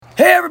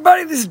Hey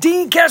everybody, this is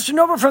Dean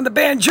Castronova from the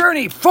band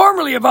Journey,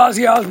 formerly of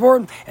Ozzy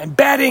Osbourne and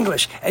Bad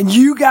English, and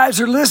you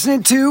guys are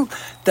listening to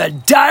the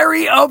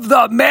Diary of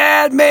the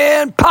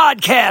Madman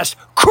podcast.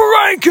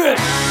 Crank it!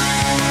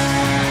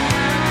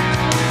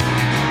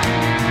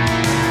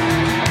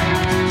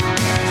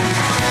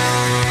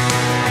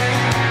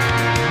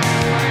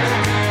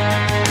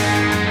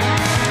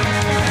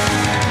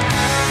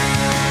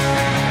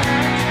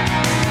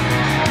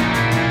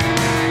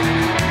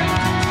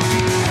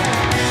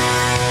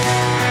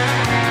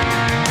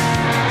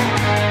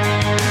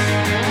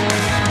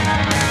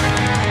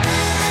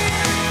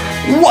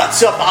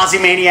 What's up,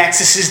 Ozzy-Maniacs?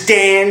 This is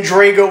Dan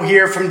Drago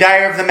here from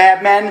Diary of the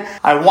Madmen.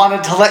 I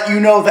wanted to let you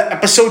know the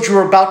episode you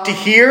were about to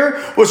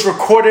hear was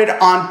recorded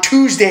on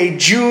Tuesday,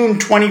 June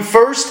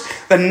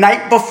 21st, the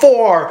night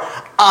before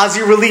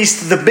Ozzy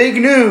released the big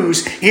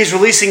news. He's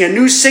releasing a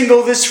new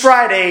single this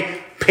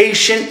Friday,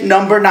 Patient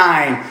Number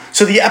 9.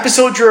 So the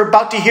episode you're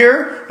about to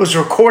hear was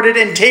recorded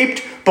and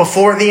taped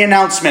before the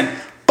announcement.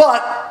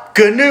 But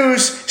good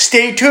news,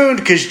 stay tuned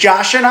because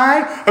Josh and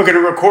I are going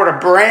to record a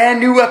brand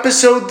new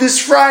episode this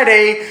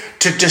Friday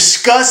to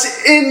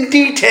discuss in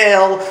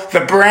detail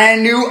the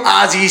brand new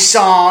Ozzy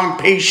song,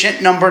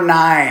 Patient Number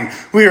 9.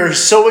 We are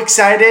so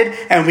excited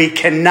and we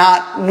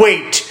cannot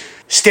wait.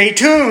 Stay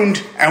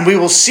tuned and we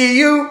will see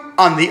you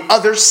on the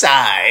other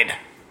side.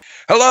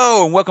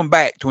 Hello and welcome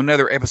back to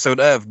another episode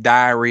of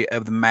Diary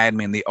of the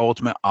Madman, the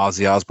ultimate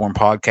Ozzy Osbourne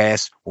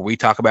podcast, where we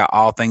talk about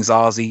all things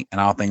Ozzy and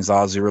all things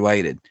Ozzy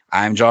related.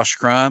 I'm Josh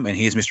Crum and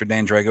he's Mr.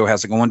 Dan Drago.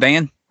 How's it going,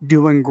 Dan?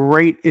 Doing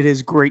great. It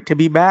is great to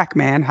be back,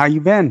 man. How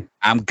you been?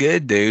 I'm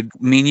good, dude.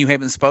 Me and you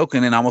haven't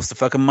spoken in almost a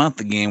fucking month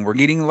again. We're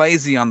getting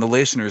lazy on the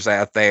listeners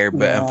out there,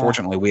 but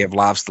unfortunately we have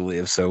lives to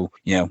live. So,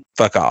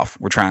 fuck off.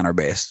 We're trying our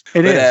best.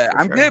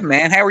 I'm good,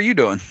 man. How are you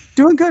doing?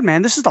 Doing good,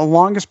 man. This is the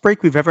longest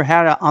break we've ever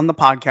had on the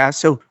podcast.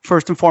 So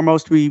first and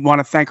foremost, we want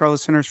to thank our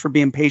listeners for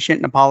being patient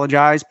and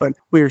apologize, but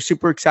we are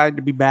super excited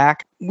to be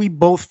back. We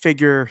both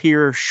figure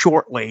here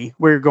shortly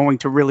we're going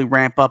to really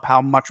ramp up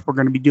how much we're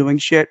going to be doing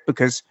shit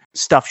because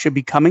stuff should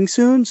be coming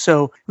soon.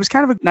 So it was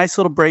kind of a nice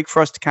little break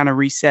for us to kind of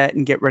reset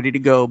and get ready to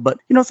go. But,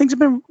 things have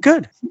been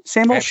good.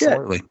 Same old shit.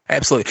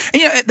 Absolutely.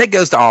 And, that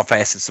goes to all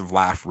facets of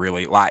life,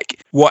 really.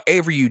 Like,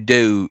 whatever you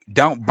do,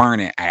 don't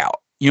burn it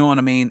out. You know what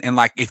I mean? And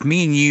like, if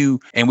me and you,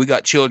 and we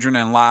got children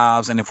and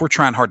lives, and if we're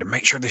trying hard to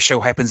make sure the show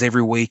happens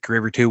every week or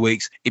every 2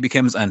 weeks, it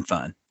becomes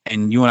unfun.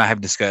 And you and I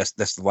have discussed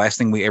that's the last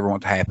thing we ever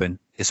want to happen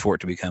is for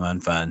it to become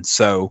unfun.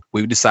 So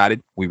we've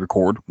decided we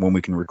record when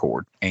we can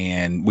record.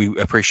 And we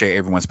appreciate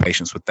everyone's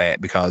patience with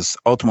that because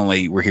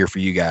ultimately we're here for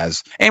you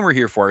guys and we're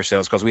here for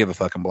ourselves because we have a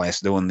fucking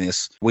blast doing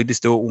this. We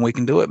just do it when we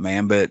can do it,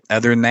 man. But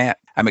other than that,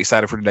 I'm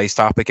excited for today's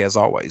topic as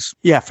always.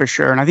 Yeah, for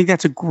sure. And I think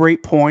that's a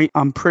great point.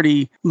 I'm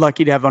pretty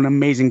lucky to have an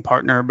amazing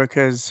partner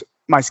because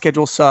my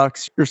schedule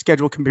sucks. Your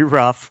schedule can be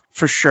rough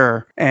for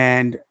sure.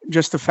 And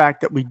just the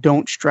fact that we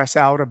don't stress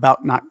out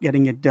about not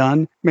getting it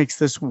done makes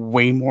this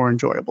way more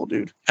enjoyable,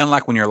 dude.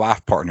 Unlike when your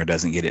life partner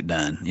doesn't get it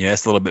done. Yeah,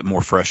 it's a little bit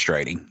more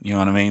frustrating. You know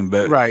what I mean?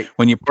 But right.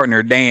 When your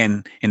partner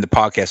Dan in the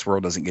podcast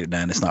world doesn't get it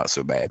done, it's not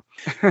so bad.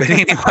 But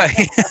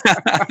anyway,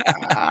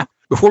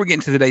 before we get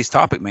into today's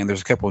topic, man,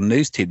 there's a couple of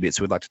news tidbits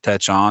we'd like to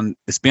touch on.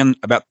 It's been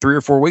about 3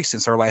 or 4 weeks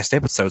since our last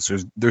episode, so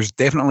there's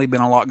definitely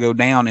been a lot go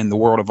down in the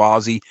world of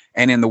Ozzy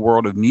and in the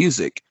world of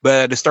music.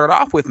 But to start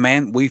off with,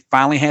 man, we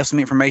finally have some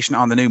information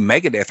on the new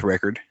Megadeth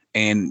record.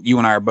 And you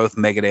and I are both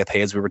Megadeth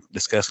heads. We were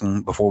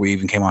discussing before we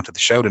even came onto the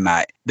show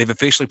tonight. They've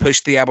officially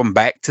pushed the album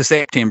back to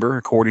September,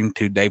 according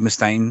to Dave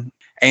Mustaine.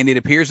 And it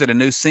appears that a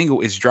new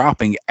single is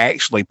dropping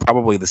actually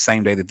probably the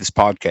same day that this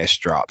podcast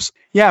drops.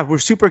 Yeah, we're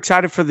super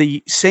excited for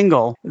the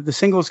single. The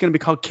single is going to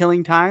be called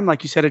Killing Time.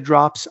 Like you said, it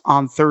drops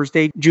on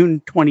Thursday,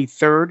 June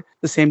 23rd,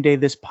 the same day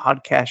this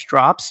podcast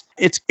drops.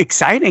 It's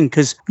exciting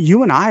because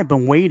you and I have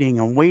been waiting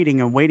and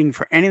waiting and waiting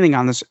for anything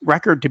on this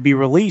record to be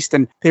released.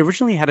 And they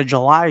originally had a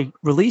July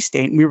release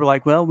date. And we were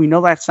like, well, we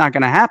know that's not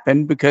going to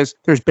happen because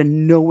there's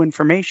been no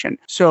information.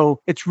 So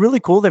it's really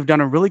cool. They've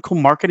done a really cool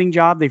marketing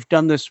job. They've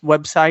done this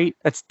website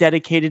that's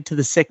dedicated to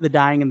the sick, the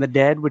dying, and the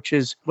dead, which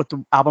is what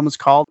the album is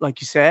called,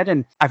 like you said.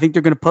 And I think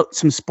they're going to put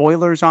some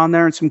spoilers on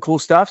there and some cool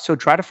stuff. So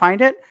try to find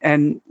it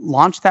and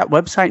launch that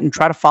website and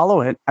try to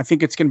follow it. I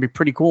think it's going to be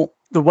pretty cool.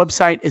 The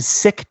website is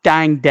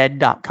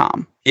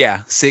sickdyingdead.com. Yeah,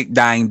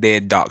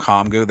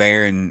 sickdyingdead.com. Go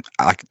there, and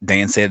like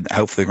Dan said,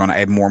 hopefully they're going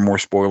to add more and more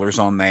spoilers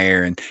on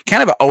there. And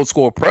kind of an old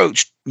school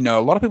approach.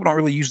 A lot of people don't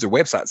really use their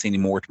websites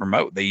anymore to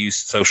promote. They use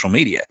social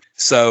media.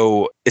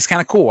 So it's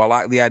kind of cool. I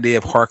like the idea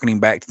of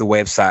hearkening back to the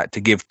website to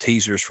give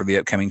teasers for the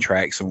upcoming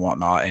tracks and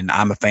whatnot. And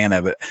I'm a fan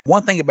of it.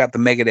 One thing about the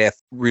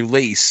Megadeth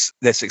release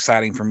that's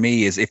exciting for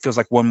me is it feels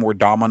like one more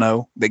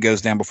domino that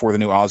goes down before the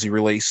new Ozzy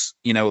release.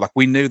 Like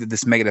we knew that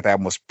this Megadeth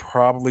album was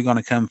probably going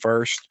to come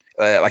first.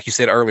 Like you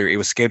said earlier, it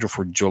was scheduled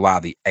for July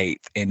the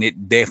 8th, and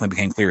it definitely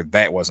became clear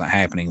that wasn't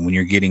happening when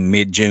you're getting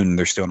mid-June and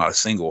there's still not a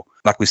single.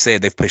 Like we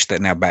said, they've pushed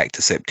that now back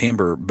to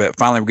September, but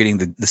finally we're getting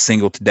the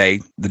single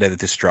today, the day that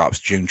this drops,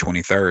 June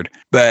 23rd.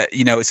 But,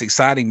 it's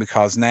exciting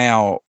because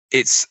now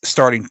it's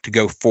starting to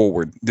go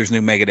forward. There's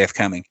new Megadeth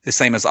coming. The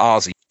same as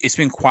Ozzy. It's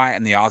been quiet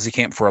in the Ozzy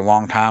camp for a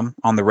long time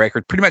on the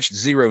record. Pretty much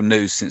zero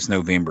news since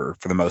November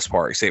for the most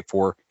part, except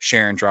for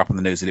Sharon dropping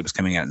the news that it was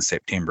coming out in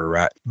September,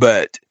 right?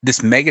 But this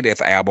Megadeth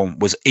album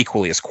was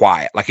equally as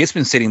quiet. Like, it's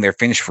been sitting there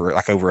finished for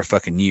like over a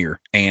fucking year.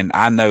 And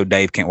I know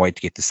Dave can't wait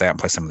to get this out and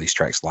play some of these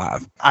tracks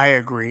live. I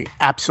agree.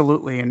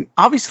 Absolutely. And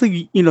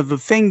obviously, you know, the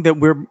thing that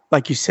we're,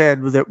 like you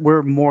said, that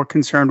we're more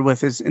concerned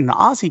with is in the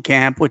Ozzy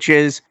camp, which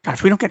is, God,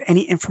 if we don't get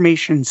any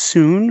information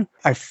soon,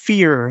 I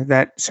fear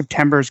that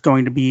September is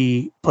going to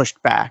be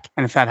pushed back.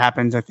 And if that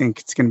happens, I think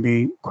it's going to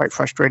be quite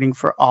frustrating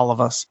for all of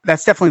us.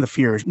 That's definitely the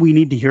fear. We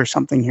need to hear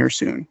something here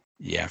soon.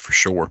 Yeah, for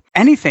sure.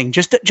 Anything,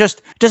 just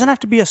doesn't have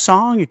to be a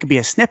song. It could be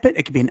a snippet.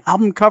 It could be an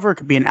album cover. It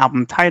could be an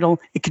album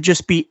title. It could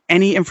just be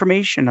any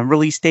information, a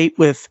release date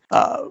with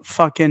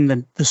fucking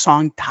the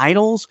song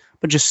titles,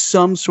 but just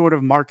some sort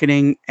of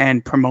marketing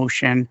and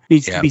promotion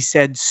needs to be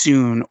said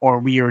soon, or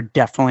we are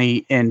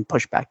definitely in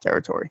pushback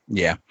territory.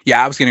 Yeah.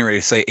 Yeah, I was getting ready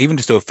to say, even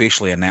just to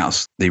officially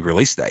announce the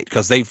release date,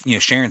 because they've, you know,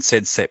 Sharon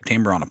said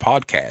September on a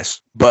podcast,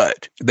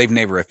 but they've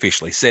never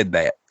officially said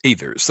that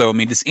either. So, I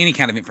mean, just any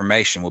kind of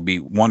information will be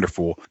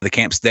wonderful. The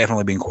camp's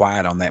definitely been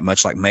quiet on that,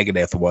 much like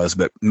Megadeth was,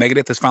 but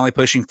Megadeth is finally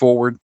pushing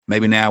forward.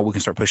 Maybe now we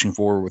can start pushing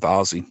forward with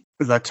Ozzy.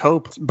 Let's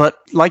hope. But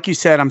like you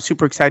said, I'm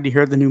super excited to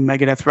hear the new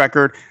Megadeth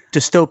record.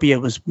 Dystopia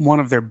was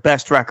one of their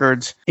best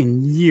records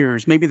in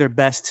years, maybe their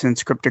best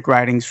since Cryptic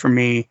Writings for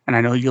me. And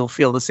I know you'll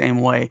feel the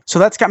same way. So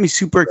that's got me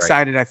super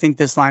excited. Right. I think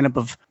this lineup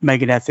of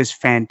Megadeth is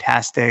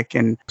fantastic,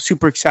 and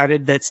super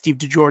excited that Steve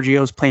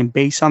DiGiorgio is playing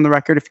bass on the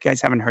record. If you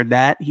guys haven't heard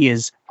that, he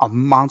is a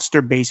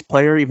monster bass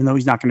player, even though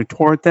he's not going to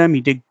tour with them.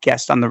 He did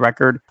guest on the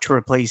record to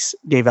replace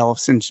Dave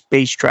Ellison's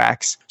bass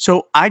tracks.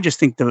 So I just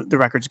think the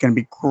record's going to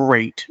be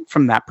great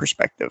from that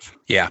perspective.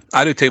 Yeah,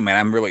 I do too, man.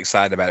 I'm really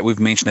excited about it. We've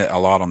mentioned it a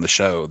lot on the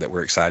show that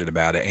we're excited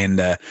about it.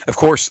 And of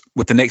course,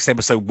 with the next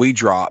episode we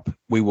drop,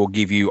 we will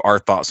give you our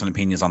thoughts and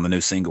opinions on the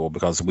new single,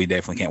 because we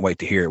definitely can't wait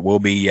to hear it. We'll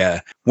be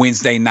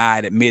Wednesday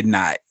night at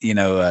midnight,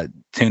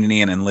 tuning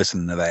in and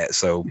listening to that.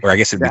 So, or I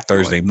guess it'd be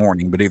Thursday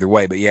morning, but either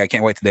way. But yeah, I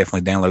can't wait to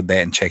definitely download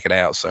that and check it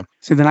out. So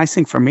the nice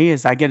thing for me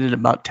is I get it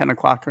about 10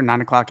 o'clock or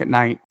 9 o'clock at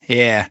night.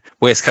 Yeah,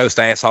 West Coast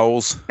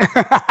assholes.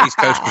 East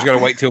Coasters got to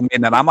wait till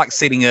midnight. I'm like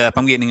sitting up.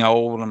 I'm getting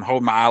old. I'm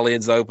holding my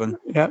eyelids open.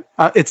 Yeah,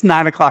 it's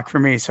 9 o'clock for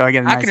me, so I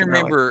get. I can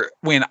remember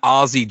when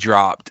Ozzy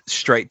dropped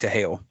Straight to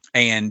Hell.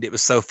 And it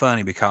was so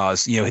funny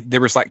because, there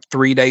was like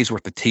 3 days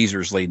worth of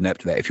teasers leading up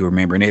to that, if you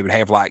remember. And it would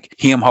have like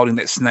him holding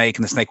that snake,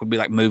 and the snake would be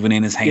like moving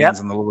in his hands,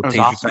 and the little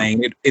teaser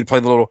thing. It'd play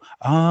the little,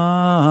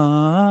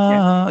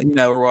 or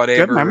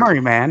whatever. Good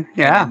memory, man.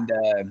 Yeah.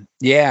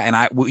 And,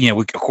 and we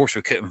of course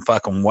we couldn't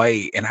fucking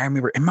wait. And I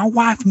remember, and my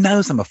wife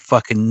knows I'm a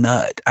fucking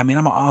nut. I mean,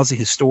 I'm an Ozzy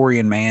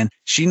historian, man.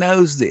 She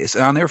knows this.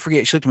 And I'll never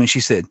forget, she looked at me and she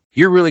said,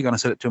 "You're really going to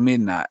sit up till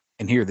midnight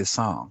and hear this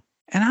song?"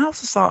 And I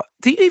also thought,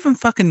 do you even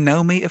fucking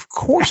know me? Of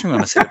course I'm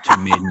going to sit up till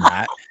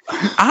midnight.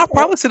 I'll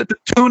probably sit up to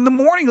 2 a.m.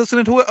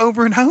 listening to it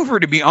over and over,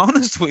 to be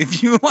honest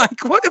with you.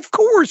 Like, what? Of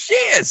course,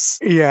 yes.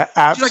 Yeah,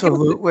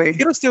 absolutely.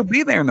 Like, it'll still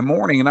be there in the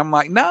morning. And I'm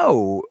like,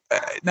 no,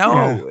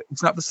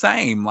 it's not the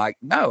same. Like,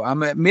 no,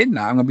 I'm at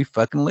midnight. I'm going to be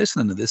fucking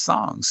listening to this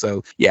song.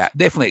 So, yeah,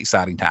 definitely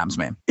exciting times,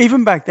 man.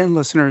 Even back then,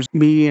 listeners,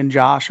 me and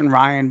Josh and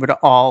Ryan would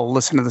all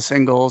listen to the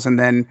singles and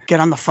then get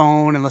on the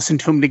phone and listen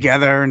to them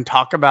together and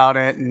talk about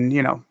it. And,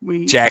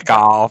 we jack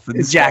off.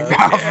 Yeah.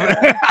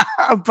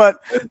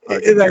 But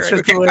that's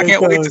just the way I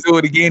can't wait to do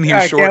it again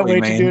here shortly, I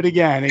can't wait to do it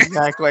again.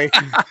 Exactly.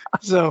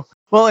 So,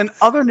 well, in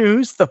other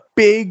news, the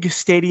big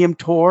stadium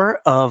tour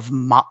of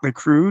Motley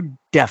Crue,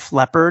 Def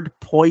Leppard,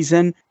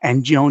 Poison,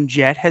 and Joan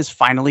Jett has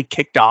finally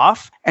kicked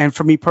off. And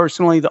for me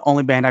personally, the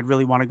only band I'd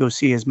really want to go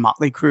see is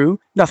Motley Crue.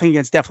 Nothing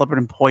against Def Leppard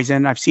and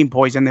Poison. I've seen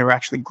Poison. They were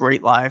actually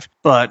great live.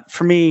 But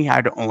for me,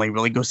 I'd only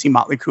really go see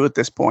Motley Crue at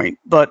this point.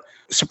 But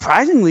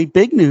surprisingly,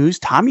 big news,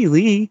 Tommy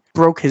Lee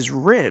broke his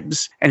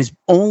ribs and is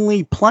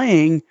only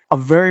playing a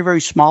very,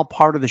 very small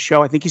part of the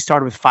show. I think he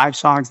started with 5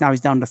 songs. Now he's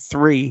down to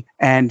 3.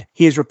 And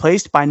he is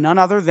replaced by none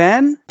other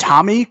than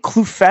Tommy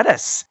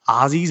Clufetis,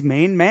 Ozzy's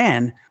main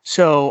man.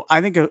 So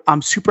I think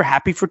I'm super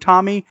happy for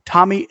Tommy.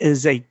 Tommy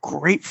is a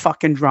great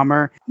fucking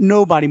drummer.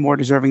 Nobody more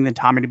deserving than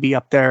Tommy to be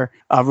up there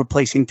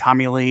replacing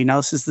Tommy Lee. Now,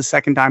 this is the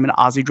second time an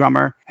Ozzy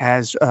drummer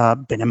has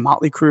been in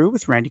Motley Crue,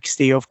 with Randy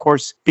Castillo, of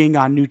course, being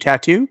on New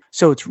Tattoo.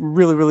 So it's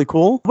really, really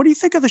cool. What do you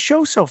think of the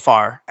show so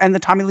far and the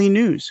Tommy Lee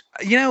news?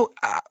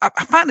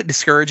 I find it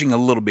discouraging a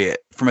little bit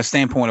from a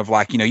standpoint of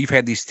like, you've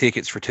had these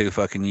tickets for 2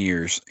 fucking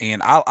years,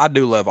 and I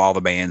do love all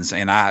the bands,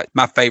 and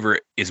my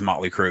favorite is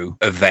Motley Crue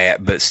of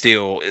that, but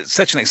still, it's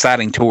such an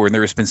exciting tour, and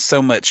there's been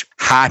so much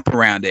hype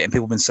around it, and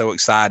people have been so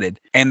excited,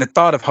 and the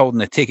thought of holding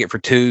a ticket for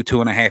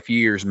 2.5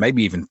 years,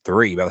 maybe even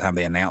 3 by the time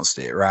they announced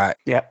it, right?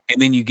 Yeah.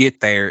 And then you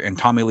get there, and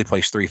Tommy Lee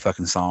plays 3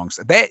 fucking songs.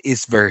 That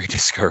is very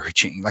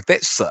discouraging. Like,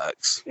 that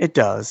sucks. It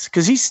does,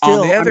 because he's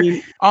still,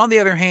 on the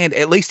other hand,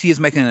 at least he is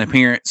making an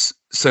appearance.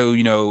 So,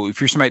 if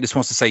you're somebody that just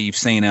wants to say you've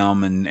seen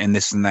him and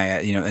this and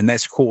that, and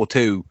that's cool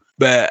too.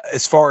 But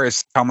as far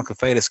as Tommy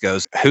Clufetus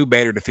goes, who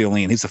better to fill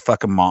in? He's a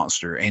fucking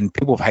monster. And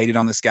people have hated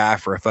on this guy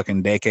for a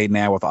fucking decade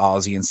now with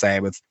Ozzy and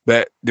Sabbath.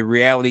 But the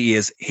reality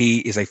is he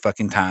is a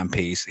fucking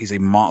timepiece. He's a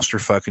monster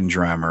fucking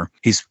drummer.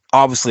 He's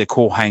obviously a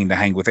cool hang to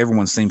hang with.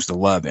 Everyone seems to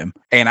love him.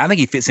 And I think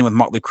he fits in with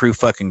Motley Crue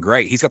fucking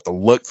great. He's got the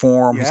look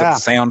for him. He's got the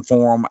sound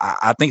for him.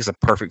 I think it's a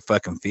perfect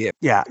fucking fit.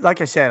 Yeah,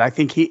 like I said, I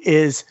think he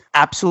is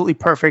absolutely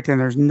perfect, and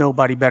there's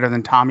nobody better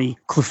than Tommy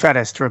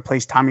Clufetus to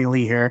replace Tommy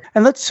Lee here.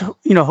 And let's,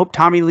 hope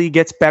Tommy Lee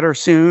gets better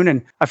soon.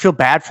 And I feel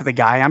bad for the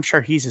guy. I'm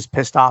sure he's as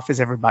pissed off as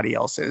everybody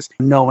else is,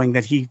 knowing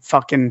that he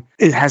fucking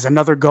has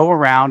another go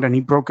around and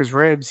he broke his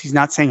ribs. He's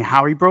not saying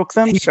how he broke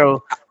them,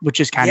 which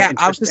is kind of interesting.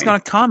 I was just going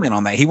to comment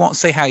on that. He won't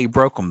say how he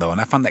broke them, though,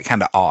 and I find that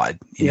kind of odd.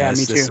 Me too.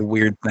 It's a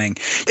weird thing.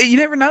 You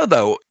never know,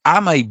 though.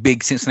 I'm a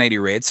big Cincinnati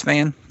Reds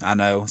fan. I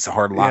know it's a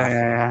hard life.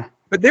 Yeah.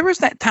 But there was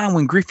that time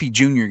when Griffey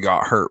Jr.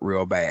 got hurt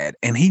real bad,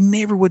 and he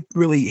never would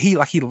really, he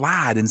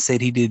lied and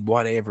said he did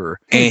whatever.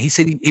 And he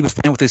said he was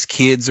playing with his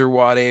kids or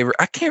whatever.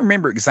 I can't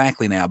remember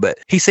exactly now, but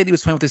he said he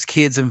was playing with his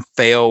kids and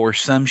fell or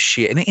some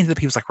shit. And it ended up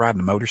he was like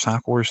riding a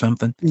motorcycle or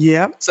something.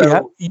 Yeah.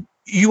 So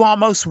you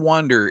almost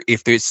wonder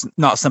if there's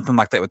not something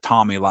like that with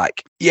Tommy.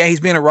 Like, yeah, he's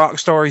being a rock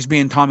star, he's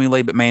being Tommy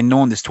Lee, but man,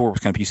 knowing this tour was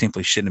coming up, you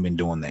simply shouldn't have been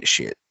doing that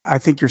shit. I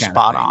think you're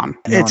spot on.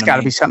 It's got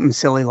to be something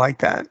silly like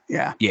that.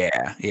 Yeah.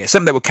 Yeah.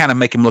 Something that would kind of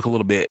make him look a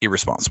little bit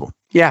irresponsible.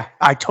 Yeah,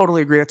 I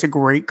totally agree. That's a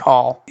great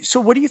call.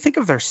 So what do you think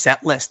of their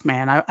set list,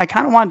 man? I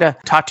kind of wanted to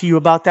talk to you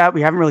about that.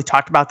 We haven't really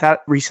talked about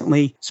that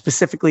recently,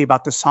 specifically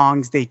about the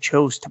songs they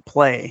chose to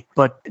play.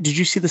 But did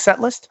you see the set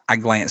list? I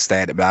glanced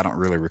at it, but I don't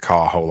really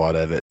recall a whole lot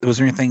of it. Was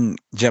there anything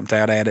jumped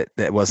out at it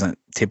that wasn't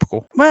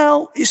typical?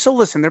 Well, so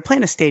listen, they're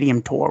playing a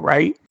stadium tour,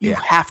 right? You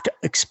Yeah. have to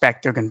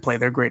expect they're going to play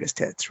their greatest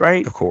hits,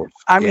 right? Of course.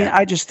 I mean,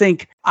 I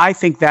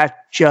think that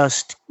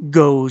just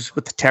goes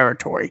with the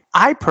territory.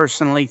 I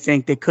personally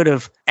think they could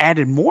have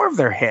added more of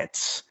their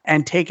hits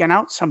and taken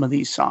out some of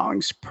these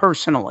songs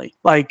personally.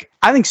 Like,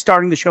 I think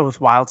starting the show with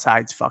Wild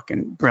Side's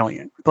fucking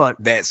brilliant, but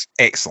That's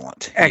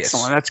excellent.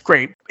 excellent. Yes. That's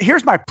great.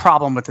 Here's my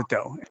problem with it,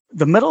 though.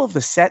 The middle of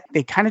the set,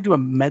 they kind of do a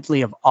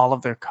medley of all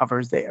of their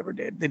covers they ever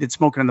did. They did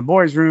Smoking in the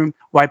Boys Room,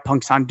 White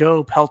Punks on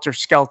Dope, Helter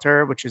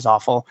Skelter, which is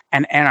awful,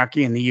 and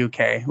Anarchy in the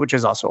UK, which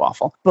is also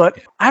awful. But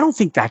I don't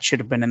think that should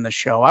have been in the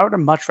show. I would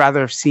have much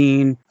rather have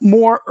seen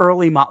more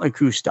early Motley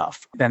Crue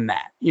stuff than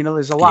that.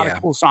 There's a lot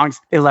of cool songs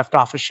they left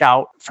off of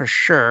Shout for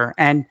sure,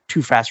 and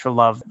Too Fast for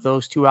Love.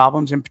 Those two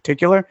albums in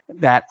particular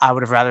that I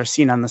would have rather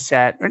seen on the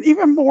set, and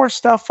even more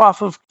stuff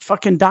off of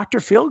fucking Dr.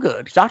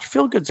 Feelgood. Dr.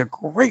 Feelgood's a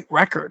great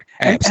record.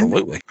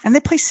 Absolutely. And they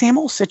play Same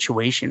Old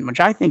Situation, which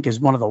I think is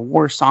one of the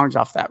worst songs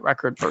off that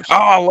record. Oh,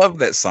 I love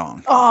that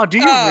song. Oh, do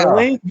you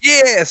really?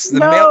 Yes.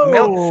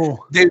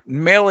 No. Dude,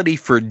 melody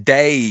for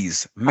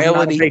days. Melody I'm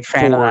not a big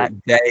fan of for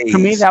that. days. To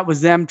me, that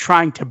was them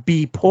trying to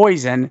be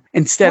Poison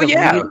instead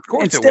of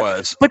course it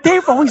was. But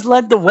they've always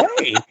led the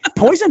way.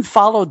 Poison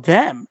followed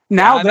them.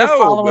 Now I they're know,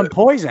 following but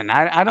Poison.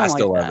 I don't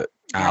still like love that. it.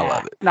 I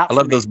love it. Not I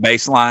love for me. those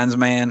bass lines,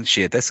 man.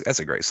 Shit, that's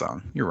a great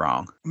song. You're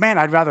wrong. Man,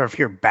 I'd rather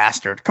hear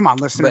Bastard. Come on,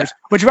 listeners.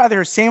 Would you rather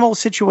hear Same Old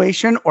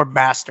Situation or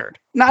Bastard?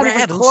 Not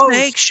even close.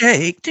 Rattlesnake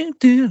shake. Do,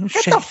 do, Get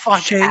shake, the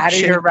fuck shake, out of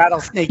shake. here,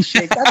 Rattlesnake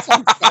Shake. That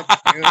song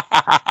sucks,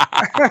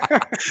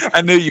 dude.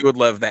 I knew you would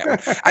love that one.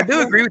 I do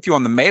agree with you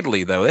on the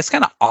medley, though. That's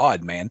kind of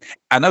odd, man.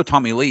 I know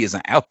Tommy Lee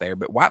isn't out there,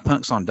 but White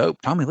Punks on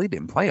Dope, Tommy Lee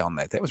didn't play on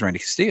that. That was Randy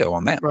Castillo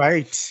on that.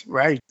 Right.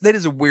 That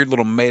is a weird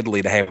little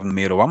medley to have in the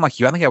middle. I'm like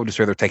you. I think I would just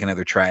rather take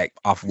another track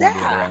off of one of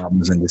the other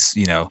albums and just,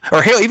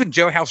 or hell, even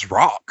Jailhouse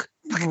Rock.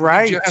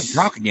 Right. Jailhouse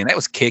Rock again. That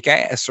was kick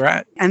ass,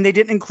 right? And they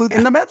didn't include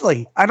in the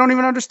medley. I don't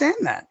even understand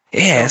that.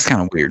 Yeah, that's kind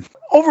of weird.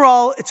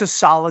 Overall, it's a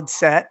solid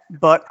set,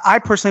 but I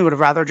personally would have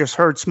rather just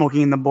heard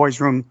Smoking in the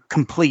Boys Room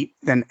complete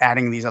than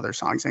adding these other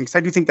songs in, because I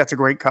do think that's a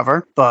great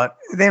cover, but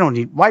they don't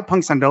need White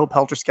Punks on Dope,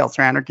 Helter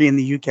Skelter, Anarchy in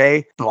the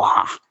UK,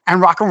 blah.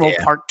 And Rock and Roll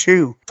Part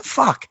 2. What the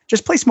fuck?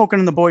 Just play Smoking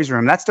in the Boys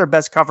Room. That's their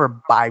best cover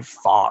by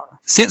far.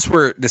 Since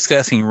we're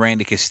discussing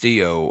Randy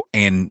Castillo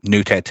and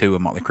New Tattoo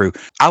and Motley Crue,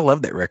 I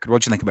love that record.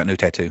 What'd you think about New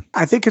Tattoo?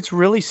 I think it's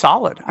really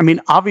solid. I mean,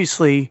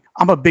 obviously,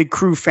 I'm a big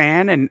Crue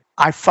fan, and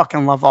I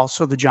fucking love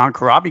also the John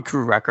Corabi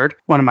Crue record,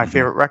 one of my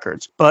favorite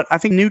records. But I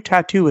think New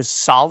Tattoo is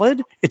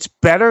solid. It's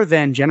better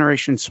than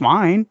Generation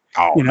Swine.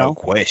 Oh, no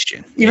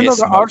question. Even Yes,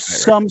 though there much are better.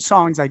 some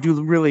songs I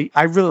really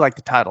like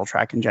the title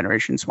track in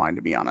Generation Swine,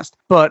 to be honest.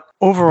 But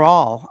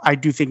overall, I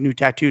do think New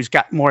Tattoo's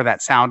got more of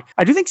that sound.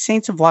 I do think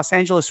Saints of Los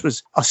Angeles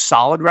was a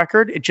solid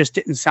record. It just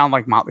didn't sound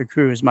like Motley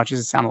Crue as much as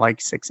it sounded like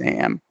 6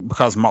 a.m.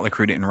 Because Motley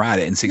Crue didn't write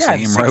it and 6 Yeah,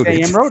 a.m. 6 wrote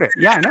a.m. it. wrote it.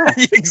 Yeah, I know.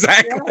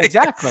 Exactly. Yeah,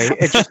 exactly.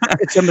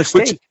 It's a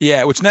mistake.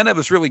 Which none of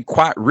us really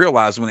quite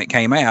realized when it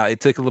came out. It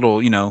took a little,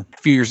 a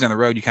few years down the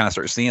road, you kind of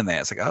start seeing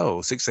that. It's like,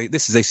 oh,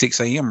 this is a 6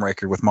 a.m.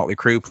 record with Motley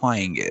Crue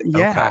playing it.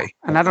 Yeah. Okay.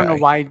 And I don't know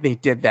why they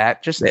did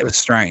that. Just That was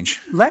strange.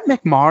 let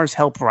Mick Mars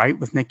help write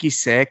with Nikki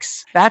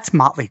Sixx. That's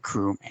Motley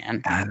Crue,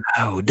 man. I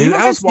know, dude. I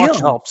Even was Vince Neil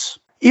watching. helps.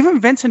 Even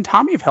Vince and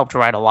Tommy have helped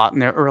write a lot in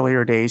their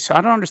earlier days. So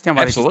I don't understand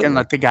why they just didn't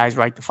let the guys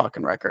write the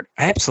fucking record.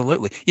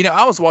 Absolutely.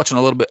 I was watching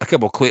a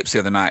couple of clips the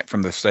other night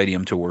from the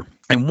stadium tour.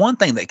 And one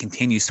thing that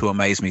continues to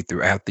amaze me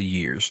throughout the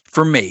years,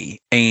 for me,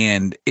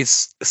 and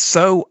it's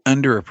so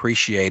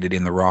underappreciated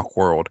in the rock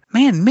world,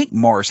 man, Mick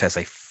Mars has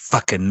a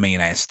fucking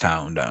mean-ass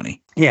tone, don't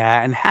he?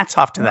 Yeah, and hats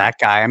off to that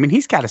guy. I mean,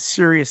 he's got a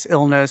serious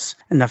illness,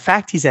 and the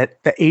fact he's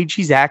at the age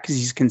he's at, because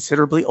he's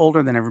considerably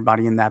older than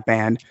everybody in that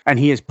band, and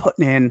he is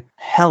putting in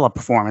hella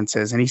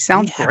performances, and he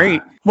sounds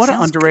great. What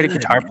an underrated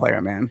guitar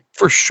player, man.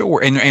 For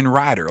sure. And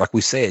writer, like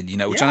we said,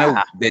 which I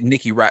know that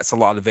Nicky writes a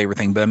lot of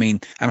everything, but I mean,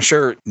 I'm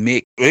sure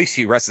Mick, at least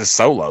he writes his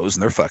solos,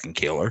 and they're fucking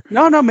killer.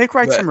 No, Mick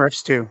writes some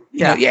riffs too.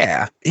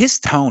 Yeah. His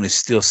tone is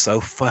still so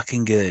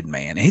fucking good,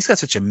 man. And he's got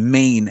such a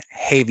mean,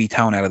 heavy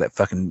tone out of that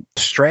fucking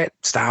Strat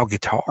style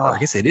guitar. I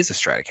guess it is a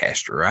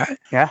Stratocaster, right?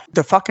 Yeah.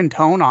 The fucking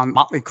tone on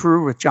Motley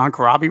Crue with John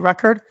Corabi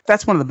record,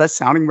 that's one of the best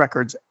sounding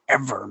records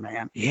ever,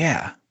 man.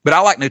 Yeah. But I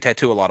like New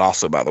Tattoo a lot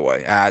also, by the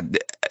way.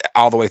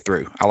 All the way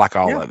through. I like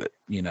all of it.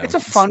 It's a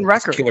fun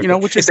record,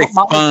 which is what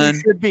Motley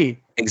Crue should be.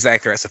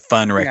 Exactly. It's a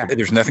fun record. Yeah.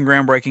 There's nothing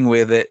groundbreaking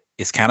with it.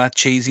 It's kind of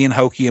cheesy and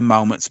hokey in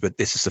moments, but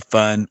this is a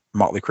fun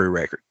Motley Crue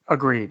record.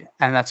 Agreed.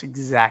 And that's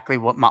exactly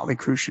what Motley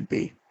Crue should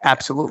be.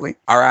 Absolutely.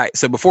 All right.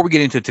 So before we get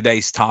into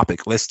today's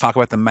topic, let's talk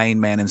about the main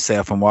man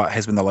himself and what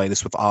has been the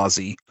latest with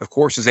Ozzy. Of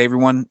course, as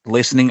everyone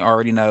listening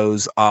already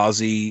knows,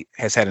 Ozzy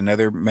has had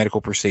another medical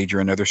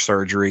procedure, another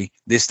surgery,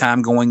 this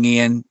time going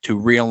in to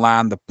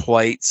realign the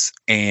plates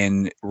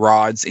and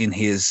rods in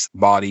his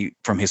body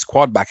from his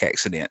quad bike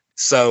accident.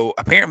 So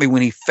apparently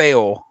when he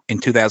fell in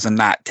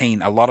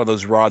 2019, a lot of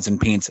those rods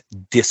and pins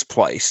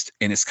displaced,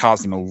 and it's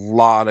caused him a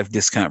lot of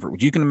discomfort,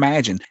 which you can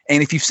imagine.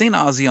 And if you've seen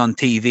Ozzy on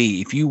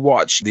TV, if you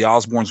watch the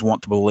Osbournes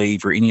Want to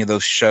Believe or any of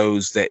those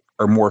shows that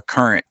are more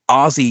current,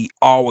 Ozzy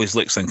always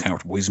looks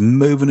uncomfortable. He's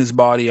moving his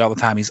body all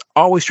the time. He's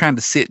always trying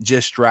to sit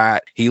just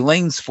right. He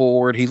leans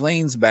forward, he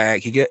leans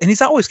back, and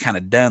he's always kind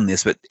of done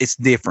this, but it's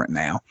different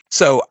now.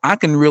 So I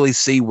can really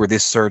see where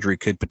this surgery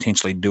could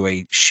potentially do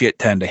a shit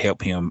ton to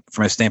help him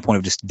from a standpoint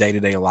of just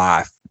day-to-day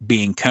life,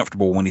 being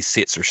comfortable when he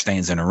sits or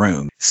stands in a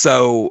room.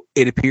 So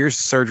it appears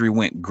the surgery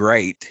went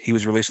great. He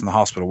was released from the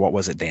hospital. What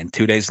was it, Dan?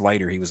 2 days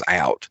later, he was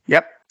out.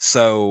 Yep.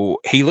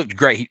 So he looked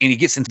great. And he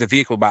gets into the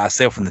vehicle by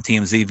himself in the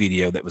TMZ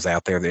video that was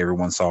out there that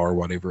everyone saw or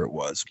whatever it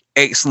was.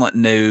 Excellent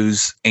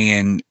news.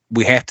 And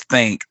we have to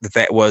think that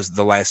that was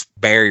the last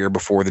barrier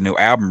before the new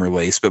album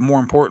release. But more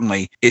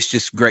importantly, it's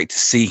just great to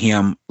see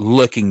him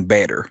looking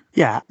better.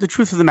 Yeah. The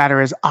truth of the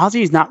matter is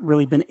Ozzy's not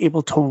really been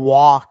able to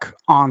walk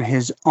on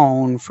his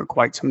own for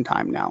quite some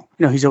time now.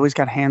 He's always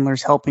got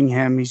handlers helping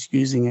him. He's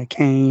using a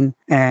cane.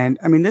 And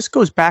I mean, this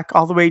goes back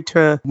all the way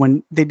to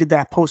when they did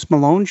that Post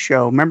Malone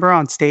show. Remember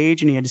on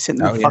stage and he had to sit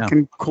in the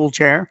fucking cool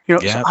chair? So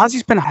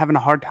Ozzy's been having a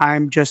hard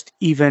time just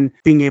even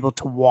being able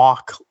to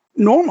walk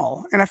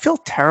normal. And I feel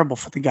terrible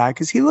for the guy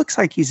because he looks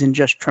like he's in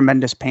just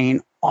tremendous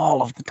pain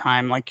all of the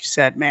time. Like you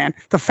said, man,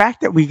 the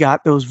fact that we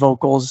got those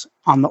vocals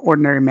on the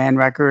Ordinary Man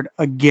record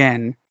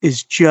again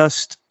is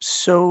just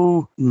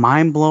so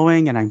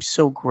mind-blowing, and I'm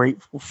so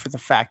grateful for the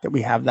fact that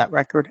we have that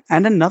record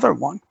and another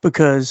one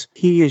because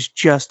he has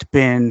just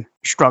been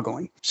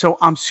struggling. So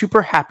I'm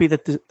super happy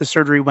that the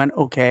surgery went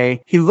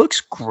okay. He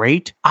looks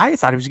great. I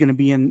thought he was going to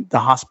be in the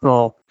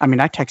hospital. I mean,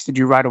 I texted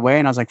you right away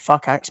and I was like,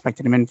 fuck, I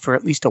expected him in for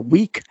at least a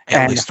week.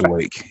 At least a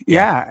week.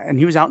 Yeah. And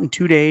he was out in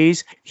 2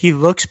 days. He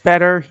looks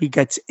better. He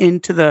gets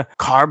into the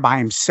car by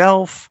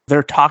himself.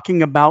 They're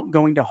talking about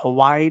going to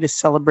Hawaii to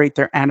celebrate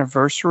their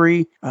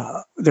anniversary,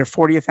 their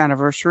 40th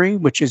anniversary,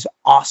 which is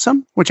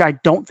awesome, which I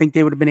don't think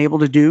they would have been able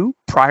to do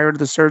prior to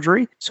the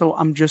surgery. So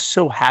I'm just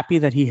so happy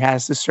that he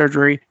has the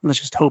surgery. Let's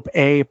just hope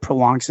A,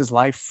 prolongs his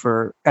life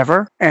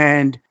forever,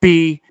 and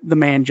B, the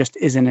man just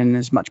isn't in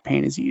as much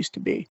pain as he used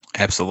to be.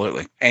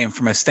 Absolutely. And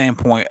from a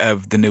standpoint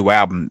of the new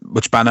album,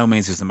 which by no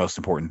means is the most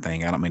important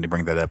thing, I don't mean to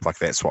bring that up like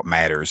that's what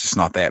matters. It's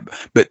not that.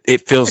 But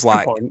it feels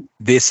like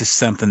this is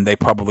something they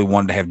probably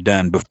wanted to have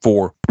done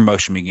before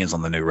promotion begins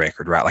on the new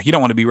record, right? Like you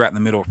don't want to be right in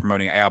the middle of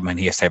promoting an album and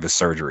he has to have a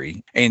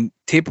surgery. And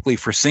typically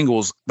for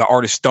singles, the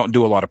artists don't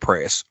do a lot of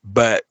press.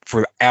 But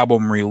for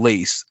album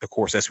release, of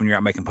course, that's when you're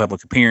out making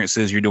public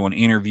appearances, you're doing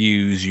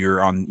interviews,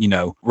 you're on,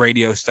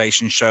 radio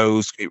station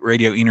shows,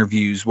 radio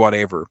interviews,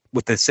 whatever.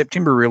 With the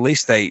September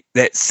release date,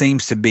 that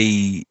seems to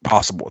be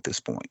possible at this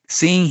point.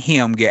 Seeing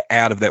him get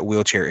out of that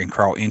wheelchair and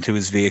crawl into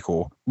his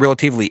vehicle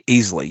relatively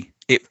easily,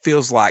 it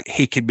feels like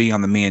he could be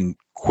on the mend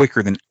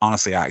quicker than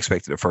honestly I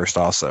expected at first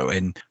also.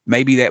 And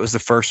maybe that was the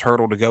first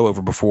hurdle to go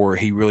over before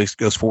he really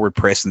goes forward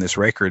pressing this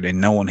record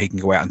and knowing he can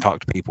go out and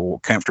talk to people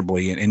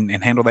comfortably and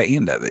handle that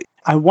end of it.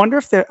 I wonder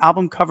if the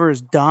album cover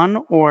is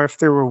done or if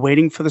they were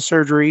waiting for the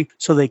surgery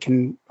so they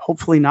can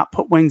hopefully not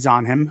put wings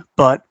on him,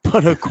 but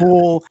put a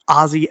cool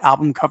Ozzy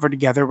album cover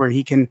together where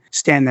he can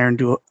stand there and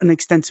do an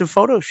extensive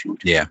photo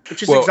shoot. Yeah.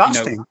 Which is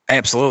exhausting.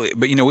 Absolutely.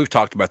 But, we've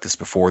talked about this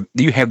before.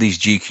 You have these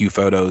GQ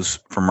photos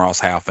from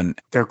Ross Halfin.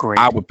 They're great.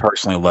 I would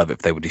personally love it if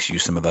they would just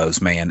use some of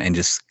those, man, and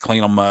just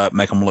clean them up,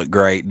 make them look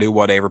great, do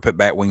whatever, put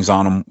bat wings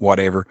on them,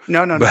 whatever.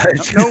 No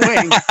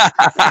wings.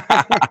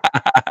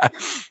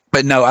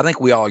 But no, I think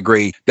we all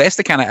agree that's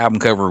the kind of album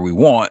cover we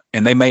want,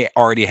 and they may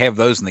already have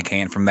those in the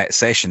can from that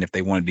session if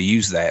they wanted to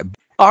use that.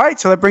 All right,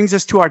 so that brings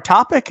us to our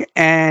topic,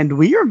 and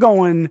we are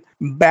going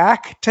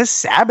back to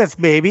Sabbath,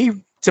 baby.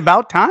 It's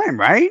about time,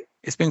 right?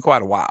 It's been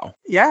quite a while.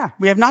 Yeah,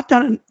 we have not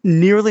done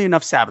nearly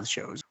enough Sabbath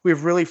shows.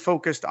 We've really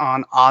focused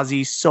on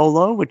Ozzy's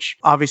solo, which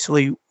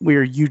obviously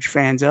we're huge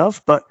fans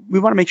of, but we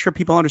want to make sure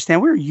people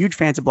understand we're huge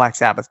fans of Black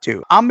Sabbath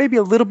too. I'm maybe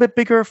a little bit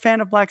bigger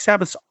fan of Black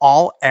Sabbath's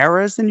all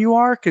eras than you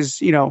are,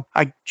 because, you know,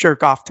 I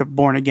jerk off to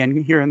Born Again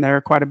here and there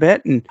quite a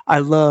bit, and I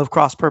love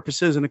Cross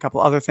Purposes and a couple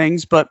other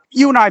things, but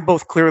you and I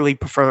both clearly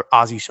prefer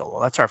Ozzy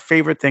solo. That's our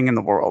favorite thing in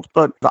the world.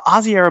 But the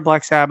Ozzy era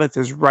Black Sabbath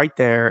is right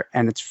there,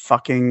 and it's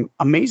fucking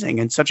amazing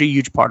and such a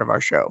huge part of our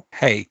show.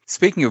 Hey,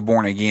 speaking of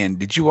Born Again,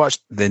 did you watch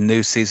the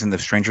new season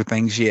of Stranger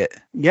Things yet?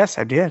 Yes,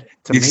 I did.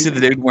 Did you see the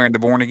dude wearing the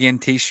Born Again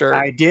t-shirt?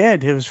 I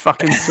did. It was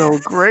fucking so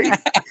great.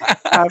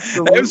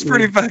 Absolutely. It was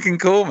pretty fucking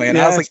cool, man.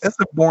 Yes. I was like, that's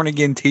a Born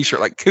Again t-shirt.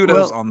 Like,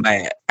 kudos on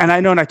that. And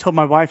I know, and I told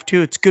my wife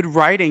too, it's good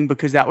writing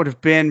because that would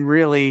have been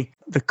really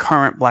the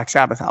current Black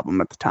Sabbath album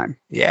at the time.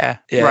 Yeah,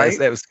 Right?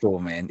 that was cool,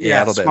 man.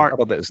 Yeah, I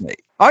thought that was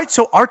neat. All right,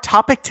 so our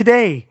topic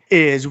today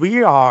is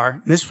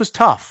this was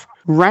tough,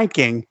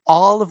 ranking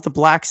all of the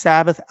Black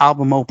Sabbath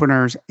album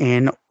openers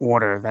in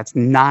order. That's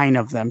 9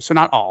 of them. So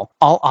not all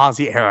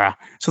Ozzy era.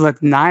 So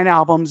that's 9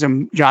 albums,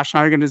 and Josh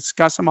and I are going to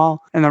discuss them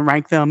all and then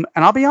rank them.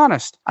 And I'll be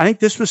honest, I think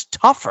this was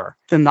tougher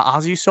than the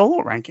Ozzy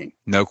solo ranking.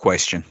 No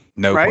question.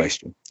 No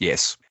question.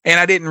 Yes. And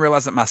I didn't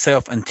realize it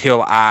myself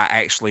until I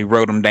actually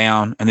wrote them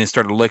down and then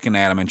started looking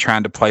at them and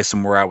trying to place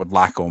them where I would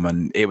like them.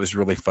 And it was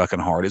really fucking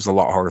hard. It was a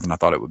lot harder than I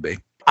thought it would be.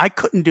 I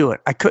couldn't do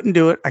it.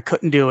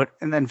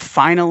 And then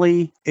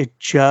finally,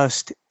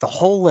 the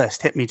whole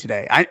list hit me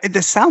today.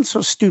 This sounds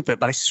so stupid,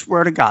 but I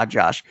swear to God,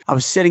 Josh, I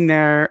was sitting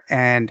there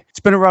and it's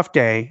been a rough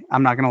day.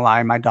 I'm not going to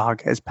lie. My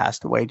dog has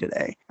passed away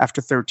today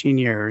after 13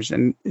 years,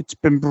 and it's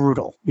been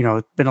brutal. You know,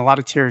 it's been a lot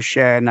of tears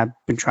shed, and I've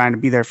been trying to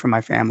be there for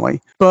my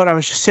family. But I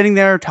was just sitting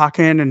there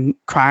talking and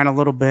crying a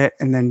little bit,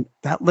 and then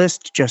that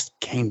list just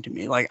came to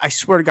me. Like, I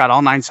swear to God,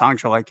 all 9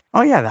 songs are like,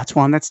 oh yeah, that's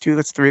 1, that's 2,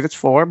 that's 3, that's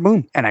 4,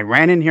 boom. And I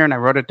ran in here and I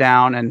wrote it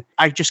down, and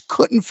I just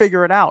couldn't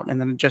figure it out.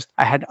 And then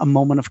I had a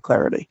moment of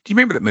clarity. Do you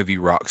remember that movie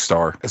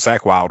Rockstar?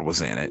 Zach Wilde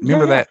was in it.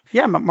 Remember that?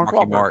 Yeah, Mark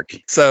Wahlberg. Mark.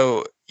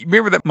 So you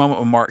remember that moment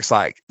when Mark's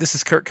like, this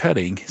is Kirk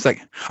Cutting. He's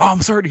like, oh,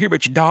 I'm sorry to hear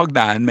about your dog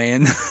dying,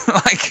 man.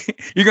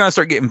 Like, you're going to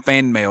start getting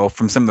fan mail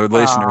from some of the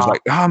listeners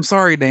like, oh, I'm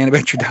sorry, Dan,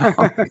 about your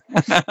dog.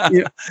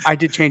 I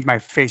did change my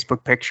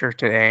Facebook picture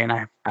today, and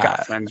I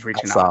got friends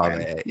reaching out. I saw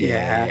that.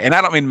 Yeah. And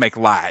I don't mean to make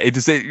light.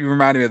 It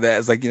reminded me of that.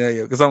 It's like,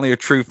 because only a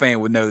true fan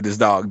would know that his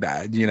dog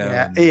died,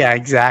 Yeah,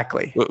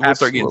 exactly. We'll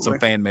start getting some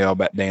fan mail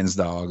about Dan's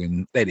dog,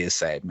 and that is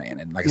sad, man.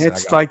 And like I said,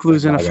 it's like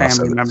losing a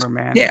family member,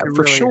 man. Yeah,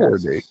 for really sure,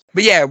 is. dude.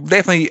 But yeah,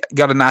 definitely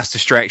got a nice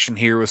distraction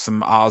here with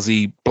some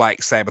Ozzy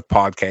Black Sabbath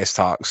podcast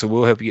talk. So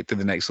we'll help you get through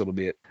the next little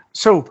bit.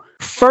 So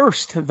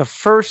the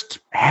first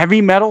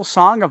heavy metal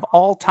song of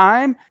all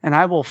time, and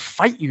I will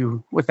fight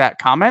you with that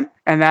comment,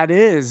 and that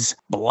is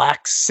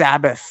Black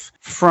Sabbath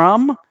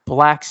from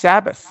Black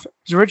Sabbath. It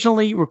was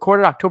originally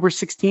recorded October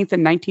 16th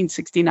in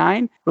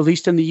 1969,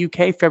 released in the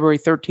UK February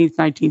 13th,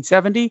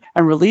 1970,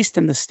 and released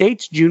in the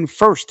States June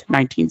 1st,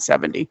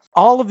 1970.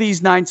 All of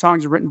these 9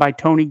 songs are written by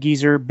Tony,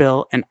 Geezer,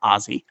 Bill, and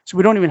Ozzy. So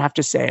we don't even have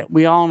to say it.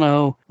 We all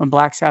know when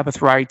Black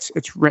Sabbath writes,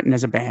 it's written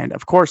as a band,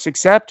 of course,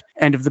 except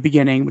End of the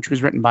Beginning, which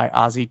was written by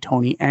Ozzy,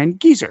 Tony, and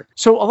Geezer.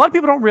 So a lot of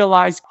people don't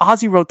realize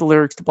Ozzy wrote the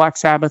lyrics to Black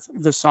Sabbath,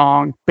 the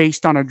song,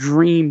 based on a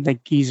dream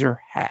that Geezer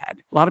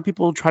had. A lot of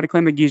people try to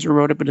claim that Geezer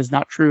wrote it, but it's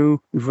not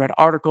true. We've read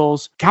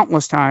articles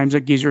countless times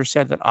that Geezer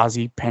said that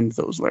Ozzy penned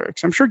those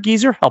lyrics. I'm sure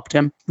Geezer helped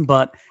him,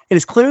 but it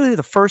is clearly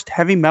the first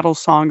heavy metal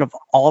song of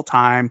all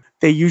time.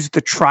 They used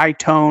the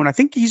tritone. I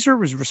think Geezer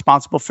was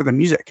responsible for the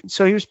music.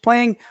 So he was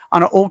playing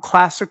on an old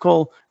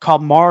classical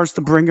called Mars,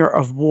 the Bringer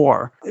of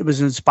War. It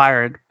was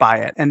inspired by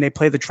it. And they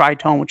play the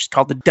tritone, which is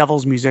called the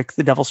devil's music,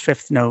 the devil's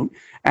fifth note.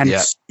 And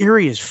it's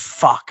eerie as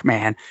fuck,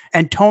 man.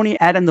 And Tony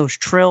adding those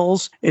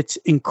trills, it's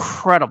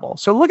incredible.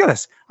 So look at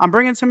this. I'm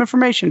bringing some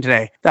information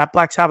today. That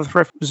Black Sabbath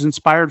riff was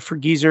inspired for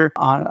Geezer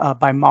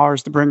by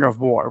Mars, the Bringer of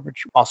War,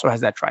 which also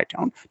has that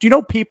tritone. Do you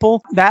know,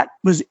 people, that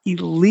was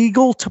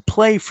illegal to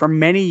play for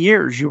many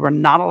years? You were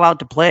not allowed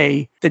to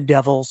play the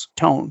devil's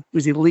tone. It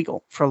was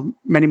illegal for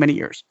many, many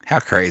years. How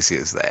crazy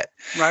is that?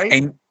 Right.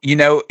 And,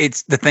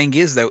 it's the thing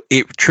is, though,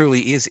 it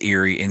truly is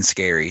eerie and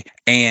scary.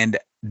 And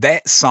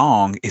that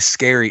song is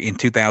scary in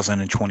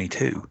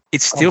 2022.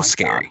 It's still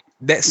scary. God.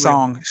 That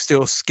song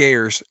still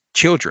scares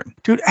children.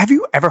 Dude, have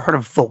you ever heard a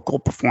vocal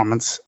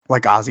performance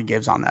like Ozzy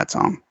gives on that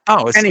song?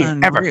 Oh, it's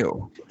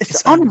unreal.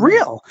 It's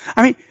unreal.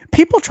 I mean,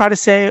 people try to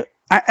say,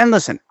 And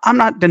listen, I'm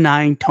not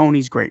denying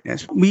Tony's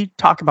greatness. We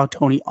talk about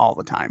Tony all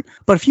the time.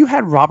 But if you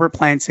had Robert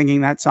Plant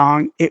singing that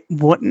song, it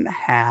wouldn't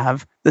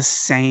have the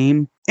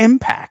same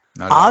impact.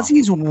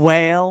 Ozzy's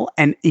wail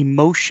and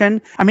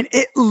emotion. I mean,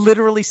 it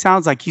literally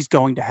sounds like he's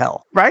going to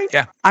hell, right?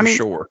 Yeah, I mean,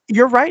 sure.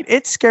 You're right.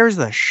 It scares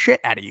the shit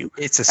out of you.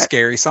 It's a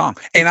scary song.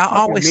 And I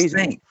always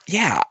think,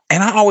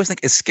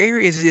 as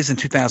scary as it is in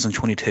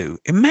 2022,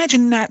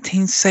 imagine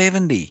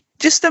 1970.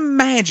 Just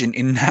imagine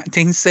in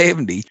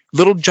 1970,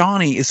 little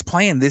Johnny is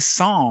playing this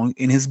song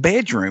in his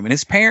bedroom and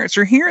his parents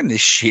are hearing this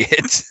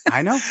shit.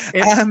 I know.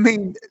 I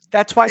mean,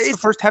 that's why it's the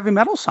first heavy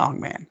metal song,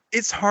 man.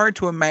 It's hard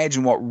to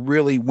imagine what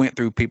really went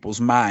through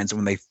people's minds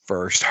when they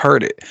first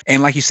heard it.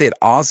 And like you said,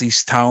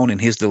 Ozzy's tone and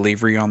his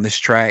delivery on this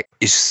track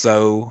is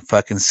so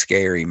fucking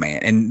scary,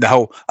 man. And the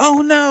whole,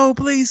 oh no,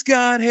 please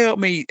God help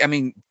me. I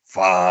mean,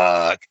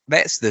 fuck.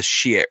 That's the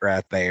shit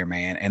right there,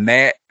 man. And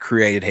that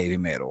created heavy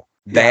metal.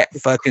 That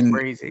fucking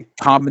crazy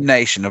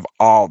combination of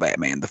all that,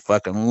 man. The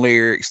fucking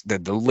lyrics, the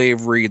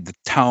delivery, the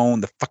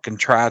tone, the fucking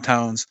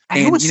tritones.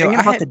 And who was singing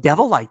about the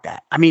devil like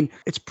that? I mean,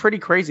 it's pretty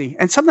crazy.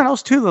 And something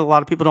else, too, that a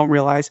lot of people don't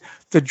realize.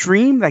 The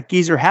dream that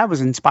Geezer had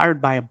was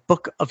inspired by a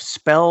book of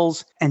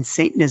spells and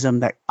Satanism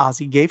that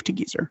Ozzy gave to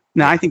Geezer.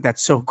 Now, I think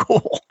that's so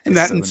cool. And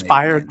that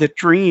inspired the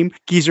dream.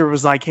 Geezer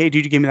was like, hey,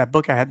 dude, you gave me that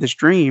book. I had this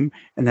dream.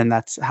 And then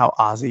that's how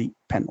Ozzy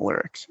penned the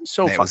lyrics.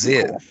 So that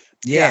fucking cool.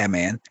 Yeah,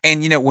 man.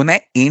 And, when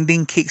that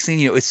ending kicks in,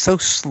 it's so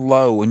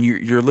slow and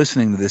you're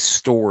listening to this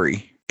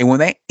story. And when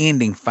that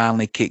ending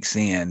finally kicks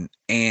in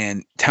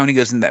and Tony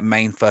goes into that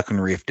main fucking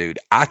riff, dude,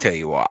 I tell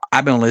you what,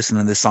 I've been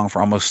listening to this song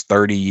for almost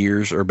 30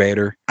 years or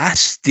better. I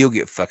still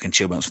get fucking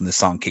chill bumps when this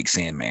song kicks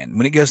in, man.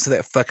 When it goes to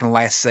that fucking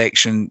last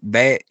section,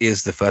 that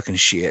is the fucking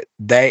shit.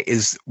 That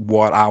is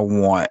what I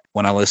want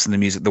when I listen to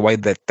music, the way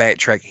that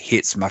track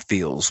hits my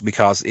feels,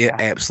 because it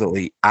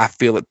absolutely, I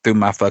feel it through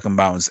my fucking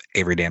bones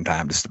every damn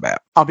time, just about.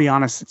 I'll be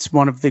honest, it's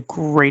one of the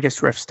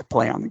greatest riffs to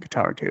play on the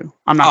guitar, too.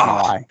 I'm not going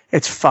to lie.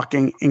 It's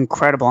fucking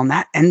incredible. And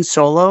that end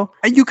solo,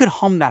 you could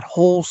hum that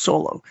whole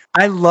solo.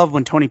 I love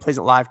when Tony plays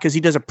it live because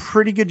he does a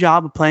pretty good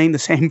job of playing the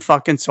same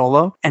fucking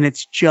solo, and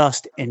it's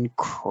just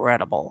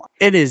incredible.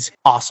 It is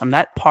awesome.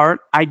 That part,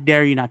 I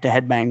dare you not to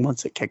headbang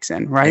once it kicks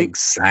in, right?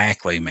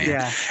 Exactly, man.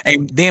 Yeah.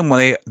 And then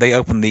when they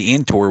opened the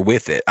end tour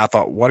with it, I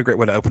thought, what a great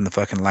way to open the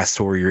fucking last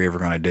tour you're ever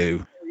going to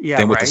do. Yeah,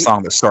 than with the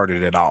song that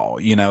started it all.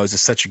 It's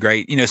just such a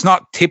great, it's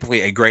not typically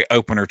a great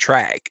opener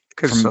track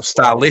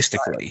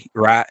stylistically,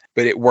 right?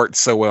 But it worked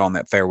so well on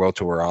that farewell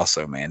tour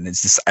also, man.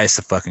 It's a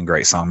fucking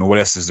great song. I mean, what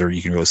else is there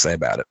you can really say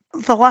about it?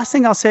 The last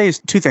thing I'll say is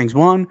two things.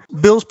 One,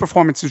 Bill's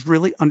performance is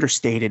really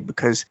understated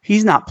because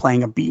he's not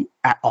playing a beat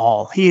at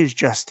all. He is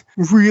just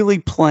really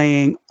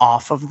playing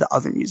off of the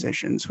other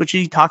musicians, which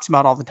he talks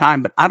about all the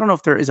time. But I don't know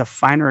if there is a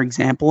finer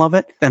example of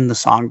it than the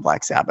song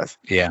Black Sabbath.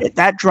 Yeah.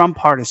 That drum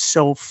part is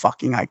so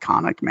fucking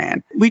iconic,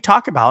 man. We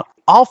talk about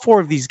all four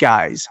of these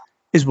guys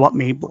is what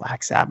made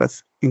Black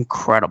Sabbath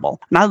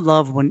incredible. And I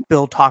love when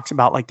Bill talks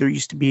about like there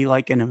used to be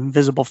like an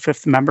invisible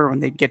fifth member when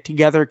they'd get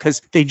together because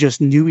they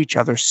just knew each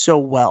other so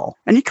well.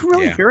 And you can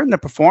really hear it in the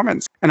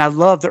performance. And I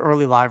love the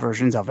early live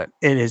versions of it.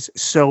 It is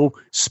so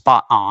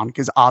spot on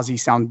because Ozzy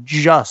sounds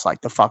just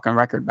like the fucking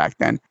record back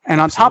then.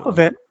 And on top of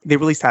it, they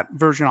released that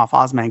version off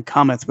Ozman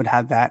Cometh would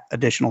have that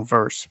additional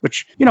verse,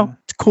 which,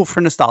 it's cool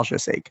for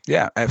nostalgia's sake.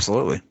 Yeah,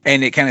 absolutely.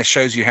 And it kind of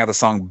shows you how the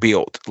song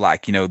built.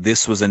 Like,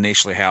 this was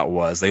initially how it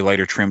was. They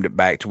later trimmed it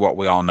back to what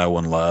we all know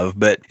and love.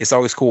 But it's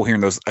always cool hearing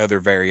those other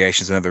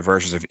variations and other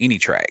versions of any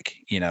track.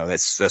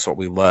 That's what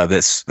we love.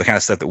 That's the kind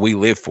of stuff that we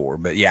live for.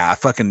 But yeah, a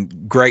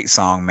fucking great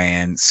song,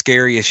 man.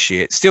 Scary as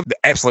shit. Still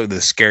absolutely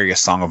the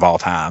scariest song of all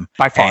time.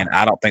 By far. And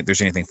I don't think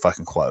there's anything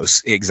fucking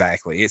close.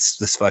 Exactly. It's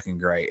just fucking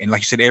great. And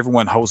like you said,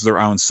 everyone holds their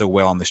own so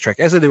well on this track,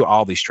 as they do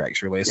all these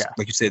tracks, really. Yeah.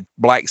 Like you said,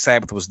 Black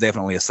Sabbath was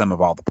definitely a sum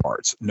of all the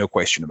parts. No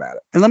question about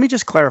it. And let me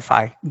just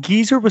clarify.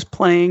 Geezer was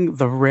playing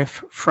the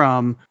riff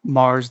from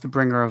Mars, the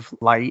Bringer of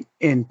Light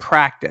in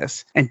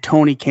practice, and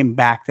Tony came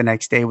back the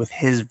next day with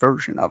his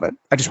version of it.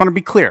 I just want to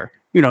be clear,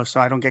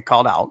 so I don't get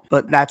called out,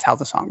 but that's how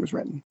the song was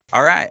written.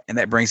 All right. And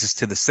that brings us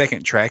to the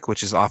second track,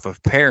 which is off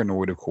of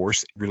Paranoid, of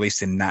course,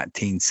 released in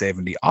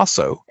 1970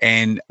 also.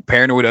 And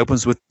Paranoid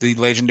opens with the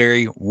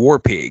legendary War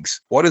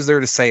Pigs. What is there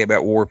to say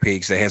about War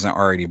Pigs that hasn't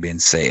already been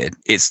said?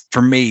 It's,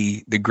 for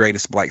me, the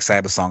greatest Black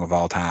Sabbath song of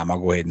all time. I'll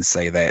go ahead and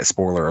say that.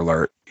 Spoiler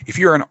alert. If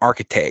you're an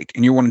architect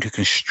and you're wanting to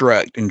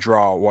construct and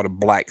draw what a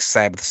Black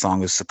Sabbath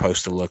song is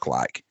supposed to look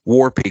like,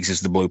 War Pigs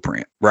is the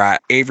blueprint, right?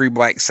 Every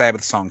Black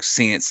Sabbath song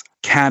since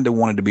kind of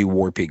wanted to be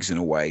War Pigs in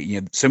a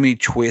way. So many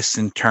twists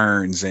and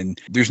turns,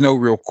 and there's no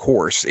real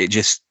course. It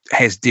just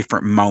has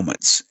different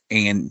moments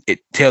and it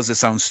tells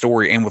its own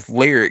story, and with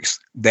lyrics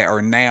that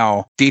are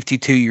now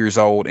 52 years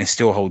old and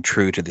still hold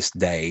true to this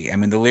day. I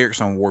mean, the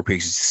lyrics on War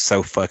Pigs is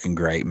so fucking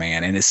great,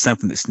 man. And it's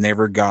something that's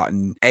never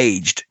gotten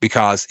aged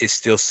because it's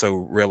still so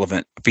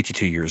relevant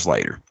 52 years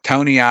later.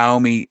 Tony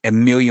Iommi, a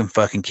million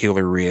fucking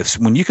killer riffs.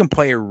 When you can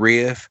play a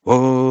riff,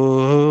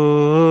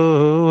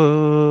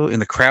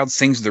 and the crowd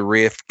sings the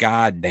riff,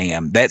 god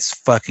damn, that's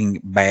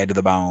fucking bad to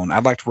the bone.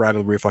 I'd like to write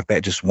a riff like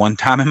that just one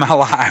time in my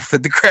life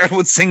that the crowd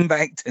would sing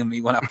back to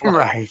me when I play.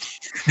 Right.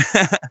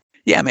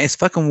 Yeah, man, it's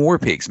fucking War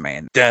Pigs,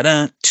 man.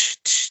 Da-dun,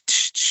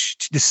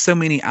 there's so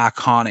many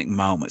iconic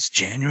moments.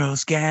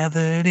 Generals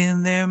gathered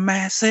in their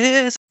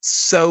masses.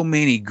 So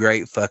many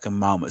great fucking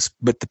moments.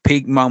 But the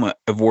peak moment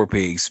of War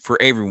Pigs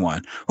for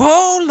everyone.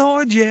 Oh,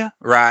 Lord, yeah.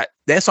 Right.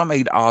 That's what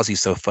made Ozzy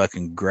so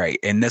fucking great.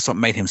 And that's what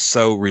made him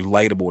so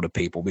relatable to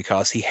people,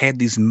 because he had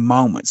these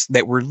moments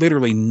that were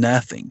literally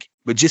nothing.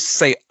 But just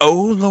say,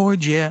 oh,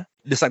 Lord, yeah.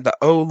 Just like the,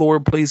 oh,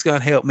 Lord, please,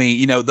 God, help me.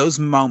 You know, those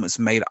moments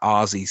made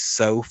Ozzy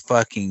so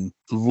fucking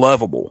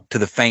lovable to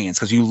the fans,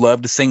 because you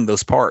love to sing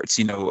those parts.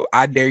 You know,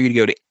 I dare you to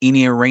go to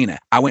any arena.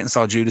 I went and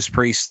saw Judas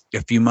Priest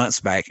a few months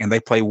back, and they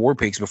play War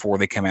Pigs before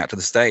they come out to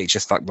the stage,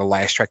 just like the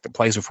last track that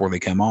plays before they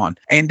come on.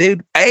 And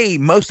dude,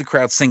 most of the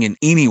crowd's singing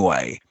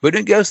anyway, but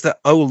it goes to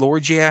oh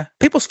Lord, yeah,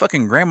 people's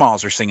fucking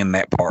grandmas are singing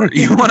that part.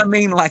 You know what I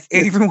mean? Like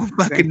everyone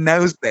fucking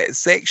knows that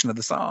section of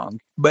the song.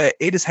 But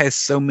it just has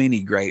so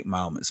many great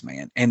moments,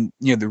 man. And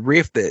you know, the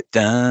riff that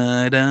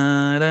da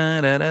da da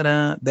da da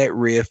da, that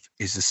riff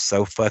is just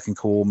so fucking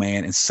cool,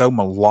 man. And so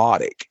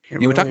melodic.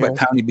 We talk about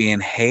Tony being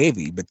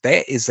heavy, but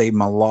that is a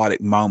melodic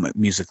moment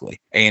musically,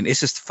 and it's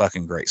just a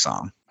fucking great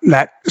song.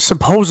 That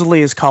supposedly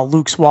is called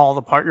Luke's Wall,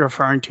 the part you're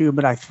referring to,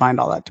 but I find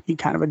all that to be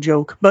kind of a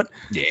joke. But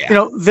yeah, you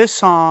know, this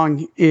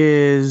song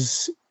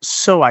is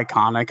so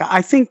iconic.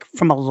 I think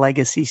from a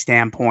legacy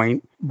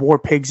standpoint, War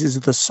Pigs is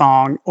the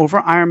song over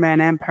Iron Man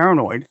and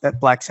Paranoid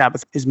that Black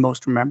Sabbath is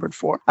most remembered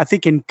for. I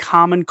think in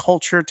common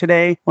culture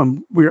today,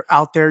 when we're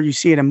out there, you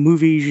see it in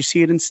movies, you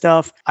see it in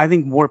stuff. I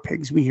think War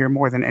Pigs we hear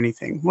more than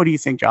anything. What do you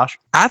think, Josh?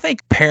 I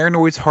think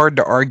Paranoid's hard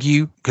to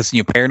argue, because,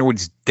 you know,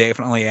 Paranoid's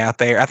definitely out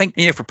there. I think,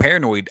 you know, for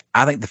Paranoid,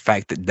 I think the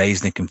fact that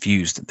Dazed and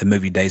Confused, the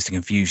movie Dazed and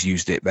Confused,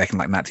 used it back in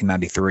like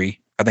 1993.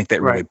 I think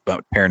that really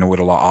bumped Paranoid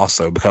a lot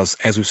also, because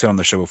as we've said on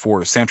the show before,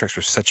 soundtracks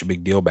were such a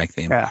big deal back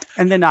then. Yeah.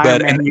 And then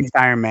Iron Man used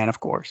Iron Man, of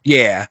course.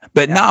 Yeah.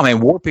 But no,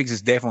 man, War Pigs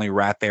is definitely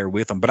right there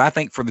with them. But I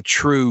think for the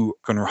true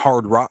kind of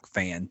hard rock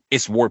fan,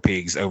 it's War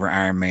Pigs over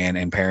Iron Man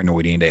and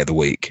Paranoid any day of the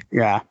week.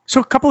 Yeah.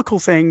 So a couple of cool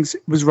things.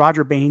 It was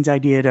Roger Bain's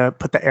idea to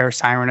put the air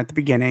siren at the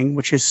beginning,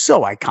 which is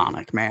so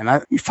iconic, man.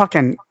 That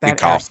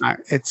air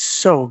siren, it's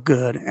so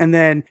good. And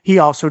then he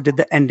also did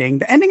the ending.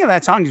 The ending of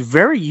that song is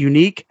very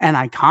unique and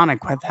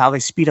iconic with how they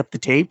speed up the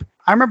tape.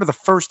 I remember the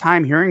first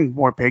time hearing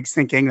War Pigs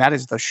thinking that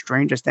is the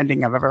strangest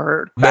ending I've ever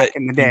heard back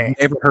in the day.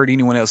 Never heard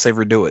anyone else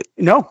ever do it.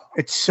 No,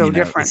 it's so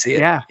different.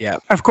 Yeah.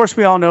 Of course,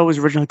 we all know it was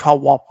originally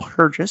called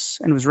Walpurgis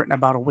and was written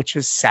about a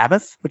witch's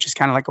Sabbath, which is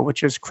kind of like a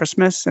witch's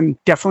Christmas,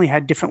 and definitely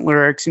had different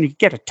lyrics. And you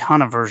get a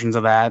ton of versions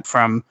of that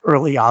from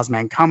early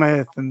Ozman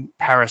Cometh and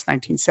Paris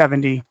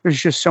 1970. There's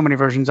just so many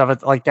versions of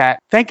it like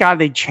that. Thank God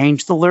they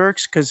changed the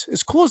lyrics, because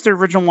as cool as the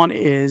original one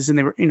is, and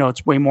they were, you know,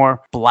 it's way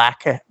more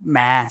black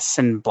mass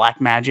and black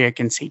magic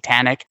and satanic.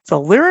 The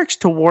lyrics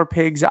to War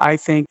Pigs, I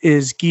think,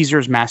 is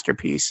Geezer's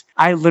masterpiece.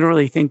 I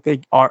literally think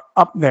they are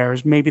up there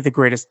as maybe the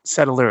greatest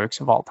set of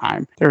lyrics of all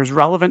time. They're as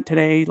relevant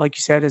today, like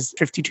you said, as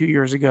 52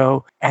 years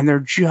ago, and they're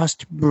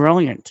just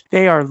brilliant.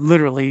 They are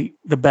literally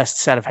the best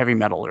set of heavy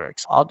metal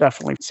lyrics. I'll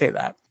definitely say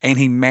that. And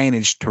he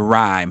managed to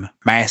rhyme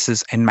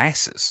masses and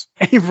masses.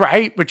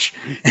 Right, which,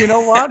 you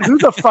know what? Who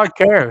the fuck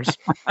cares?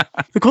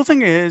 The cool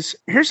thing is,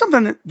 here's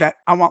something that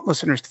I want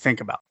listeners to think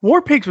about. War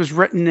Pigs was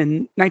written in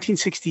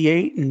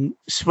 1968 in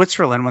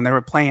Switzerland when they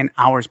were playing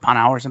hours upon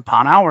hours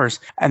upon hours.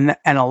 And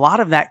a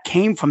lot of that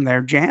came from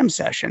their jam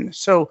session.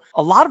 So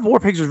a lot of War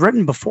Pigs was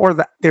written before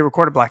they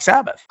recorded Black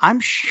Sabbath. I'm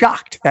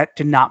shocked that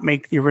did not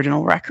make the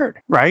original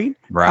record, right?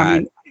 Right. I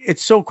mean,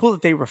 it's so cool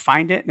that they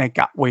refined it and it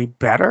got way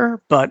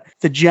better. But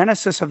the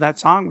genesis of that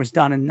song was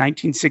done in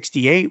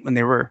 1968 when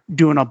they were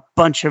doing a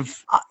bunch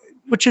of,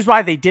 which is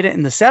why they did it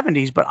in the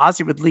 70s. But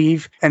Ozzy would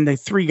leave and the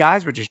three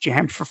guys were just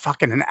jammed for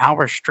fucking an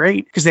hour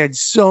straight because they had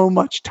so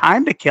much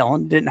time to kill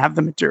and didn't have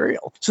the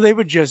material. So they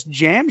would just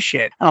jam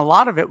shit. And a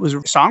lot of it was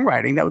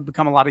songwriting that would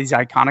become a lot of these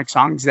iconic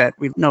songs that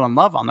we know and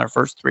love on their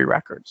first three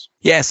records.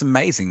 Yeah, it's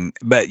amazing.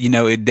 But, you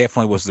know, it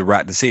definitely was the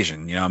right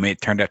decision. You know, I mean,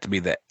 it turned out to be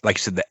the, like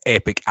you said, the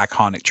epic,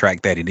 iconic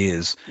track that it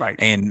is. Right.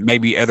 And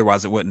maybe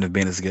otherwise it wouldn't have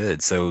been as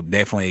good. So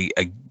definitely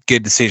a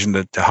good decision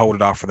to hold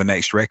it off for the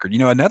next record. You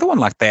know, another one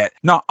like that,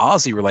 not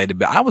Ozzy related,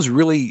 but I was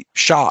really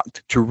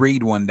shocked to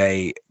read one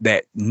day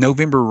that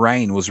November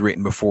Rain was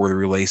written before the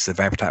release of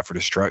Appetite for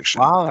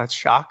Destruction. Wow, that's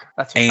shock.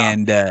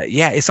 And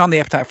yeah, it's on the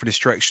Appetite for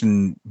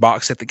Destruction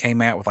box set that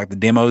came out with like the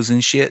demos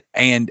and shit.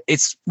 And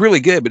it's really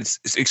good, but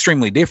it's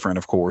extremely different,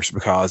 of course,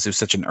 because it was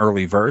such an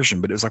early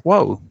version. But it was like,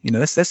 whoa, you know,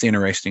 that's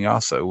interesting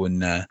also.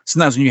 And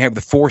sometimes when you have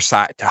the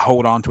foresight to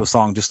hold on to a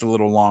song just a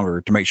little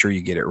longer to make sure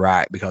you get it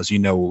right, because you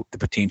know the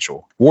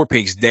potential. War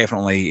Pigs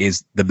definitely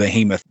is the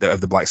behemoth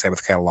of the Black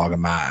Sabbath catalog in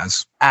my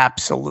eyes.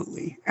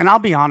 Absolutely. And I'll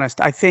be honest,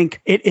 I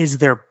think it is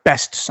their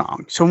best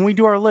song. So when we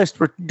do our list,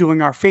 we're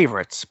doing our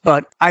favorites.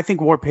 But I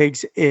think War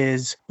Pigs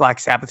is Black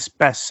Sabbath's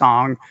best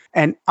song.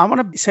 And I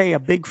want to say a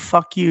big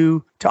fuck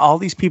you to all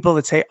these people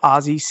that say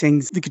Ozzy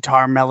sings the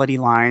guitar melody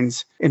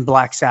lines in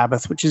Black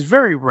Sabbath, which is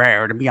very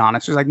rare, to be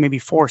honest. There's like maybe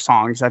 4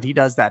 songs that he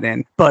does that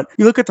in. But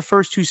you look at the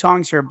first 2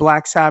 songs here,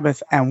 Black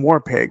Sabbath and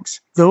War Pigs.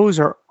 Those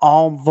are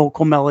all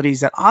vocal melodies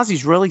that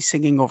Ozzy's really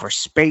singing over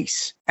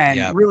space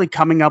and really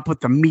coming up with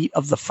the meat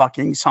of the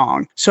fucking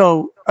song.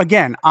 So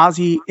again,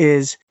 Ozzy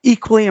is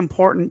equally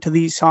important to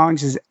these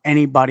songs as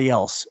anybody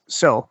else.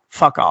 So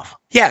fuck off.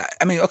 Yeah,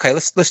 I mean, okay,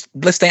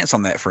 let's dance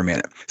on that for a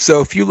minute.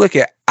 So if you look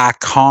at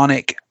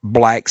iconic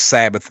Black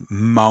Sabbath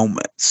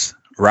moments,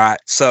 right?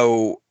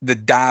 So the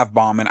dive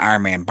bomb in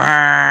Iron Man,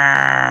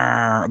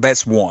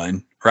 that's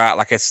one, right?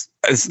 Like it's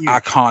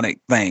iconic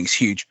things,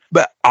 huge.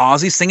 But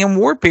Ozzy singing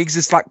War Pigs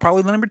is like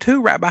probably the number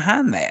 2 right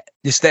behind that.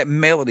 Just that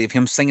melody of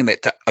him singing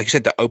that, like you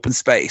said, to open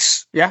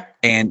space. Yeah.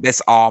 And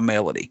that's all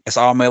melody. It's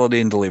all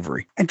melody and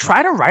delivery. And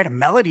try to write a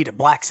melody to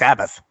Black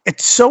Sabbath.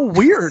 It's so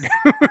weird.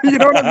 You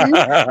know what I mean?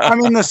 I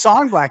mean, the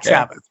song Black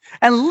Sabbath.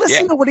 And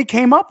listen to what he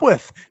came up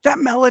with. That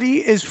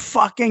melody is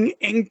fucking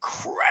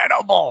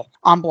incredible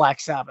on Black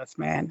Sabbath,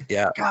 man.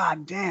 Yeah.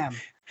 God damn.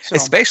 So,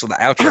 especially the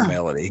outro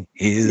melody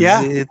is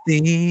it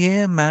the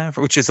end,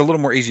 which is a little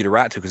more easy to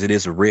write to because it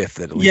is a riff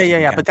that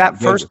but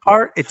that first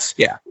part, it's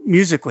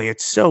musically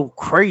it's so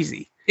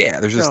crazy. Yeah,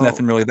 there's just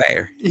nothing really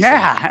there.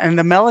 Yeah, and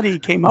the melody he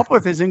came up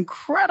with is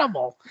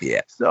incredible.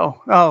 Yeah.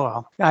 So, oh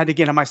well, I had to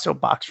get on my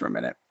soapbox for a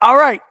minute. All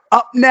right,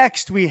 up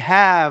next we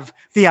have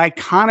the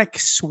iconic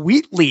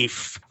Sweet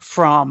Leaf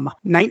from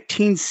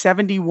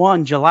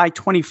 1971, July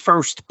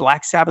 21st.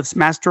 Black Sabbath's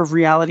Master of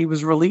Reality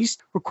was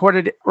released,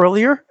 recorded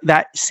earlier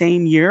that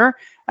same year.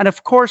 And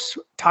of course,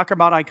 talk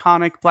about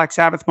iconic Black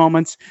Sabbath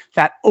moments.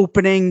 That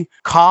opening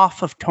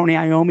cough of Tony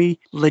Iommi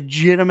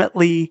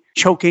legitimately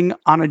choking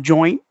on a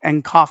joint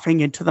and coughing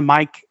into the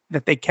mic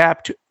that they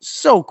kept.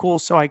 So cool,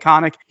 so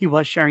iconic. He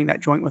was sharing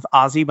that joint with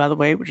Ozzy, by the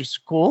way, which is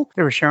cool.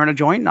 They were sharing a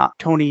joint, not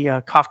Tony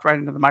coughed right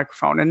into the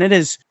microphone. And it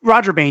is,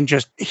 Roger Bain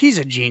he's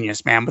a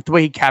genius, man. But the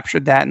way he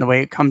captured that and the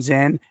way it comes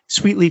in,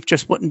 Sweet Leaf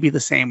just wouldn't be the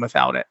same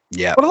without it.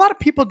 Yeah. What a lot of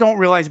people don't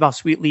realize about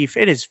Sweet Leaf,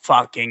 it is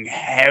fucking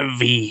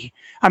heavy.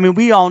 I mean,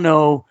 we all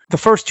know the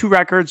first 2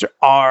 records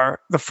are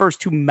the first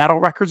 2 metal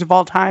records of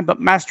all time,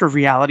 but Master of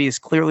Reality is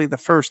clearly the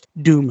first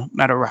doom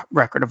metal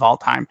record of all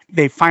time.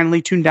 They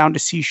finally tuned down to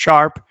C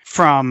sharp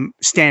from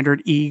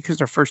standard E because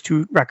their first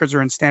 2 records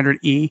are in standard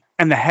E,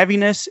 and the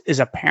heaviness is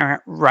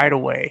apparent right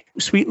away.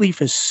 Sweet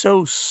Leaf is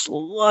so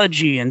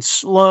sludgy and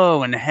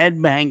slow and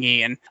headbangy,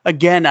 and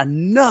again,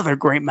 another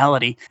great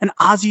melody. And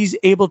Ozzy's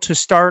able to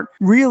start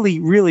really,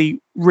 really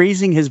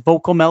raising his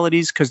vocal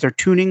melodies because they're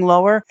tuning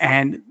lower,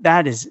 and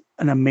that is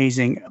an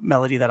amazing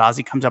melody that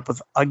Ozzy comes up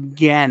with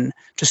again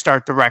to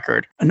start the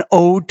record. An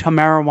ode to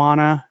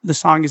marijuana, the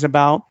song is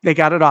about. They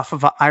got it off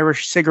of an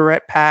Irish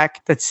cigarette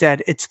pack that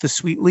said it's the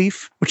Sweet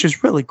Leaf, which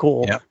is really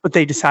cool. Yep. But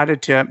they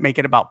decided to make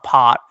it about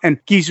pot. And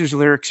Geezer's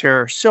lyrics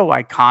here are so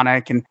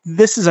iconic. And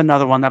this is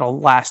another one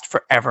that'll last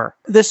forever.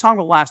 This song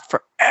will last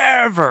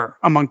forever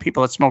among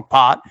people that smoke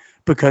pot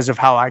because of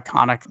how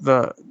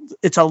iconic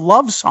it's a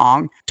love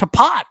song to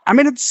pot. I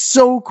mean, it's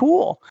so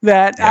cool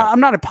that I'm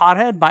not a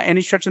pothead by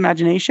any stretch of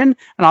imagination.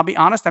 And I'll be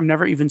honest, I've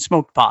never even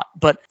smoked pot.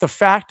 But the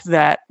fact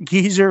that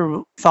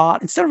Geezer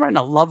thought, instead of writing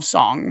a love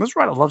song, let's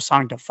write a love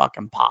song to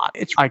fucking pot.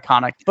 It's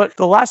iconic. But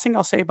the last thing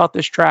I'll say about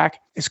this track,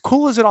 as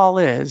cool as it all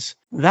is,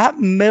 that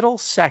middle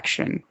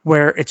section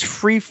where it's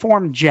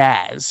freeform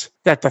jazz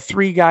that the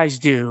 3 guys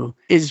do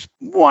is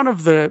one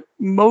of the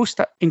most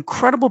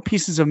incredible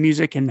pieces of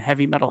music in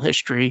heavy metal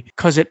history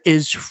because it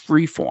is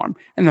freeform.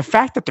 And the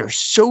fact that they're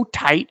so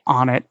tight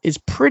on it is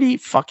pretty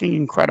fucking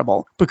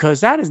incredible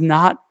because that is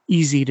not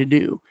easy to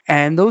do.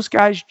 And those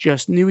guys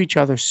just knew each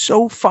other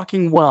so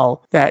fucking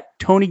well that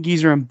Tony,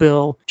 Geezer, and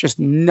Bill just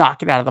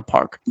knock it out of the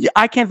park.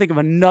 I can't think of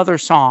another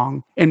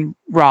song in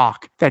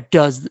rock that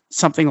does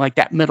something like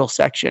that middle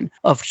section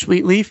of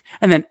Sweet Leaf.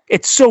 And then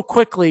it so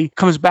quickly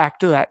comes back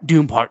to that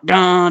doom part.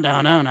 Dun,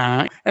 dun, dun,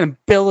 dun, and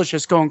Bill is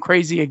just going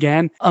crazy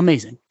again.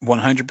 Amazing.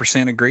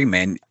 100% agree,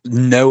 man.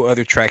 No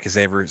other track has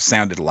ever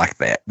sounded like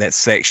that. That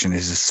section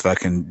is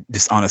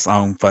just on its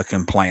own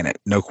fucking planet.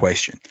 No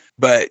question.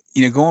 But,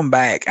 going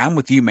back, I'm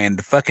with you, man.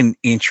 The fucking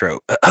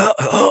intro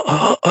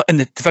and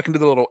the fucking do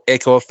the little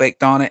echo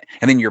effect on it.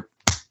 And then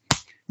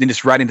then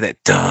just right into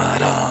that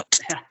da-da,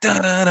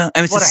 da-da.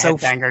 And it's what just a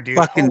headbanger, dude.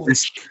 Fucking,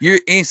 you're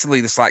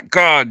instantly just like,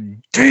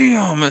 God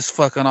damn, it's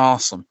fucking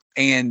awesome.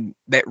 And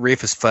that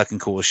riff is fucking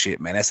cool as shit,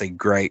 man. That's a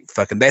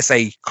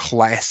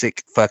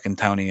classic fucking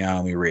Tony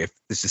Iommi riff.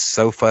 This is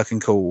so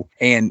fucking cool.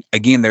 And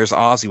again, there's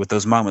Ozzy with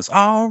those moments.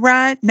 All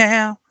right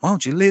now,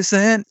 won't you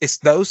listen? It's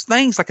those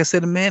things, like I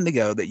said a minute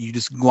ago, that you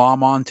just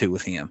glom onto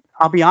with him.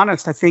 I'll be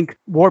honest. I think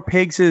War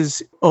Pigs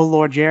is Oh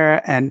Lord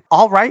Jarrah and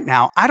All Right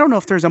Now. I don't know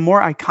if there's a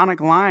more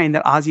iconic line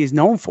that Ozzy is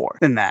known for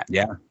than that.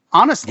 Yeah.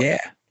 Honestly. Yeah.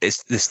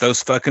 it's just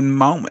those fucking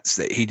moments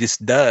that he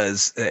just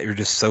does that are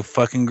just so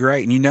fucking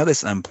great. And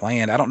that's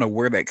unplanned. I don't know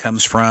where that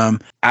comes from.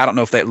 I don't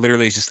know if that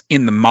literally is just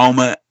in the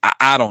moment.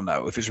 I don't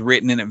know if it's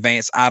written in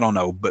advance. I don't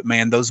know. But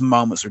man, those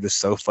moments are just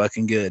so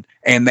fucking good.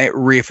 And that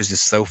riff is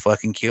just so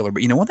fucking killer.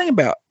 But one thing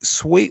about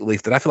Sweet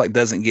Leaf that I feel like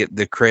doesn't get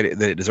the credit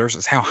that it deserves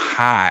is how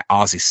high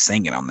Ozzy's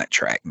singing on that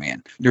track,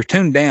 man. They're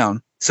tuned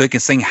down so he can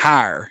sing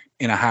higher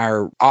in a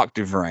higher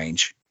octave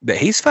range. But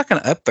he's fucking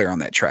up there on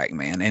that track,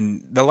 man.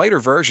 And the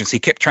later versions, he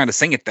kept trying to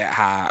sing it that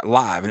high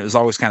live, and it was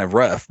always kind of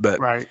rough. But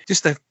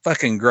just a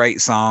fucking great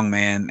song,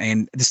 man.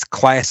 And just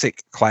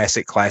classic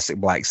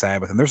Black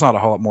Sabbath. And there's not a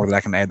whole lot more that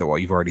I can add to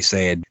what you've already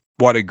said.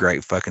 What a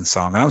great fucking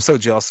song. And I'm so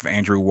jealous of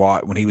Andrew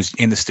Watt when he was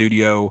in the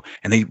studio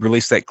and they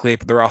released that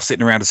clip. They're all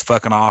sitting around just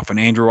fucking off. And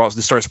Andrew Watt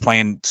just starts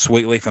playing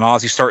Sweet Leaf and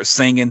Ozzy starts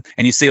singing.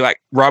 And you see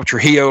like Rob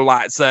Trujillo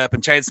lights up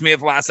and Chad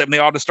Smith lights up and they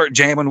all just start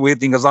jamming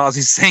with him because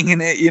Ozzy's singing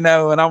it,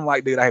 And I'm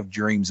like, dude, I have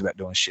dreams about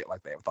doing shit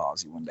like that with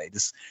Ozzy one day.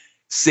 Just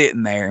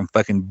sitting there and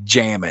fucking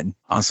jamming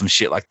on some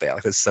shit like that.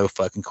 Like, that's so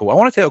fucking cool. I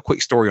want to tell a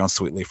quick story on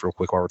Sweet Leaf real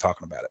quick while we're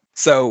talking about it.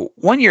 So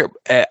one year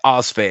at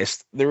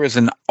Ozfest, there was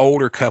an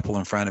older couple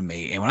in front of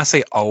me. And when I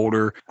say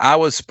older, I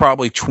was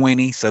probably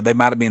 20. So they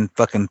might have been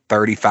fucking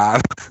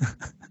 35.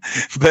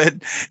 But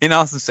in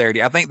all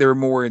sincerity, I think they were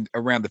more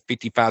around the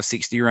 55,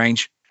 60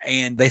 range.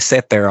 And they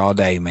sat there all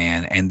day,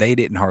 man, and they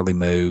didn't hardly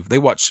move. They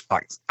watched,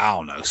 like, I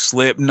don't know,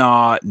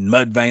 Slipknot and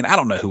Mudvayne. I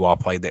don't know who all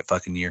played that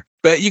fucking year.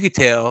 But you could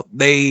tell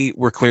they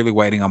were clearly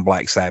waiting on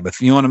Black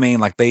Sabbath. You know what I mean?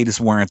 Like, they just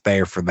weren't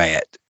there for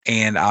that.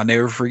 And I'll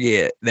never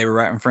forget, they were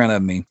right in front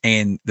of me.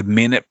 And the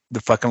minute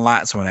the fucking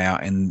lights went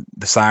out and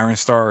the siren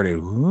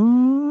started,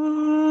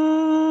 whoo,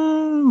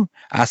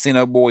 I seen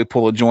a boy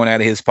pull a joint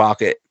out of his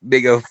pocket.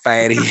 Big old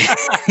fatty.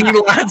 He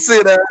lights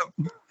it up.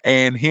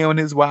 And him and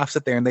his wife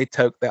sat there and they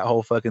toked that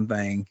whole fucking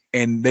thing.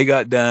 And they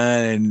got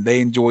done and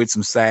they enjoyed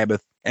some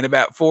Sabbath. And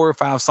about 4 or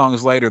 5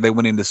 songs later, they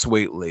went into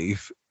Sweet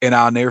Leaf. And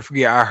I'll never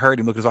forget, I heard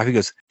him look at his wife. He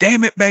goes,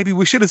 "Damn it, baby,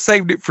 we should have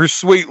saved it for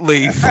Sweet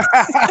Leaf." And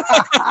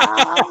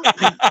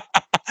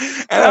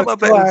I thought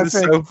that was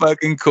just so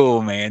fucking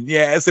cool, man.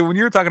 Yeah, so when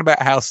you were talking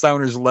about how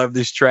stoners love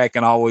this track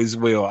and always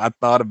will, I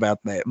thought about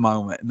that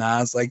moment. And I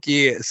was like,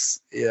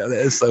 yes. Yeah, that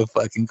is so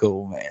fucking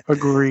cool, man.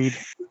 Agreed.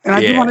 And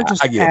I do want to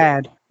just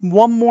add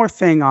one more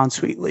thing on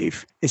Sweet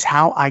Leaf is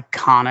how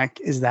iconic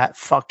is that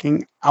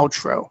fucking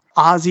outro.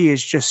 Ozzy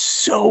is just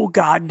so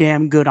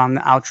goddamn good on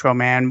the outro,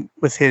 man,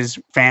 with his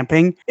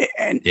vamping.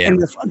 And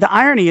the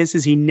irony is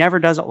he never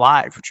does it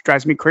live, which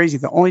drives me crazy.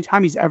 The only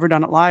time he's ever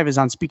done it live is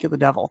on Speak of the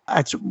Devil.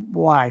 That's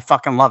why I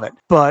fucking love it.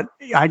 But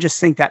I just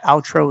think that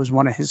outro is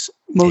one of his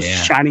most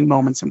shining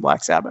moments in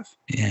Black Sabbath.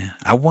 Yeah.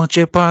 I want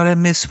your part of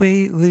Miss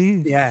Sweet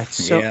Leaf. Yeah.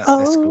 It's so,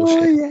 that's cool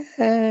shit.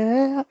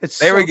 Yeah. It's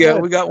there so we go.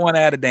 good. We got one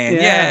out of Dan.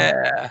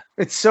 Yeah.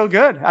 It's so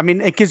good. I mean,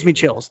 it gives me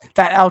chills.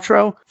 That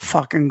outro,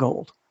 fucking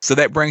gold. So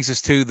that brings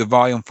us to the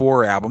Volume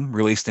 4 album,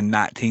 released in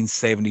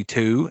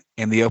 1972.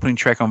 And the opening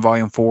track on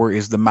Volume 4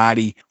 is the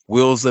mighty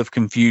Wheels of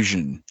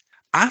Confusion.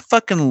 I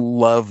fucking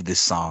love this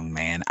song,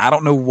 man. I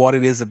don't know what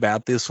it is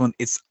about this one.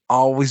 It's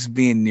always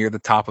been near the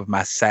top of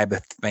my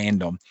Sabbath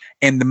fandom.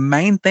 And the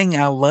main thing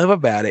I love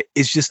about it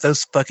is just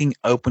those fucking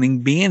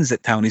opening bends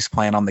that Tony's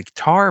playing on the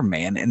guitar,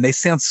 man. And they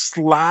sound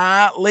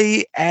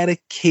slightly out of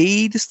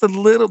key, just a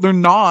little. They're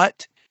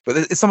not. But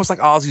it's almost like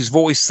Ozzy's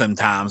voice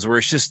sometimes, where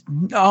it's just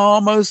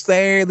almost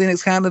there, then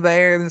it's kind of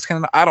there, then it's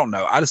kind of, I don't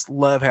know. I just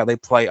love how they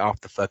play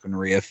off the fucking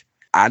riff.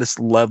 I just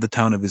love the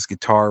tone of his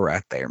guitar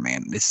right there,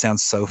 man. It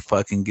sounds so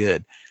fucking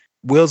good.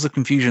 Wheels of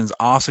Confusion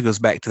also goes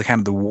back to the kind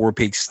of the War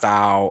Pig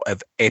style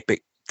of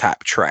epic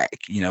type track.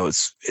 You know,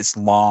 it's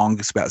long.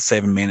 It's about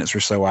 7 minutes or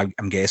so,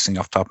 I'm guessing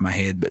off the top of my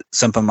head, but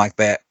something like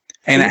that.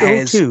 And it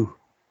has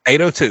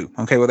 802.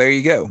 Okay, well, there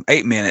you go.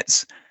 8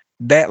 minutes.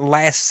 That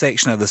last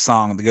section of the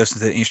song that goes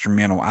into the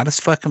instrumental, I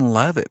just fucking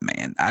love it,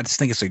 man. I just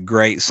think it's a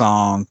great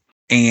song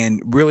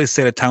and really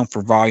set a tone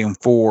for Volume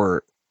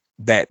 4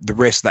 that the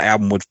rest of the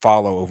album would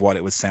follow of what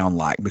it would sound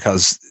like,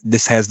 because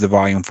this has the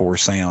Volume 4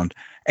 sound.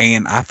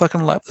 And I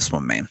fucking love this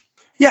one, man.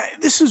 Yeah,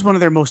 this is one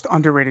of their most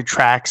underrated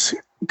tracks.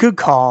 Good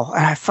call.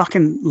 And I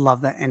fucking love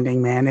that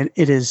ending, man.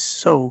 It is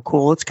so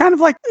cool. It's kind of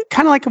like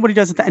what he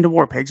does at the end of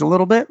War Pigs a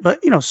little bit,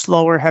 but,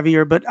 slower,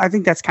 heavier. But I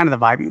think that's kind of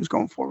the vibe he was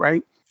going for,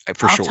 right?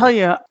 For sure. I'll tell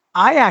you,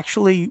 I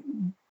actually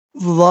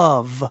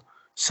love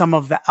some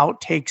of the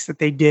outtakes that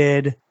they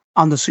did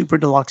on the super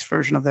deluxe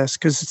version of this,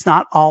 because it's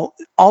not all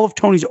of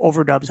Tony's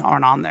overdubs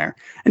aren't on there.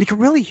 And you can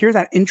really hear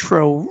that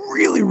intro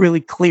really, really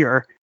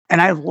clear.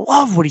 And I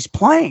love what he's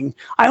playing.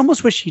 I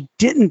almost wish he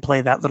didn't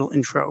play that little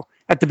intro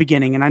at the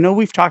beginning. And I know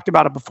we've talked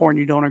about it before and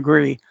you don't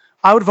agree.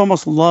 I would have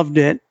almost loved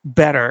it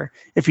better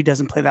if he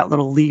doesn't play that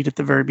little lead at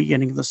the very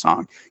beginning of the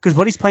song, because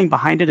what he's playing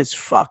behind it is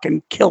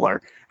fucking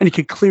killer. And you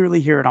could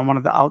clearly hear it on one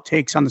of the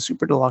outtakes on the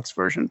super deluxe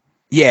version.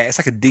 Yeah, it's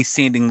like a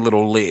descending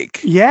little lick.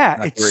 Yeah,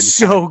 like it's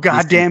so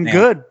goddamn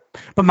good.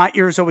 But my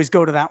ears always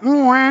go to that,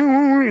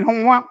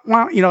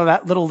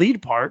 that little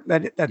lead part.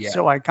 That's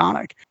so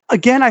iconic.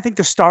 Again, I think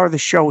the star of the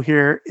show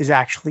here is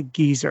actually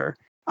Geezer.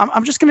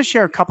 I'm just going to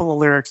share a couple of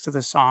lyrics to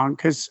this song,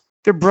 because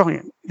They're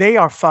brilliant. They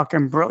are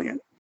fucking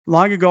brilliant.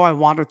 Long ago, I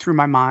wandered through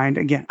my mind.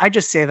 Again, I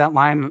just say that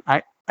line,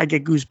 I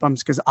get goosebumps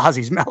because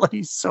Ozzy's melody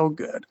is so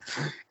good.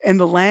 In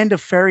the land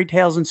of fairy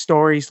tales and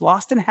stories,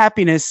 lost in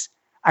happiness,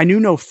 I knew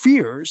no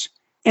fears.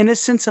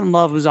 Innocence and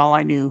love was all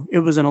I knew. It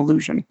was an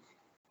illusion.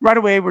 Right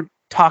away, we're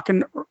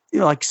talking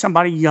like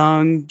somebody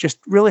young, just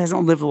really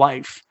hasn't lived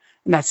life.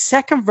 And that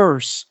second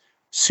verse,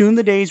 soon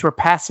the days were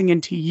passing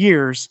into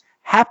years.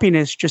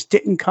 Happiness just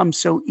didn't come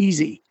so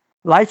easy.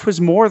 Life was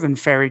more than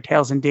fairy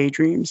tales and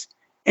daydreams.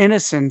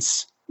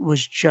 Innocence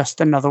was just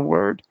another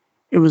word.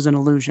 It was an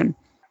illusion.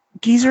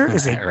 Geezer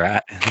is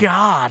a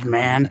god,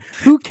 man.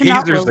 Who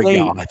cannot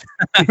relate?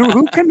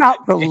 Who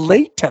cannot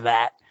relate to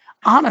that?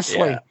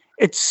 Honestly,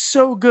 it's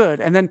so good.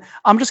 And then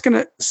I'm just going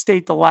to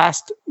state the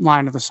last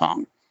line of the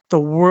song. The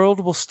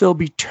world will still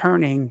be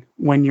turning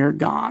when you're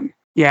gone.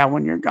 Yeah,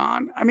 when you're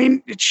gone. I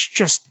mean,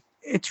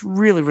 it's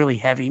really, really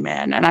heavy,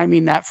 man. And I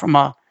mean that from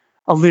a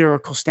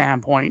lyrical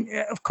standpoint.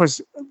 Of course,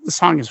 the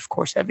song is, of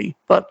course, heavy.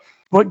 But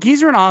what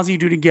Geezer and Ozzy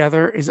do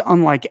together is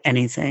unlike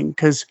anything,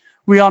 because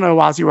we all know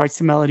Ozzy writes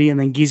the melody, and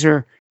then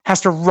Geezer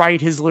has to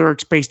write his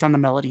lyrics based on the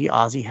melody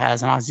Ozzy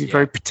has, and Ozzy's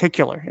very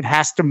particular. It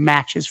has to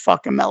match his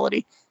fucking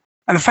melody.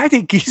 And the fact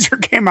that Geezer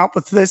came up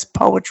with this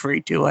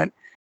poetry to it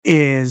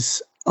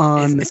is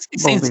unbelievable.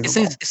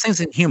 It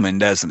seems inhuman,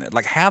 doesn't it?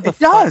 Like, how the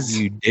fuck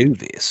do you do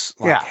this?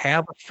 Like,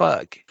 how the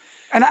fuck?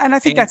 And I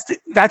think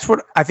that's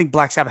what I think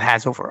Black Sabbath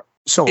has over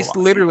solo. It's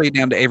literally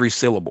down to every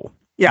syllable.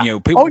 Yeah. You know,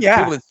 people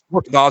that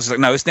work with Ozzy, like,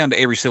 no, it's down to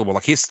every syllable.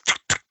 Like,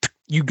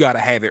 you got to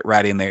have it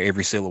right in there,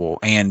 every syllable.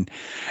 And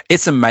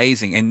it's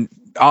amazing. And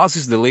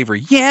Ozzy's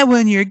delivery,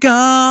 when you're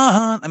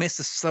gone. I mean, it's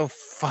just so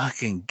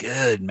fucking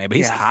good, man. But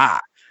he's high.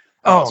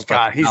 Oh,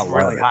 God, he's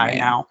really high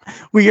now.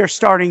 We are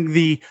starting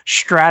the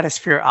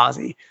stratosphere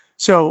Ozzy.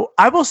 So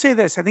I will say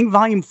this. I think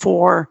Volume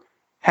 4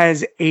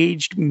 has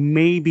aged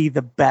maybe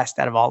the best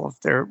out of all of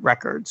their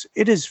records.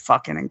 It is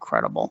fucking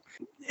incredible.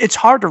 It's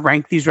hard to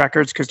rank these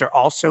records because they're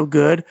all so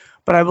good.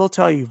 But I will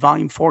tell you,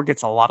 Volume 4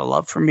 gets a lot of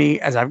love from me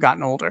as I've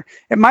gotten older.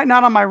 It might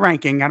not on my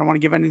ranking. I don't want to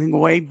give anything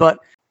away, but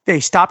they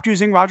stopped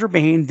using Roger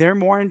Bain. They're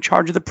more in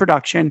charge of the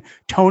production.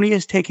 Tony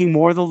is taking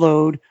more of the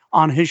load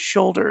on his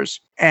shoulders.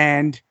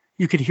 And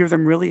you could hear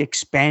them really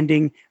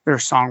expanding their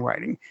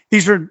songwriting.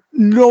 These are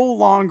no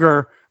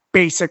longer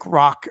basic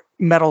rock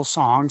metal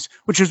songs,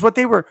 which is what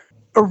they were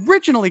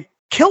originally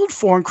killed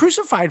for and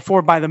crucified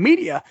for by the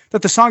media,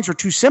 that the songs were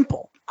too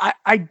simple.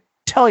 I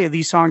tell you,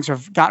 these songs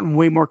have gotten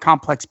way more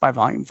complex by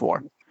Volume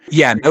 4.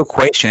 Yeah, no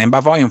question. And by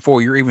Volume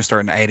 4, you're even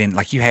starting to add in,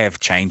 like, you have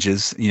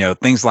changes,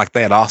 things like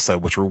that also,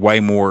 which are way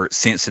more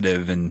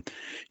sensitive. And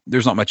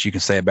there's not much you can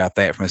say about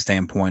that from a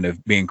standpoint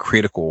of being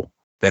critical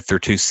that they're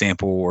too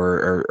simple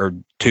or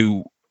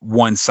too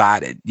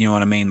one-sided. You know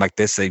what I mean? Like,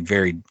 that's a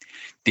very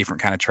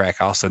different kind of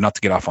track also, not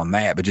to get off on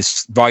that, but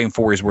just Volume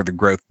 4 is where the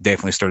growth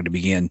definitely started to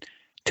begin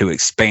to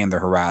expand their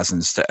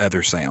horizons to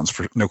other sounds,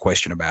 for no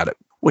question about it.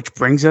 Which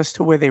brings us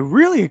to where they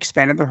really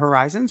expanded their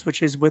horizons,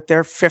 which is with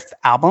their fifth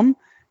album,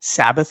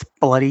 Sabbath,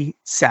 Bloody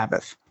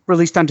Sabbath.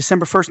 Released on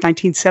December 1st,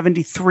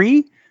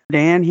 1973.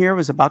 Dan here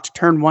was about to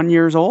turn 1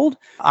 year old.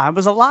 I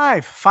was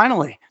alive,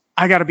 finally.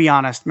 I got to be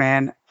honest,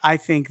 man. I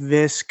think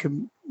this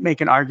could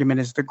make an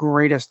argument as the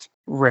greatest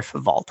riff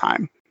of all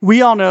time.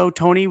 We all know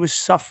Tony was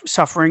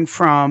suffering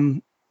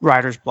from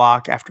writer's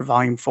block after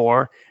Volume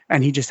 4,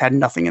 and he just had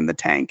nothing in the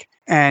tank.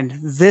 And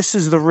this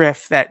is the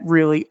riff that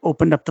really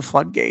opened up the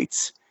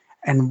floodgates.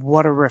 And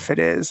what a riff it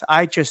is.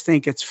 I just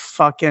think it's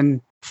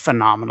fucking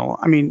phenomenal.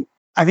 I mean,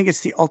 I think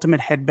it's the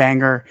ultimate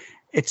headbanger.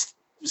 It's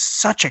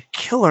such a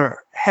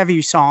killer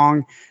heavy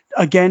song.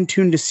 Again,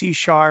 tuned to C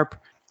sharp.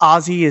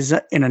 Ozzy is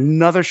in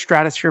another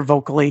stratosphere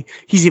vocally.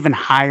 He's even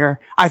higher.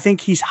 I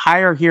think he's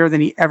higher here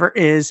than he ever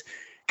is.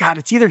 God,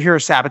 it's either here or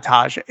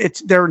Sabotage.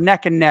 They're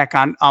neck and neck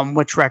on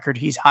which record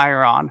he's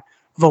higher on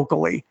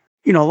vocally.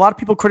 A lot of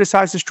people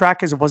criticize this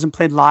track as it wasn't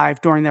played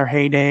live during their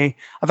heyday.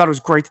 I thought it was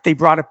great that they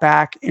brought it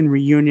back in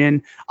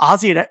Reunion.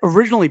 Ozzy had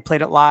originally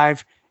played it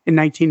live in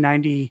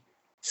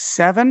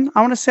 1997,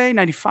 I want to say,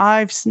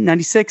 95,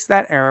 96,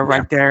 that era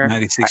right there.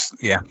 96,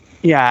 yeah.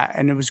 Yeah,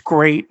 and it was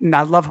great. And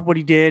I love what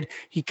he did.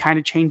 He kind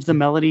of changed the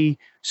melody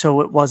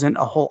so it wasn't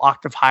a whole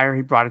octave higher.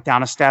 He brought it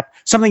down a step,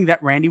 something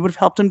that Randy would have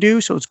helped him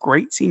do. So it's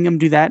great seeing him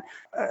do that,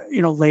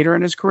 later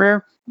in his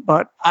career.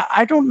 But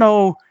I don't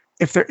know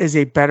if there is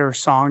a better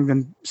song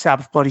than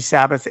Sabbath, Bloody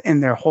Sabbath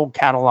in their whole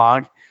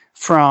catalog,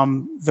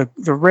 from the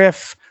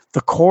riff,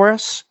 the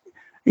chorus.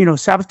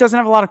 Sabbath doesn't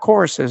have a lot of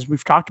choruses.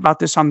 We've talked about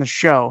this on the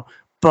show,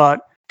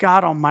 but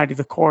God almighty,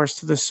 the chorus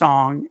to the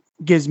song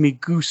gives me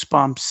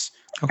goosebumps.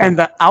 Okay. And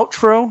the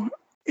outro,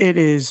 it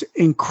is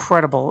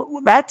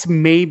incredible. That's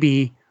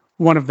maybe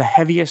one of the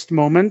heaviest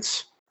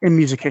moments in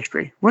music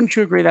history. Wouldn't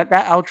you agree that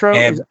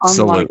outro is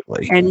unlike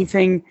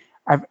anything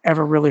I've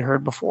ever really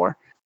heard before?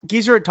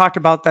 Geezer had talked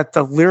about that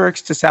the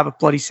lyrics to Sabbath,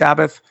 Bloody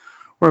Sabbath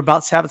were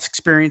about Sabbath's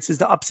experiences,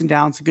 the ups and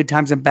downs, the good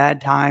times and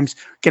bad times,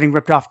 getting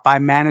ripped off by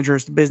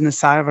managers, the business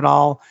side of it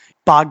all,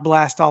 bog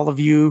blast all of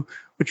you,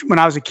 which when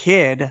I was a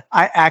kid,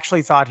 I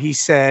actually thought he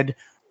said,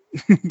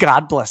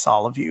 God bless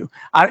all of you.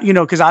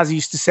 Because Ozzy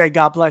used to say,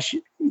 God bless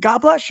you. God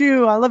bless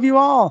you. I love you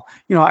all.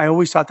 I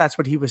always thought that's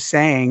what he was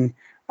saying,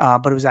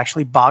 but it was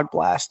actually Bog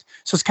Blast.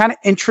 So it's kind of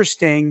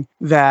interesting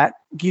that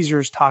Geezer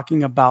is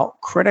talking about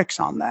critics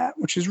on that,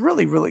 which is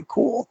really, really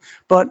cool.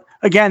 But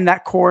again,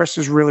 that chorus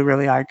is really,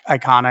 really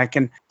iconic.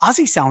 And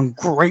Ozzy sounded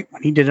great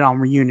when he did it on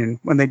Reunion,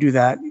 when they do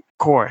that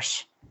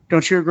chorus.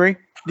 Don't you agree?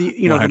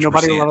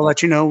 Nobody will ever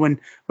let you know when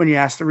you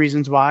ask the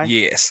reasons why.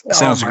 Yes, it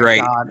sounds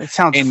great. God, it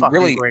sounds and fucking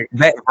really, great.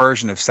 That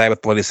version of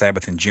Sabbath, Bloody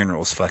Sabbath in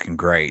general is fucking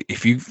great.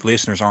 If you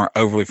listeners aren't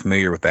overly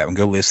familiar with that one,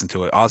 go listen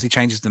to it. Ozzy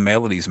changes the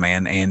melodies,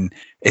 man, and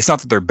it's not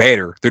that they're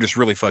better; they're just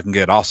really fucking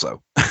good,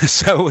 also.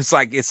 So it's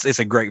like it's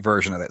a great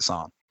version of that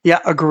song. Yeah,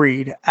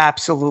 agreed.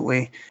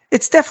 Absolutely.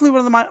 It's definitely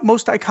one of the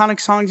most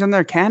iconic songs in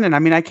their canon. I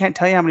mean, I can't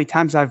tell you how many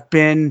times I've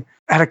been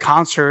at a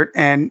concert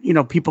and,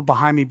 people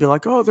behind me be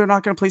like, oh, they're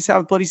not going to play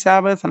Sabbath, Bloody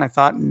Sabbath. And I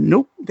thought,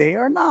 nope, they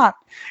are not.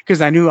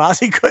 Because I knew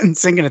Ozzy couldn't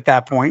sing it at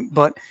that point.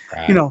 But,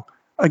 right.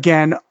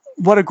 Again,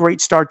 what a great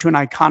start to an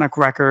iconic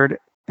record.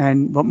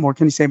 And what more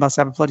can you say about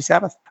Sabbath, Bloody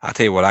Sabbath? I'll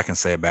tell you what I can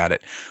say about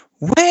it.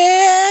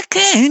 Where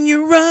can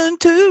you run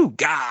to?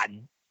 God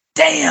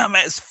damn,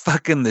 that's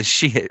fucking the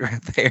shit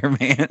right there,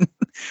 man.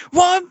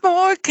 What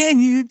more can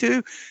you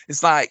do?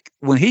 It's like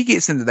when he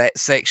gets into that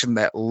section,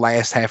 that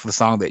last half of the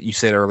song that you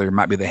said earlier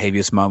might be the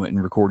heaviest moment in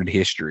recorded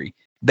history.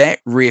 That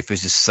riff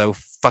is just so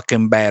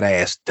fucking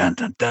badass. Dun,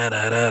 dun, dun,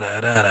 dun, dun,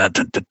 dun, dun,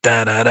 dun,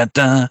 dun, dun, dun,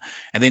 dun.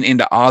 And then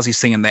into Ozzy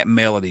singing that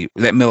melody.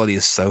 That melody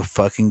is so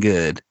fucking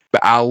good.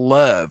 But I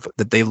love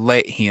that they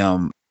let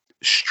him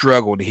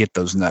struggle to hit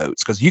those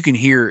notes, because you can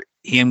hear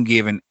him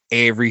giving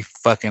every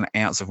fucking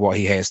ounce of what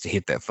he has to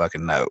hit that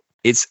fucking note.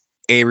 It's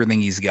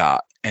everything he's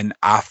got, and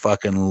I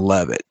fucking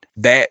love it.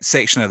 That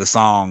section of the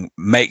song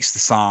makes the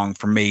song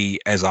for me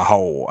as a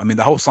whole. I mean,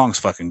 the whole song's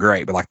fucking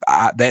great, but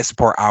that's the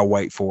part I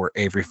wait for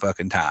every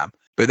fucking time.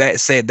 But that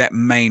said, that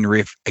main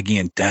riff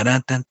again, dun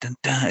dun dun dun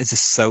dun, is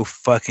just so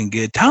fucking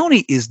good.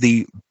 Tony is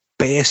the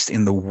best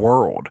in the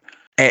world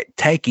at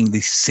taking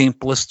the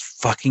simplest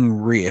fucking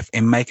riff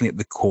and making it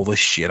the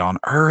coolest shit on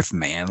earth,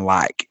 man.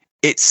 Like,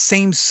 it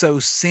seems so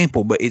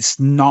simple, but it's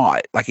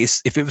not. Like,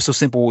 if it was so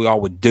simple, we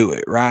all would do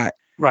it, right?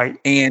 Right.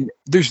 And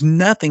there's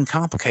nothing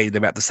complicated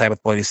about the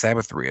Sabbath, Bloody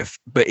Sabbath riff,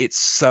 but it's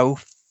so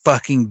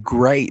fucking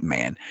great,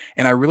 man.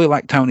 And I really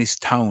like Tony's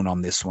tone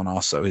on this one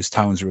also. His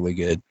tone's really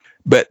good.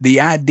 But the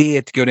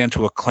idea to go down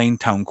to a clean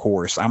tone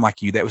chorus, I'm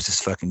like you, that was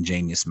just fucking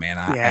genius, man.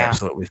 I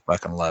absolutely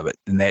fucking love it.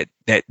 And that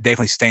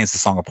definitely stands the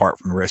song apart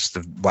from the rest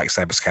of Black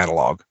Sabbath's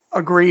catalog.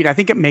 Agreed. I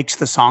think it makes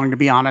the song, to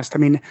be honest. I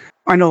mean,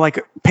 I know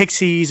like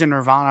Pixies and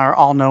Nirvana are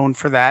all known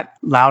for that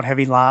loud,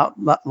 heavy,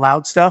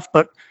 loud stuff.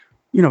 But,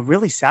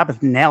 really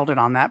Sabbath nailed it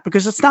on that,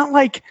 because it's not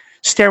like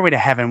Stairway to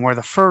Heaven where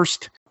the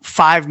first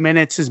 5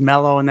 minutes is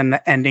mellow and then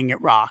the ending, it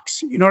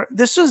rocks.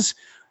 This is,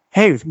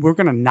 hey, we're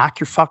going to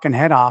knock your fucking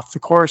head off. The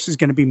chorus is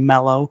going to be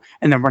mellow,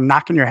 and then we're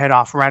knocking your head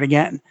off right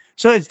again.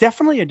 So it's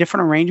definitely a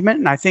different arrangement,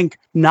 and I think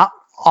not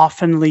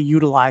oftenly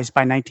utilized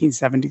by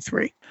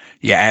 1973.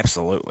 Yeah,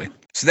 absolutely.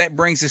 So that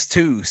brings us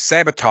to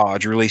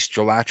Sabotage, released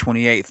July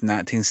 28th,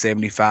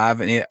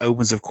 1975, and it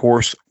opens, of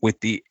course, with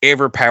the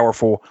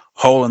ever-powerful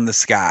Hole in the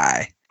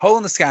Sky. Hole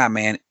in the Sky,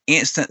 man,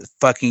 instant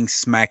fucking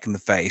smack in the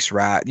face,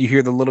 right? You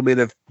hear the little bit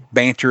of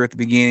banter at the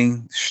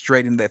beginning,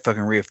 straight into that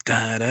fucking riff.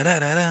 Da, da, da,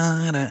 da,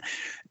 da, da.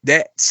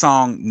 That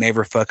song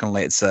never fucking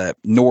lets up,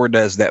 nor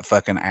does that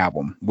fucking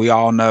album. We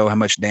all know how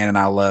much Dan and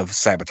I love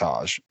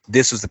Sabotage.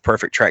 This was the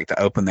perfect track to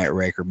open that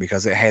record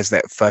because it has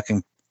that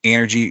fucking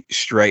energy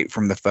straight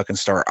from the fucking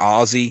start.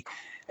 Ozzy,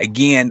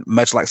 again,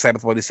 much like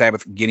Sabbath, Bloody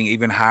Sabbath, getting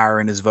even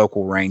higher in his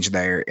vocal range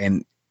there,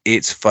 and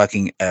it's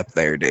fucking up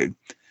there, dude.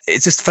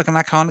 It's just a fucking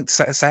iconic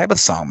Sabbath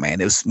song, man.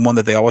 It was one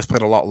that they always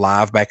played a lot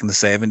live back in the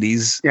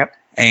 70s. Yep.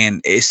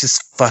 And it's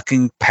just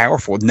fucking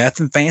powerful.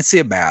 Nothing fancy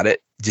about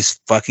it.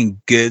 Just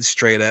fucking good,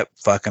 straight up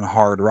fucking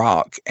hard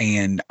rock.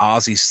 And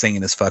Ozzy's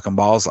singing his fucking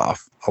balls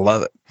off. I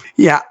love it.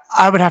 Yeah,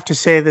 I would have to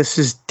say this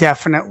is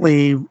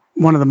definitely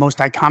one of the most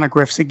iconic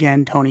riffs,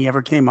 again, Tony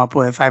ever came up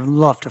with. I'd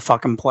love to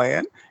fucking play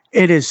it.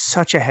 It is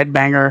such a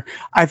headbanger.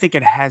 I think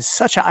it has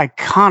such an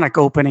iconic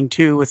opening,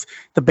 too, with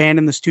the band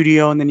in the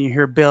studio, and then you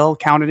hear Bill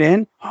count it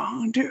in.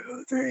 1,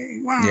 2,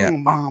 3. Yeah.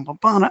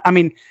 I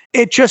mean,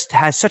 it just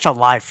has such a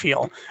live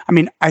feel. I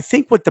mean, I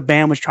think what the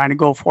band was trying to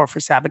go for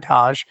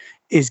Sabotage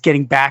is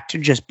getting back to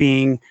just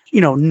being,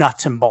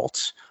 nuts and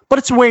bolts. But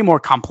it's way more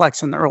complex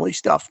than the early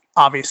stuff,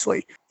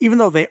 obviously. Even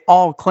though they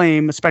all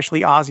claim,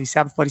 especially Ozzy,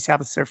 Sabbath, Bloody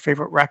Sabbath's their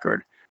favorite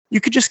record, you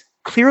could just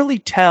clearly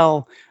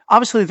tell,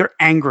 obviously they're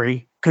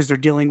angry because they're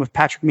dealing with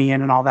Patrick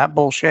Meehan and all that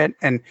bullshit.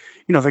 And,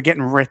 they're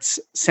getting writs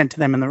sent to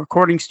them in the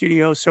recording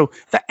studio. So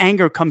the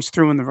anger comes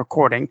through in the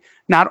recording,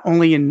 not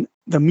only in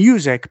the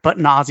music, but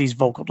in Ozzy's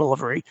vocal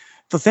delivery.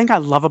 The thing I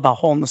love about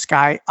Hole in the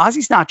Sky,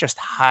 Ozzy's not just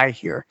high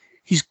here.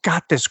 He's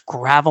got this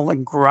gravel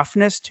and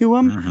gruffness to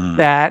him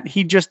that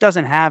he just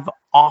doesn't have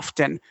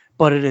often,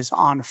 but it is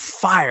on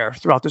fire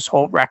throughout this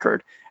whole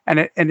record.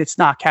 And it's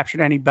not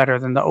captured any better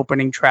than the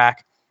opening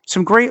track,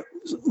 Some great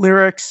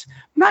lyrics.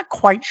 Not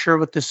quite sure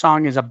what this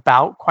song is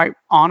about, quite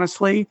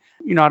honestly.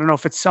 I don't know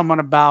if it's someone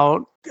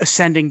about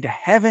ascending to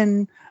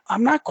heaven.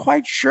 I'm not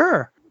quite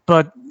sure,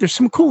 but there's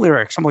some cool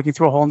lyrics. I'm looking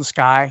through a hole in the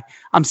sky.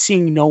 I'm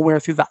seeing nowhere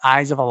through the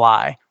eyes of a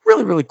lie.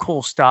 Really, really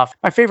cool stuff.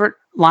 My favorite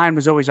line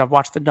was always, I've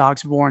watched the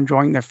dogs of war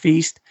enjoying their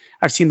feast.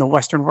 I've seen the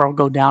Western world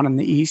go down in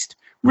the East.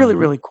 Really,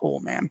 really cool,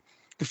 man.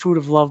 The food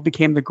of love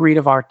became the greed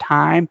of our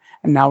time.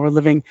 And now we're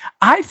living,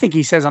 I think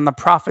he says, on the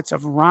prophets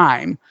of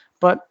rhyme,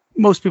 but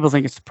most people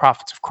think it's the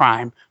prophets of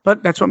crime.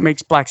 But that's what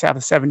makes Black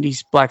Sabbath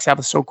 70s Black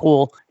Sabbath so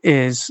cool,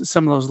 is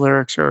some of those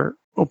lyrics are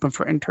open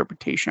for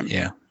interpretation.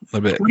 Yeah, a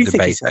little bit What do you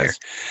think he debate there. says?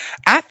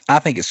 I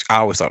think I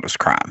always thought it was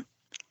crime.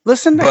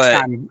 Listen next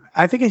time.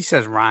 I think he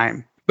says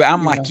rhyme. But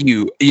I'm like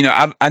you.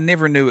 I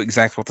never knew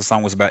exactly what the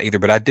song was about either,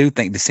 but I do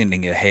think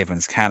Descending to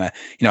Heaven's kind of,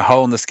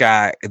 hole in the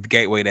sky, the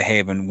gateway to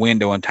heaven,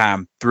 window in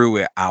time, through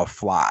it, I'll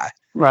fly.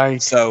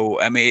 Right.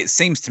 So, I mean, it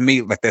seems to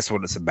me like that's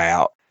what it's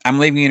about. I'm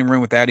leaving in a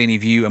room without any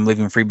view. I'm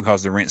living free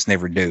because the rents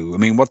never due. I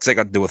mean, what's that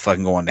got to do with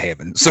fucking going to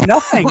heaven? So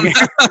nothing.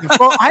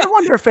 Well, I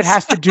wonder if it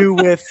has to do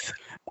with,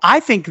 I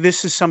think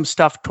this is some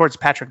stuff towards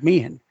Patrick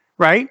Meehan,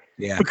 right?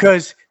 Yeah.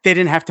 Because they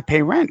didn't have to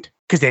pay rent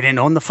because they didn't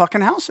own the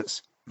fucking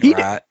houses. He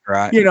did.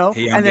 Right. He owned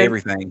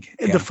everything.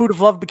 The food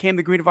of love became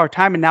the greed of our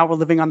time, and now we're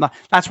living on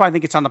that's why I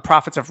think it's on the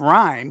prophets of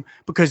rhyme,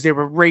 because they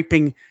were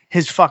raping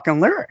his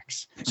fucking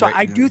lyrics. So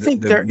I do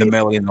think the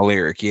melody and the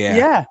lyric. Yeah.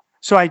 Yeah.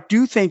 So I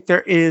do think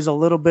there is a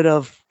little bit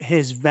of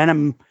his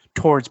venom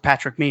towards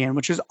Patrick Meehan,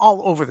 which is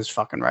all over this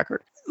fucking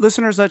record.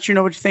 Listeners, let you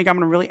know what you think. I'm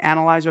going to really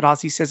analyze what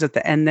Ozzy says at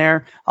the end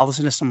there. I'll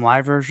listen to some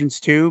live versions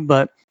too,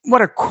 but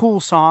what a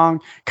cool song.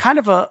 Kind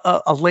of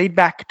a laid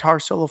back guitar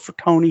solo for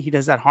Tony. He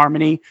does that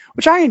harmony,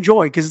 which I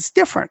enjoy because it's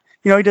different.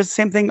 He does the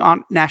same thing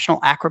on National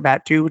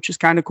Acrobat too, which is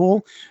kind of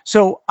cool.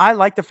 So I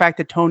like the fact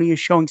that Tony is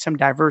showing some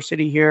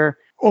diversity here.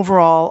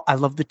 Overall, I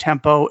love the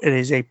tempo. It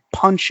is a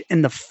punch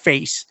in the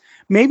face.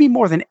 Maybe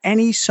more than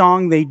any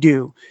song they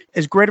do.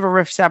 As great of a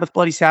riff Sabbath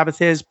Bloody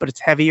Sabbath is, but it's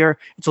heavier.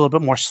 It's a little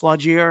bit more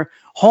sludgier.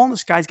 Hole in the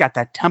Sky's got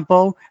that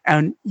tempo,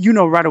 and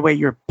right away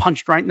you're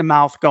punched right in the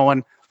mouth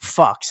going,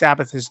 fuck,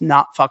 Sabbath is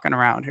not fucking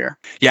around here.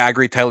 Yeah, I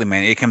agree totally,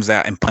 man. It comes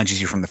out and punches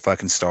you from the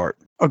fucking start.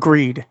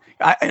 Agreed.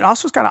 It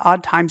also has got an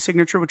odd time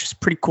signature, which is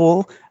pretty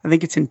cool. I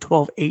think it's in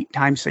 12/8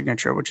 time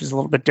signature, which is a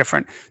little bit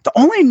different. The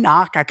only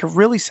knock I could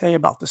really say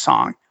about the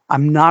song,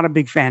 I'm not a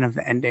big fan of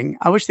the ending.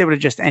 I wish they would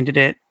have just ended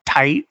it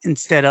tight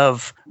instead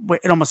of,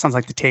 it almost sounds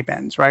like the tape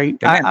ends, right?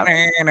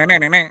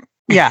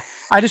 Yeah,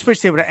 I just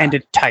wish they would have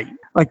ended tight,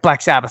 like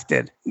Black Sabbath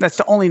did. That's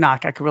the only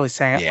knock I could really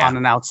say on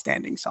an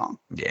outstanding song.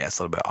 Yeah, it's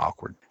a little bit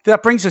awkward.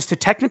 That brings us to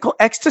Technical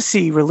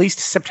Ecstasy, released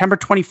September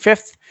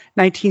 25th,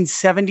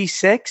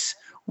 1976,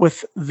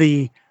 with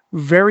the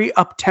very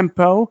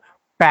up-tempo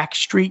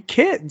Backstreet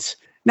Kids.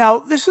 Now,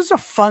 this is a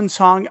fun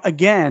song,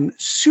 again,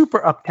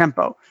 super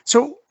up-tempo.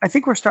 So I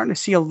think we're starting to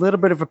see a little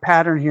bit of a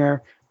pattern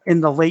here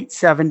in the late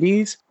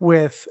 70s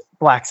with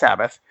Black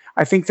Sabbath.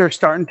 I think they're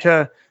starting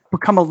to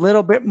become a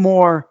little bit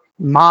more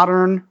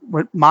modern,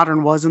 what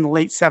modern was in the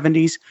late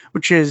 70s,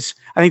 which is,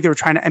 I think they were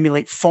trying to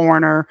emulate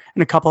Foreigner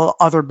and a couple of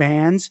other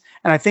bands.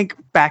 And I think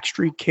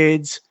Backstreet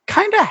Kids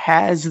kind of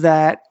has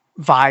that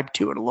vibe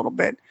to it a little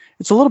bit.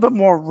 It's a little bit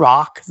more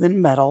rock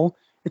than metal.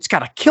 It's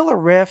got a killer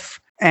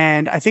riff,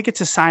 and I think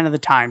it's a sign of the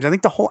times. I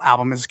think the whole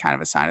album is kind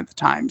of a sign of the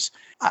times.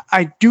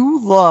 I do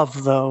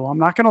love, though, I'm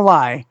not going to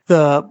lie,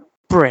 the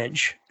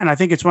bridge. And I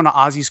think it's one of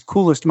Ozzy's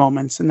coolest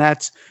moments, and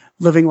that's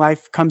living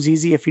life comes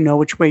easy if you know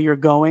which way you're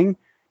going.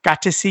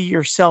 Got to see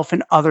yourself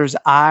in others'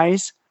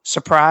 eyes.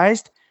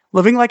 Surprised.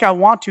 Living like I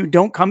want to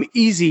don't come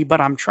easy, but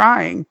I'm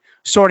trying.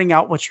 Sorting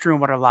out what's true and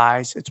what are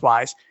lies. It's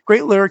wise.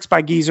 Great lyrics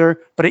by Geezer,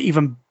 but an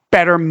even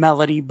better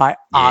melody by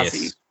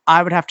Ozzy. Yes.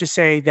 I would have to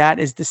say that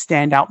is the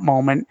standout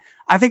moment.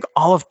 I think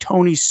all of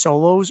Tony's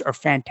solos are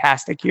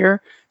fantastic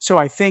here. So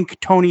I think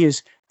Tony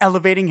is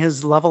elevating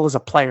his level as a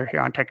player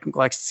here on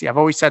Technical Ecstasy. I've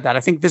always said that.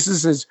 I think this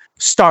is his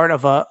start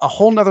of a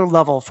whole nother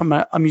level from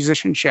a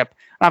musicianship.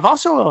 And I've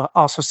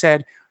also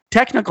said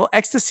Technical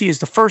Ecstasy is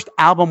the first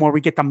album where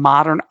we get the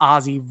modern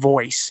Ozzy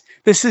voice.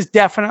 This is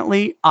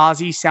definitely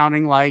Ozzy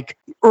sounding like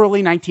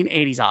early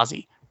 1980s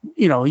Ozzy.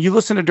 You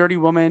listen to Dirty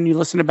Woman, you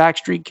listen to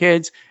Backstreet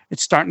Kids,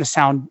 it's starting to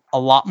sound a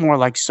lot more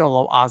like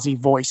solo Ozzy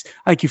voice.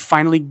 Like you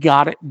finally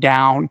got it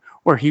down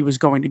where he was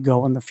going to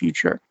go in the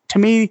future. To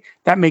me,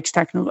 that makes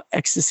Technical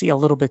Ecstasy a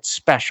little bit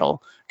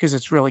special because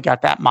it's really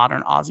got that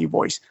modern Ozzy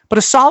voice. But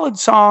a solid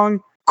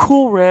song,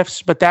 cool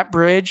riffs, but that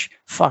bridge,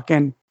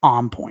 fucking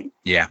on point.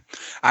 Yeah,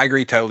 I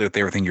agree totally with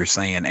everything you're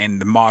saying.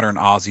 And the modern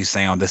Ozzy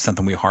sound, that's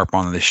something we harp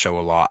on in this show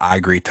a lot. I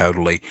agree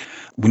totally.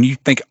 When you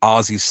think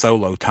Ozzy's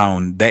solo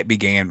tone, that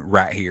began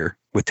right here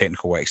with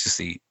Technical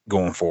Ecstasy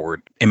going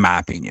forward, in my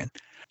opinion.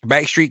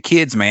 Backstreet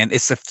Kids, man,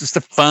 it's just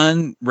a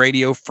fun,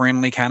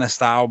 radio-friendly kind of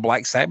style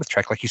Black Sabbath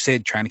track. Like you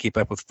said, trying to keep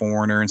up with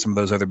Foreigner and some of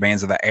those other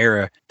bands of the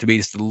era to be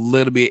just a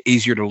little bit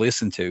easier to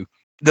listen to.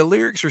 The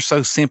lyrics are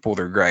so simple,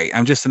 they're great.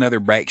 I'm just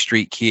another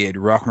Backstreet Kid.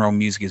 Rock and roll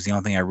music is the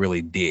only thing I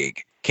really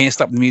dig. Can't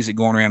stop the music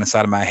going around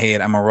inside of my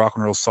head. I'm a rock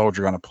and roll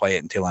soldier, gonna play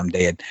it until I'm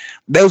dead.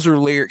 Those are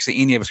lyrics that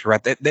any of us could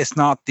write. That's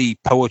not the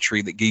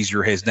poetry that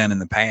Geezer has done in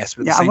the past.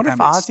 But Yeah, I wonder if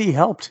Ozzy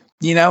helped.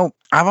 You know,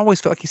 I've always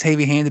felt like he's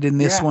heavy-handed in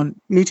this one.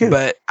 Me too.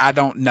 But I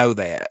don't know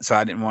that, so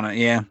I didn't want to.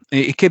 Yeah,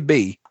 it could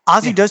be.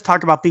 Ozzy does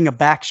talk about being a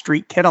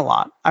backstreet kid a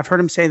lot. I've heard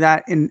him say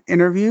that in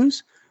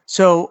interviews.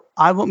 So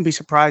I wouldn't be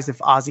surprised if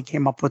Ozzy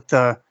came up with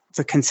the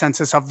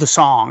consensus of the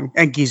song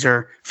and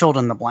Geezer filled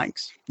in the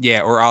blanks.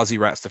 Yeah, or Ozzy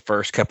writes the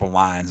first couple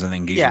lines and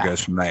then Geezer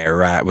goes from there,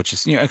 right? Which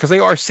is, because they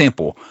are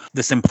simple.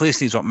 The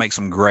simplicity is what makes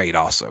them great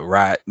also,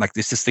 right? Like,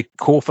 this is the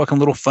cool fucking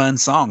little fun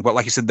song. But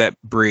like you said,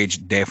 that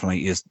bridge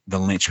definitely is the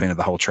linchpin of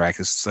the whole track.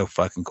 It's so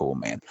fucking cool,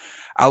 man.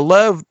 I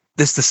love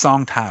this, the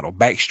song title,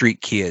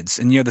 Backstreet Kids.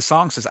 And, the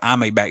song says,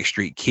 I'm a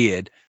Backstreet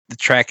Kid. The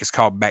track is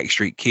called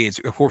Backstreet Kids,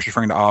 of course,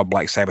 referring to all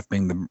Black Sabbath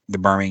being the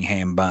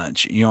Birmingham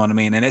Bunch. You know what I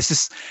mean? And it's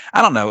just,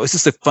 I don't know. It's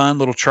just a fun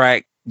little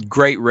track,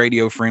 great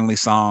radio friendly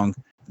song.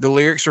 The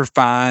lyrics are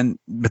fine,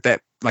 but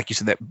that, like you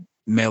said, that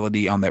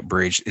melody on that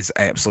bridge is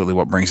absolutely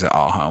what brings it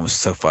all home. It's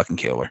so fucking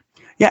killer.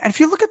 Yeah. And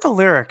if you look at the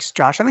lyrics,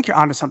 Josh, I think you're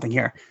onto something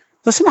here.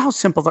 Listen to how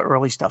simple the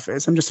early stuff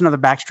is. I'm just another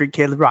Backstreet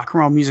Kid. Rock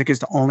and roll music is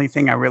the only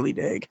thing I really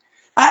dig.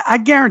 I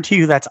guarantee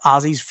you that's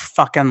Ozzy's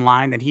fucking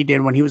line that he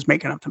did when he was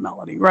making up the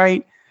melody,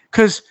 right?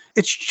 Because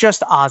it's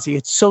just Ozzy.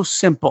 It's so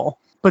simple.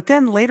 But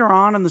then later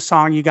on in the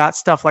song, you got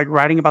stuff like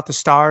writing about the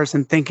stars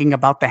and thinking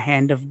about the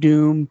hand of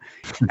doom.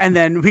 And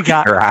then we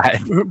got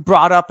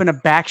brought up in a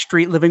back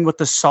street living with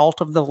the salt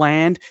of the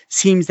land.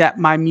 Seems that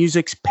my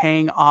music's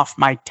paying off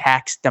my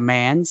tax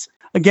demands.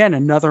 Again,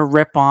 another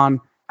rip on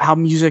how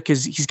music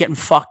is, he's getting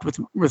fucked with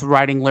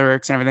writing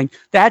lyrics and everything.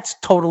 That's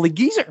totally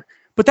Geezer.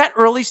 But that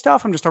early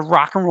stuff, I'm just a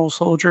rock and roll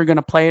soldier, going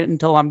to play it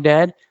until I'm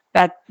dead.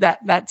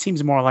 That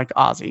seems more like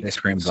Ozzy. That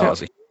screams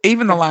Ozzy.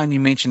 Even the line you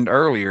mentioned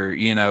earlier,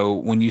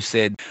 when you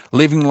said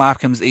living life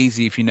comes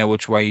easy if you know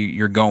which way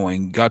you're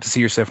going, got to see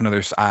yourself in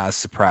others' eyes,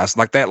 surprised.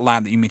 Like that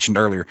line that you mentioned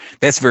earlier,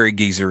 that's very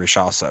Geezer-ish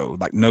also.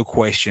 Like, no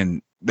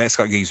question, that's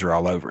got Geezer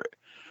all over it.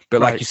 But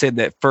like you said,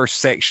 that first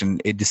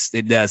section, it just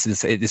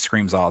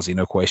screams Ozzy,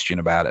 no question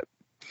about it.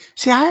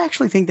 See, I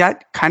actually think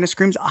that kind of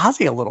screams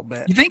Ozzy a little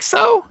bit. You think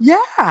so?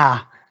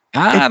 Yeah.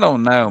 I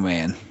don't know,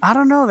 man. I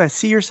don't know. That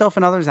see yourself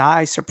in others'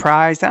 eyes,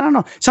 surprised. I don't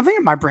know. Something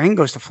in my brain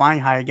goes to flying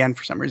high again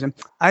for some reason.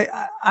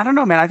 I don't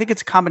know, man. I think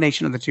it's a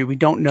combination of the two. We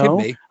don't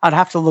know. I'd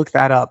have to look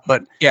that up.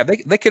 But yeah, they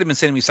could have been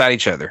sitting beside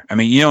each other. I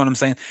mean, you know what I'm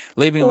saying?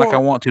 Living like I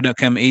want to don't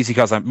come easy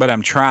but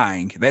I'm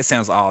trying. That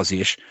sounds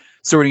Ozzy-ish.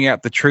 Sorting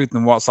out the truth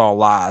and what's all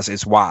lies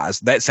is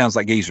wise. That sounds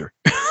like Geezer.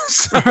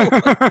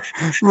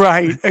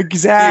 Right.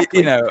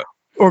 Exactly.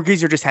 Or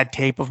Geezer just had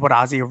tape of what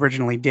Ozzy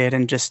originally did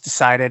and just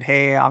decided,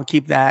 hey, I'll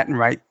keep that and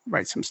write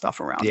some stuff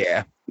around.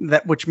 Yeah.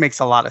 Which makes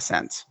a lot of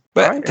sense.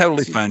 But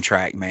totally fun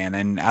track, man.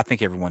 And I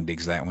think everyone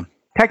digs that one.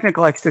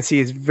 Technical Ecstasy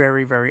is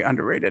very, very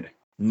underrated.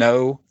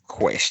 No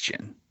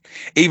question.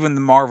 Even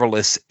the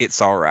marvelous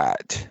It's All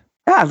Right.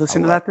 Yeah, I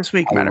listened to that this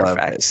week, matter of fact.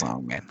 I love that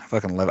song, man. I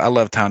fucking love it. I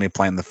love Tony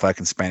playing the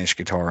fucking Spanish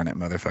guitar on that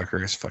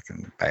motherfucker. It's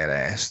fucking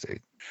badass, dude.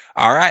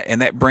 All right,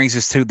 and that brings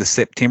us to the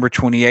September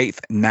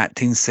 28th,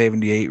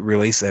 1978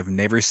 release of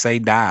Never Say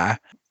Die,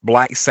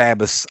 Black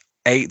Sabbath's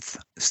 8th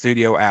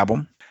studio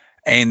album.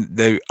 And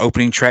the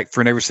opening track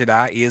for Never Say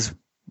Die is,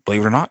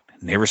 believe it or not,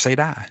 Never Say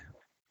Die.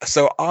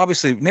 So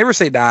obviously, Never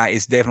Say Die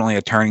is definitely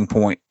a turning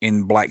point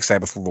in Black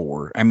Sabbath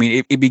lore. I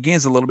mean, it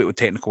begins a little bit with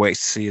Technical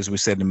Ecstasy, as we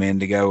said a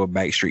minute ago, of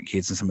Backstreet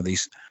Kids and some of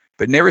these.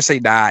 But Never Say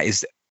Die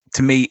is,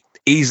 to me,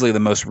 easily the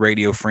most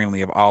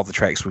radio-friendly of all the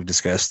tracks we've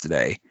discussed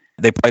today.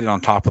 They played it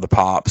on Top of the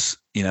Pops,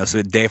 so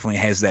it definitely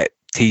has that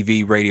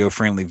TV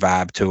radio-friendly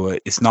vibe to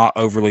it. It's not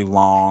overly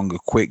long, a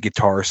quick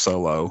guitar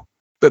solo.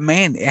 But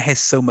man, it has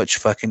so much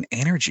fucking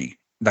energy.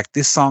 Like,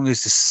 this song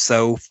is just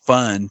so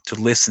fun to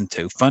listen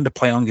to, fun to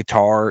play on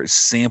guitar. It's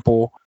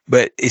simple,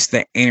 but it's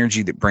the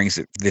energy that brings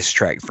this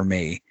track for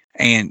me.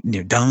 And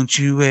don't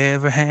you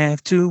ever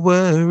have to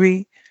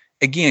worry.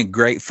 Again,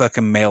 great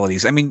fucking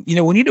melodies. I mean,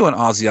 when you do an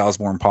Ozzy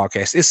Osbourne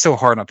podcast, it's so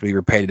hard not to be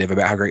repetitive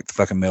about how great the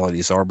fucking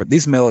melodies are. But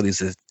these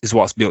melodies is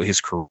what's built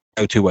his career.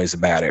 No two ways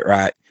about it,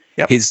 right?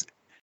 Yep. His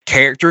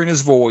character and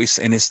his voice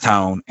and his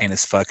tone and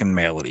his fucking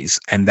melodies.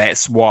 And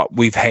that's what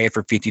we've had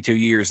for 52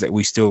 years that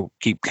we still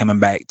keep coming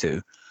back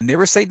to.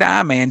 Never Say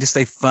Die, man. Just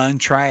a fun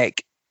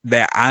track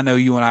that I know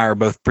you and I are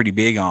both pretty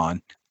big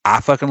on.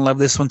 I fucking love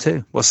this one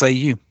too. What say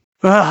you?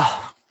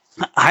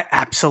 I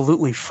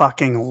absolutely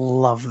fucking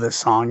love this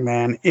song,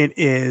 man. It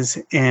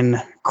is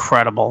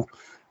incredible.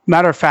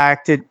 Matter of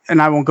fact,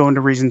 and I won't go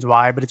into reasons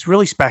why, but it's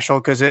really special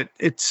because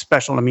it's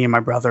special to me and my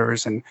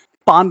brothers, and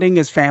bonding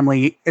as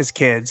family, as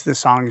kids. This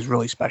song is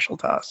really special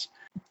to us.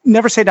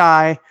 Never Say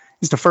Die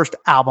is the first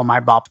album I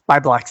bought by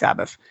Black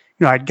Sabbath.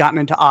 I'd gotten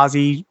into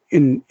Ozzy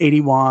in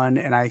 81,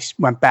 and I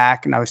went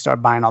back and I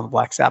started buying all the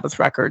Black Sabbath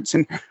records.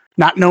 And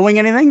not knowing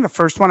anything, the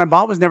first one I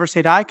bought was Never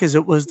Say Die because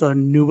it was the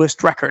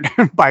newest record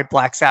by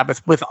Black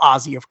Sabbath with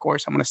Ozzy, of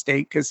course. I'm going to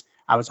state because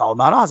I was all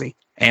about Ozzy.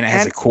 And it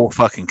has a cool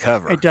fucking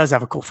cover. It does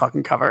have a cool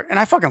fucking cover, and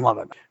I fucking love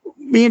it.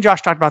 Me and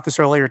Josh talked about this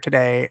earlier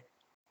today.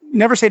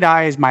 Never Say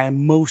Die is my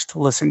most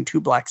listened to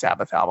Black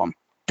Sabbath album.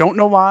 Don't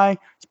know why.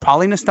 It's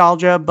probably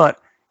nostalgia, but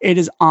it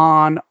is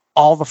on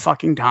all the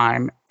fucking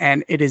time,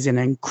 and it is an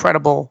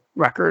incredible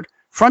record,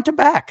 front to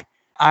back.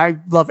 I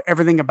love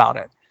everything about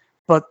it.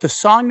 But the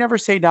song Never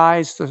Say Die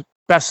is the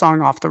best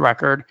song off the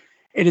record.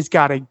 It has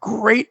got a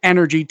great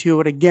energy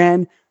to it.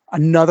 Again,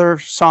 another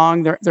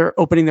song they're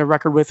opening their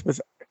record with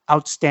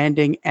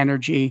outstanding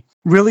energy.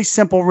 Really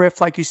simple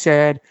riff, like you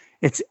said.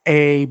 It's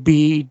A,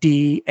 B,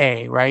 D,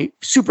 A, right?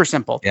 Super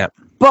simple. Yep.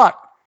 But,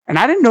 and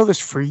I didn't know this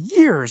for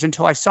years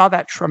until I saw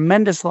that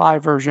tremendous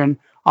live version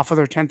off of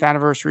their 10th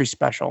anniversary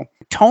special.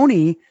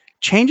 Tony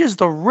changes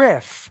the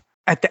riff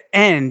at the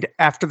end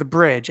after the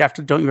bridge,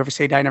 after Don't You Ever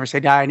Say Die, Never Say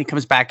Die, and he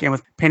comes back in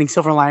with Painting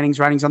Silver Linings,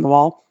 Writings on the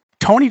Wall.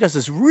 Tony does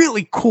this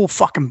really cool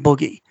fucking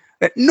boogie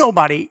that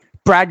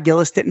Brad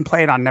Gillis didn't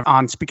play it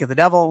on Speak of the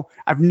Devil.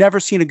 I've never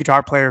seen a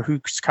guitar player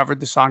who's covered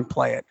the song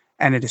play it,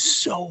 and it is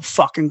so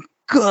fucking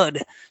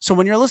good. So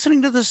when you're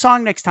listening to the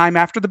song next time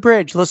after the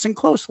bridge, listen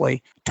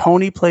closely.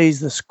 Tony plays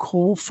this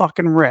cool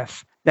fucking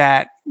riff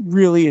that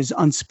really is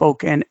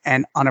unspoken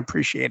and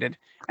unappreciated,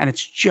 and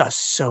it's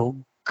just so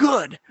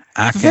good.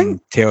 I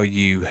can tell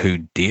you who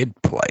did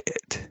play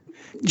it.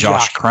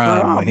 Josh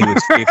Crumb, when he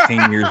was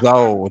 15 years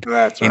old.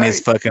 That's in right. his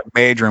fucking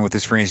bedroom with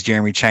his friends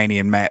Jeremy Chaney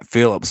and Matt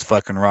Phillips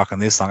fucking rocking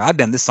this song. I'd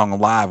done this song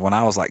live when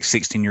I was like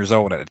 16 years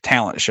old at a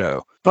talent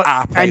show.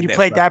 And you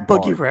played that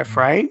boogie riff,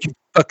 right?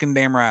 Fucking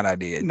damn right I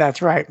did.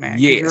 That's right, man.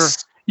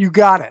 Yes. You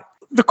got it.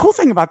 The cool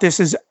thing about this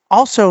is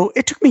also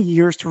it took me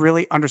years to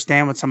really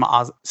understand what some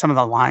of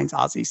the lines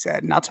Ozzy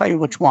said. And I'll tell you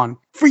which one.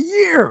 For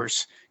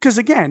years. Because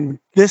again,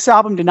 this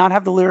album did not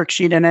have the lyric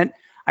sheet in it.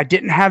 I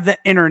didn't have the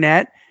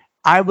internet.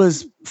 I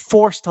was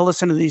forced to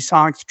listen to these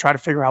songs to try to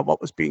figure out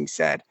what was being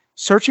said.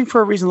 Searching for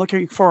a reason,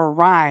 looking for a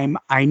rhyme,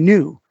 I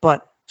knew.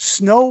 But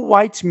Snow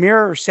White's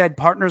mirror said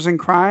partners in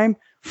crime.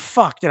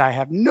 Fuck, did I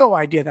have no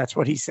idea that's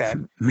what he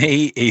said.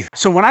 Me either.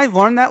 So when I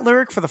learned that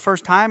lyric for the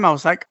first time, I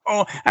was like,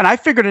 oh, and I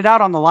figured it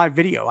out on the live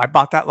video. I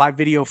bought that live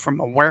video from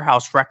a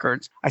Warehouse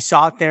Records. I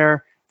saw it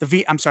there, the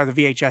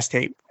VHS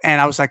tape.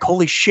 And I was like,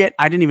 holy shit,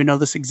 I didn't even know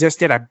this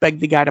existed. I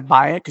begged the guy to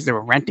buy it because they were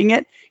renting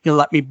it. He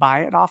let me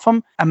buy it off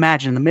him.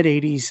 Imagine in the mid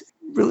 80s,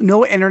 really,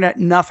 no internet,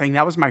 nothing.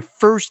 That was my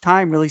first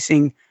time really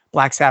seeing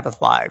Black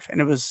Sabbath live.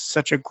 And it was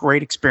such a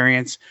great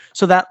experience.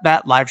 So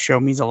that live show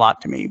means a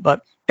lot to me.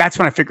 But that's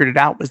when I figured it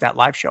out, was that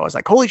live show. I was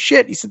like, holy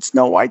shit, he said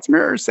Snow White's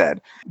mirror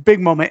said. Big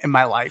moment in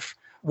my life.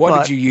 What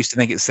did you used to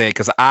think it said?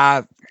 Because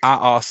I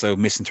also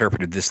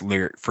misinterpreted this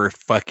lyric for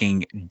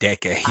fucking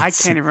decades. I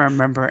can't even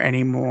remember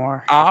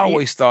anymore. I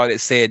always thought it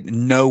said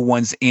no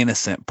one's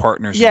innocent,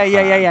 partners.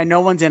 Yeah.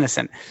 No one's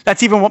innocent.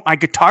 That's even what my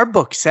guitar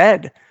book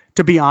said,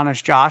 to be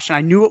honest, Josh. And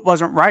I knew it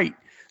wasn't right.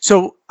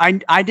 So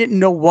I didn't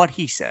know what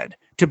he said,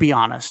 to be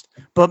honest.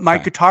 But my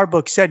guitar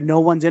book said no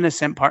one's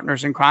innocent,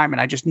 partners in crime.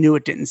 And I just knew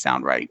it didn't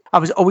sound right. I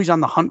was always on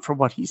the hunt for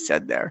what he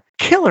said there.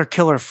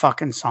 Killer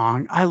fucking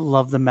song. I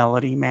love the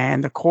melody,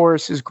 man. The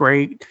chorus is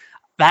great.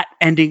 That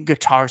ending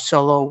guitar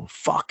solo,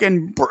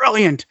 fucking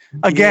brilliant.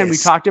 Again, we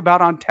talked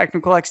about on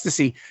Technical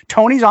Ecstasy.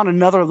 Tony's on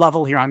another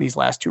level here on these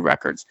last two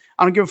records.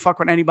 I don't give a fuck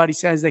what anybody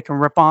says. They can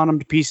rip on him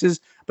to pieces.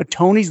 But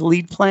Tony's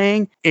lead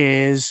playing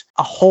is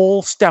a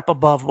whole step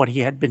above what he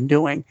had been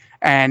doing.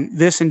 And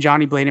this and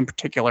Johnny Blade in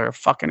particular are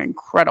fucking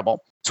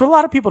incredible. So a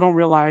lot of people don't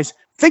realize,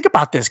 think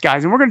about this,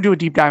 guys. And we're going to do a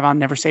deep dive on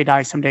Never Say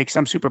Die someday because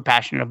I'm super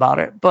passionate about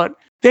it. But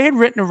they had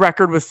written a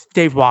record with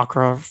Dave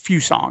Walker, a few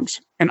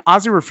songs, and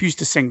Ozzy refused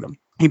to sing them.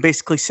 He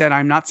basically said,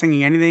 I'm not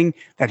singing anything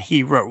that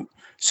he wrote.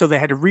 So they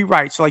had to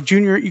rewrite. So like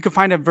Junior, you can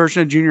find a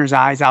version of Junior's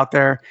Eyes out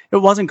there. It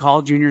wasn't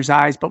called Junior's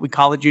Eyes, but we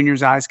call it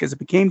Junior's Eyes because it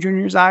became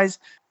Junior's Eyes.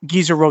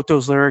 Geezer wrote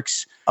those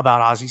lyrics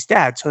about Ozzy's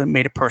dad, so it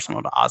made it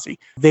personal to Ozzy.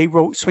 They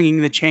wrote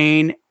Swinging the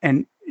Chain,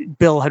 and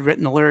Bill had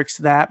written the lyrics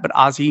to that, but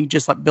Ozzy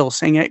just let Bill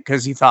sing it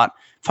because he thought,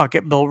 fuck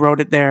it, Bill wrote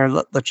it there,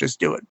 let's just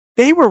do it.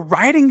 They were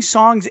writing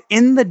songs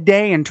in the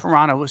day in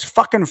Toronto. It was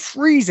fucking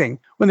freezing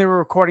when they were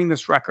recording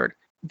this record.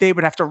 They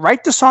would have to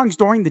write the songs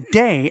during the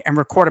day and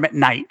record them at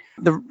night.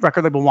 The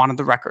record label wanted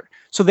the record.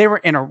 So they were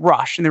in a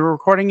rush, and they were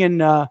recording in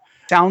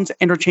Sounds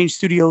Interchange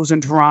Studios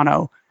in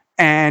Toronto,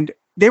 and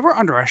they were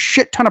under a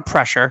shit ton of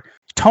pressure.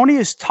 Tony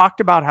has talked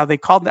about how they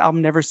called the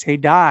album Never Say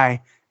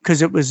Die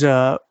because it was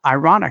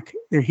ironic.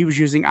 He was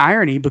using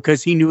irony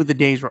because he knew the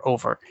days were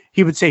over.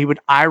 He would say he would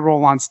eye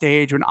roll on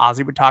stage when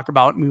Ozzy would talk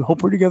about, and we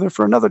hope we're together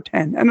for another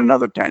 10 and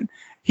another 10.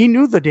 He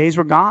knew the days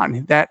were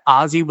gone, that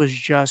Ozzy was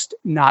just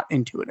not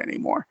into it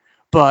anymore.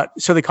 But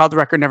so they called the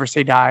record Never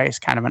Say Die is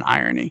kind of an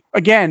irony.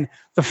 Again,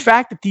 the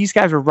fact that these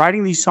guys were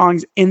writing these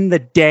songs in the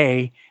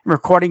day and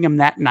recording them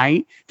that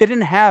night, they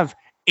didn't have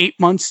 8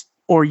 months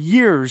or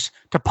years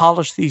to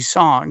polish these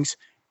songs.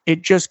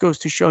 It just goes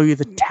to show you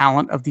the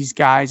talent of these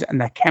guys and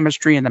the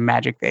chemistry and the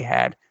magic they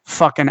had.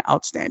 Fucking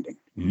outstanding.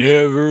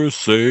 Never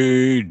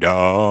Say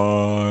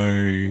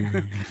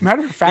Die.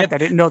 Matter of fact, I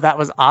didn't know that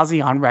was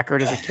Ozzy on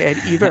record as a kid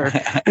either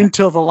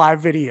until the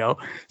live video.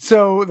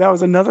 So that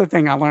was another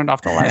thing I learned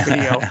off the live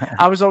video.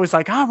 I was always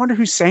like, I wonder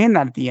who's saying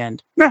that at the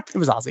end. Nah, it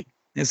was Ozzy.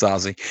 It's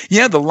Ozzy. You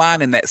know, the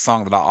line in that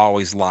song that I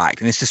always liked,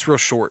 and it's just real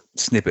short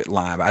snippet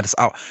line, but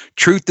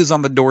truth is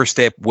on the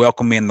doorstep,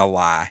 welcome in the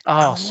lie.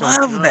 Oh, I so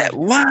love good. that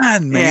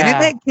line, man. Yeah. Isn't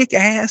that kick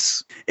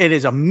ass? It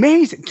is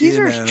amazing.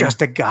 Geezer's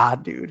just a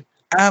god, dude.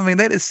 I mean,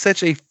 that is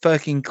such a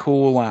fucking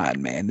cool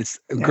line, man. It's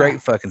a great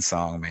fucking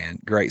song, man.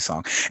 Great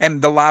song.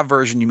 And the live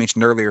version you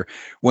mentioned earlier,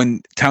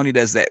 when Tony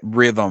does that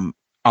rhythm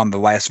on the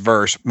last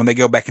verse, when they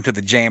go back into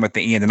the jam at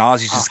the end, and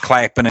Ozzy's just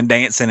clapping and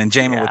dancing and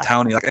jamming with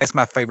Tony, like that's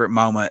my favorite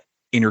moment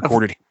in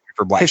recorded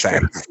for Black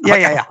Sabbath.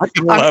 Yeah. I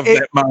love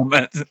that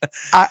moment.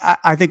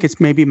 I think it's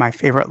maybe my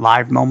favorite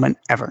live moment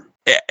ever.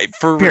 Yeah,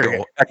 for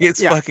real. Like,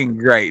 it's fucking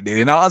great, dude.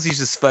 And Ozzy's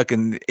just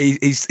fucking,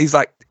 he's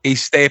like,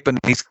 he's stepping,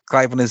 he's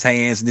clapping his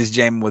hands and just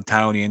jamming with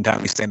Tony, and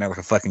Tony's standing there like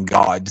a fucking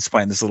god, just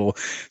playing this little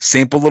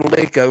simple little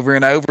lick over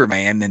and over,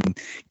 man. And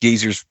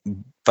Geezer's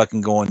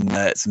fucking going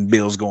nuts, and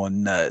Bill's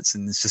going nuts,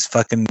 and it's just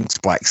fucking, it's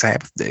Black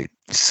Sabbath, dude.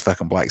 It's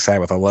fucking Black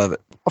Sabbath. I love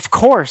it. Of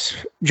course,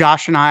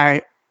 Josh and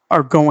I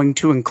are going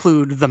to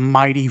include the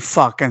mighty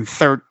fucking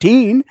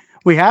 13.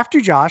 We have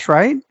to, Josh,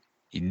 right?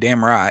 You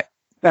damn right.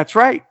 That's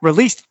right.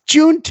 Released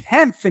June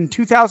 10th in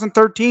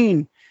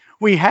 2013.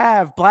 We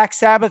have Black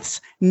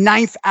Sabbath's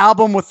 9th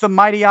album with the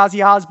mighty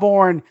Ozzy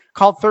Osbourne,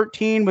 called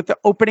 13, with the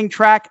opening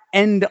track,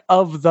 End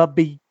of the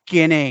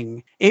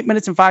Beginning. 8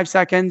 minutes and 5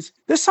 seconds.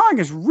 This song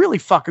is really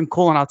fucking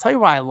cool, and I'll tell you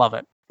why I love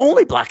it.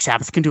 Only Black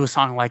Sabbath can do a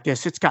song like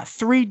this. It's got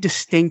 3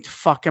 distinct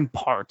fucking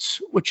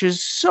parts, which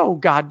is so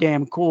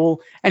goddamn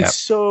cool and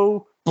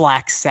so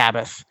Black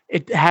Sabbath.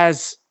 It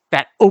has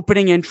that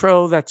opening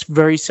intro that's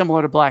very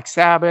similar to Black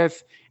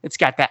Sabbath. It's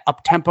got that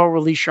up-tempo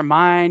Release Your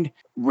Mind.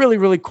 Really,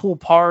 really cool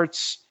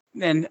parts.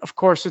 And, of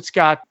course, it's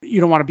got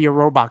You Don't Want to Be a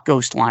Robot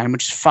Ghost line,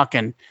 which is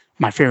fucking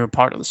my favorite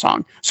part of the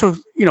song. So,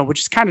 which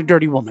is kind of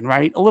Dirty Woman,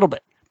 right? A little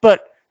bit.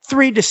 But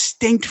 3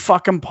 distinct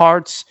fucking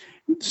parts.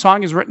 The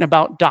song is written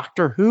about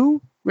Doctor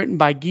Who, written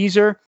by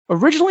Geezer.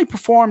 Originally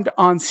performed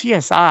on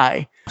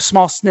CSI. A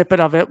small snippet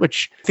of it,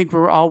 which I think we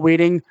were all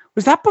waiting.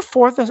 Was that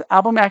before the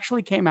album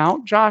actually came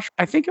out, Josh?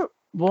 I think it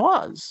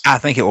was. I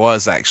think it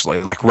was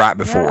actually like right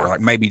before, like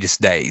maybe just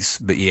days,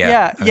 but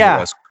yeah.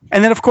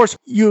 And then, of course,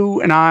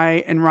 you and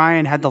I and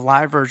Ryan had the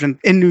live version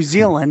in New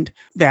Zealand.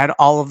 They had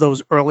all of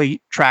those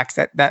early tracks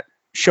that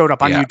showed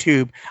up on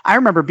YouTube. I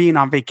remember being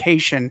on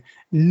vacation,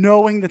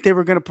 knowing that they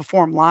were going to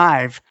perform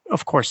live,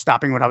 of course,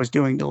 stopping what I was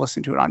doing to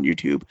listen to it on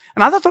YouTube.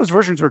 And I thought those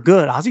versions were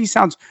good. Ozzy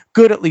sounds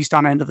good, at least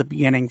on End of the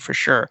Beginning, for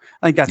sure.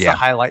 I think that's the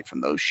highlight from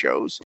those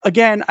shows.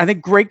 Again, I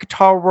think great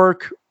guitar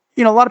work.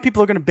 A lot of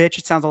people are going to bitch.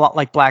 It sounds a lot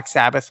like Black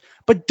Sabbath,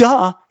 but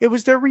it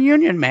was their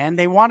reunion, man.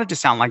 They wanted to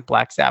sound like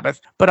Black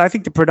Sabbath, but I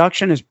think the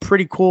production is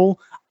pretty cool.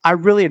 I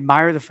really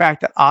admire the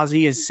fact that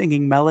Ozzy is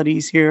singing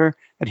melodies here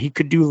that he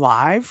could do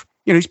live.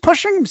 He's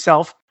pushing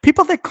himself.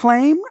 People that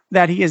claim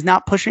that he is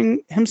not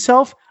pushing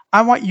himself,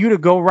 I want you to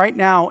go right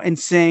now and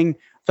sing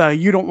the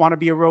You Don't Want to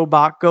Be a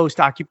Robot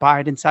Ghost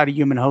Occupied Inside a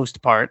Human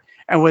Host part.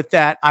 And with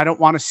that, I Don't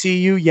Want to See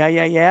You,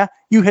 yeah.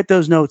 You hit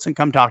those notes and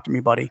come talk to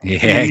me, buddy.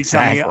 Yeah,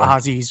 exactly. You tell me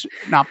Ozzy's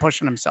not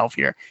pushing himself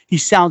here. He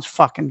sounds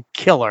fucking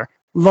killer.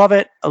 Love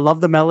it. I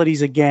love the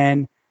melodies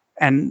again.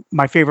 And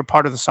my favorite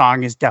part of the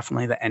song is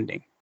definitely the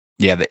ending.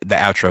 Yeah, the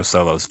outro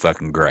solo is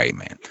fucking great,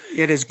 man.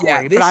 It is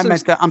great. But I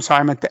meant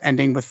the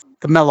ending with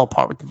the mellow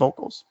part with the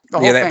vocals.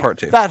 That part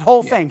too. That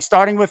whole thing,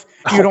 starting with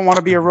You Don't Want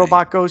to Be a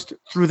Robot Ghost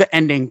through the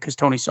ending, because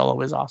Tony Solo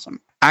is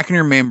awesome. I can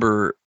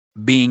remember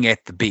being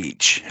at the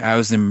beach. I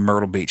was in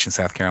Myrtle Beach in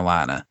South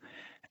Carolina,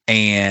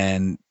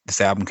 and this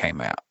album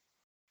came out.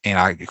 And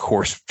I, of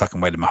course,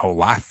 fucking waited my whole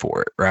life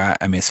for it, right?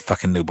 I mean, it's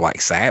fucking new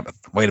Black Sabbath.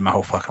 Waited my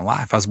whole fucking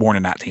life. I was born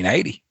in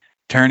 1980.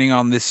 Turning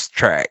on this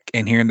track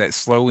and hearing that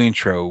slow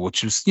intro,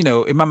 which was,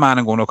 in my mind,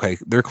 I'm going, okay,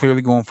 they're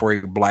clearly going for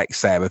a Black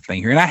Sabbath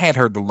thing here. And I had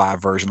heard the live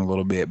version a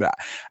little bit, but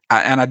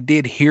I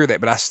did hear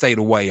that, but I stayed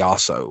away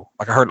also.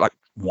 Like I heard it like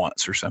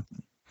once or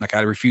something. Like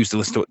I refused to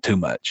listen to it too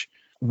much.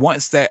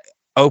 Once that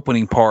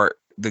opening part,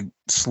 the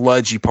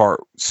sludgy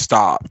part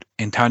stopped,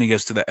 and Tony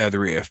goes to the other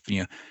riff,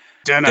 Yeah,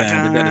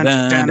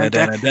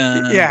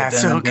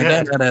 so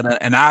good.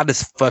 And I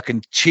just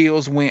fucking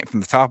chills went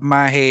from the top of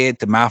my head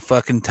to my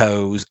fucking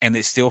toes, and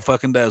it still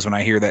fucking does when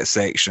I hear that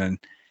section,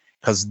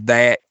 because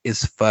that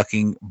is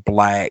fucking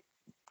Black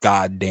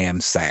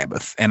goddamn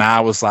Sabbath. And I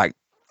was like,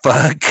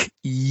 fuck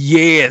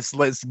yes,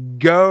 let's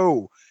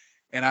go.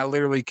 And I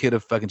literally could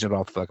have fucking jumped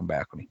off the fucking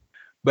balcony.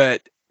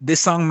 But this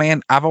song,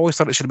 man, I've always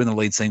thought it should have been the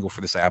lead single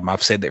for this album.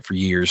 I've said that for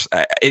years.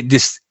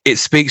 It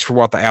speaks for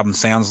what the album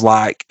sounds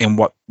like and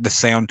what the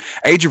sound.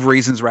 Age of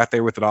Reason's right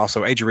there with it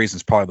also. Age of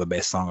Reason's probably the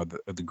best song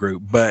of the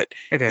group. But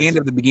End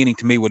of the Beginning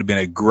to me would have been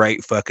a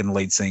great fucking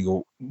lead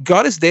single.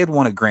 God Is Dead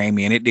won a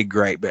Grammy and it did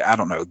great, but I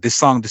don't know. This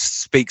song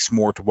just speaks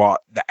more to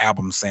what the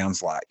album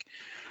sounds like.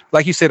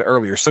 Like you said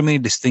earlier, so many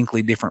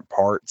distinctly different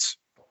parts.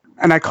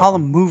 And I call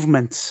them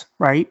movements,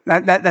 right?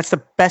 That's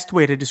the best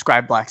way to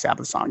describe Black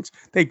Sabbath songs.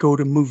 They go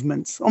to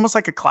movements, almost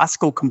like a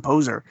classical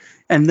composer.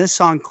 And this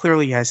song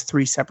clearly has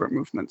 3 separate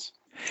movements.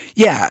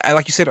 Yeah,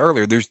 like you said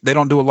earlier, they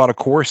don't do a lot of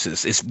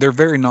choruses. They're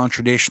very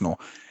non-traditional.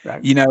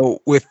 Right.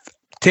 With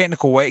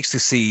Technical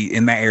Ecstasy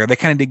in that era, they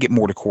kind of did get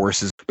more to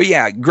choruses. But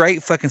yeah,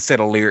 great fucking set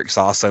of lyrics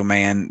also,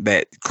 man,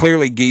 that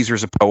clearly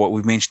Geezer's a poet.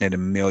 We've mentioned it a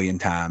million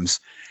times.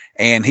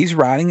 And he's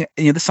writing,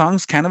 the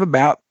song's kind of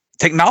about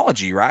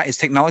technology, right? Is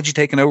technology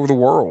taking over the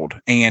world?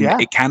 And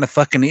it kind of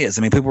fucking is.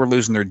 I mean, people are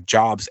losing their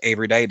jobs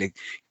every day to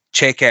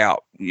check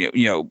out,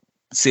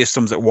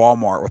 systems at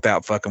Walmart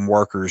without fucking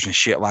workers and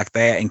shit like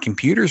that. And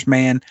computers,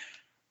 man,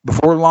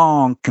 before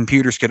long,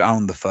 computers could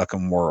own the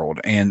fucking world.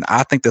 And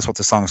I think that's what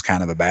the song's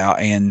kind of about.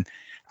 And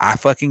I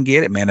fucking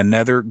get it, man.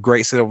 Another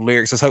great set of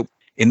lyrics. Let's hope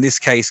in this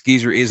case,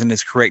 Geezer isn't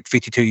as correct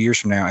 52 years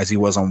from now as he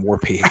was on War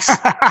Pigs.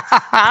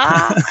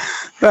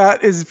 That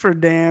is for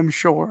damn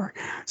sure.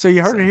 So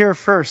you heard it here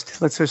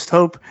first. Let's just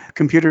hope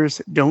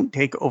computers don't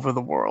take over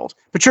the world.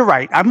 But you're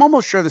right. I'm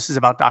almost sure this is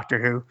about Doctor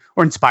Who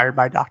or inspired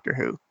by Doctor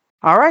Who.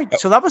 All right.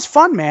 So that was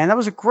fun, man. That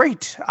was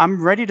great.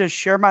 I'm ready to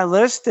share my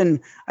list, and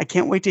I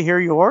can't wait to hear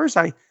yours.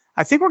 I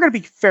think we're going to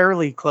be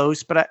fairly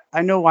close, but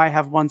I know I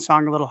have one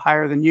song a little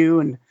higher than you,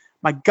 and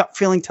my gut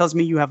feeling tells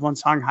me you have one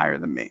song higher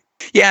than me.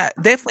 Yeah,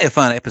 definitely a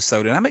fun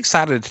episode, and I'm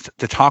excited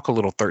to talk a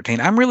little 13.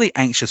 I'm really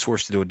anxious for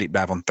us to do a deep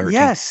dive on 13.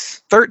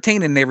 Yes.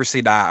 13 and Never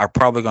Say Die are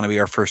probably going to be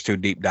our first two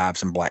deep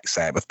dives in Black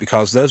Sabbath,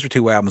 because those are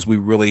two albums we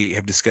really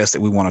have discussed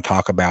that we want to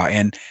talk about.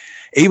 And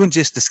even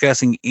just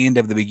discussing End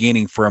of the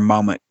Beginning for a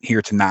moment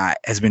here tonight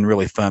has been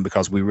really fun,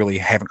 because we really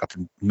haven't got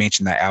to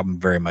mention that album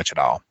very much at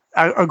all.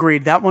 I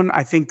agreed. That one,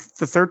 I think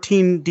the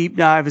 13 deep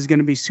dive is going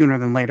to be sooner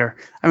than later.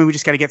 I mean, we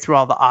just got to get through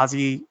all the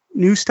Ozzy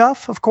new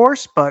stuff, of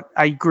course, but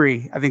I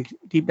agree. I think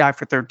deep dive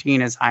for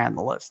 13 is high on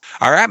the list.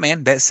 All right,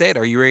 man. That said,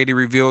 are you ready to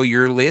reveal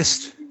your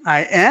list?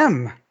 I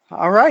am.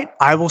 All right.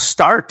 I will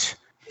start.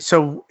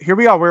 So here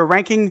we are. We're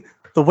ranking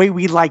the way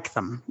we like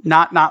them,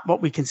 not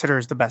what we consider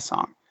as the best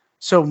song.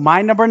 So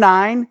my number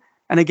 9,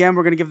 and again,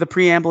 we're going to give the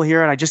preamble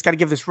here, and I just got to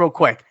give this real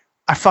quick.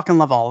 I fucking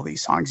love all of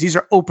these songs. These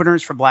are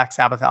openers for Black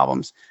Sabbath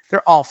albums.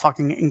 They're all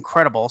fucking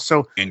incredible.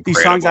 So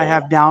these songs I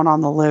have down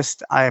on the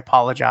list, I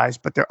apologize,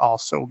 but they're all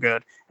so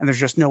good. And there's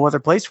just no other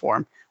place for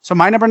them. So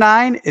my number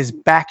 9 is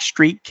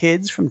Backstreet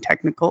Kids from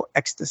Technical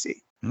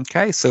Ecstasy.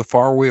 Okay, so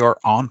far we are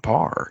on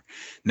par.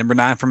 Number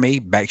 9 for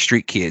me,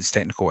 Backstreet Kids,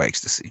 Technical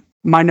Ecstasy.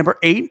 My number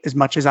 8, as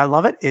much as I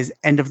love it, is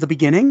End of the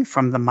Beginning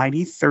from the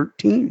Mighty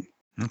 13.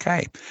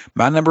 Okay.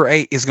 My number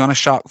 8 is going to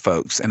shock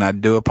folks, and I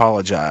do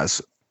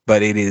apologize,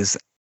 but it is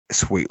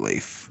Sweet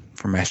Leaf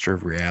from Master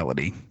of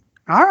Reality.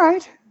 All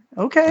right.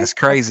 Okay. That's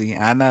crazy.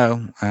 I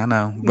know.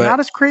 But not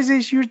as crazy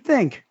as you'd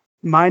think.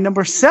 My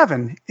number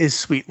 7 is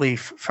Sweet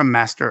Leaf from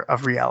Master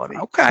of Reality.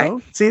 Okay.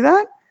 So, see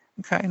that?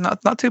 Okay.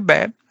 Not too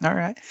bad. All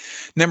right.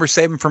 Number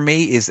 7 for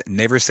me is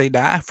Never Say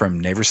Die from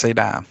Never Say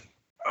Die.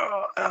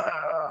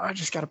 I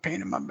just got a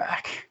pain in my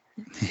back.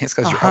 It's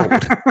because you're old.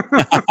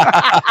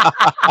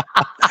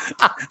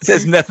 It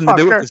has nothing to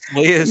do with this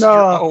list. No,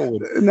 you're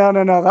old. No.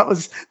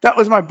 That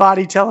was my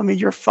body telling me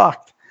you're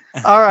fucked.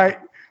 All right.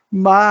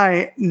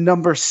 My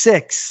number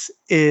 6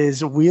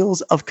 is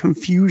Wheels of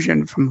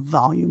Confusion from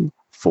Volume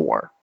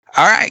 4.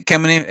 All right.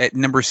 Coming in at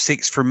number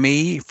 6 for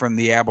me from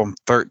the album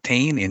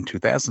 13 in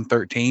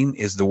 2013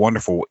 is the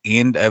wonderful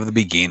End of the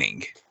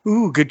Beginning.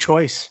 Ooh, good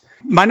choice.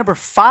 My number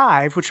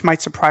 5, which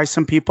might surprise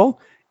some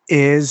people,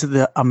 is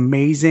the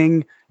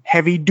amazing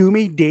heavy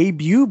doomy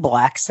debut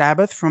Black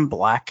Sabbath from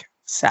Black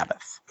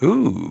Sabbath.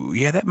 Ooh,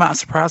 yeah, that might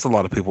surprise a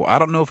lot of people. I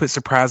don't know if it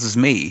surprises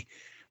me,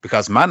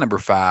 because my number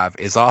 5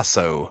 is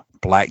also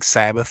Black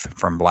Sabbath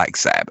from Black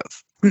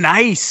Sabbath.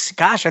 Nice.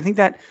 Gosh, I think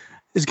that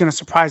is going to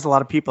surprise a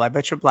lot of people. I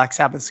bet you Black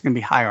Sabbath is going to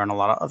be higher on a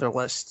lot of other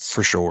lists.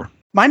 For sure.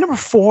 My number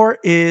 4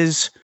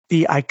 is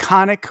the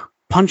iconic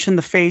punch in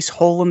the face,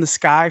 hole in the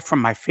sky from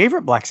my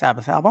favorite Black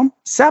Sabbath album,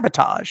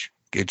 Sabotage.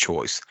 Good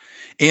choice.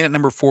 And at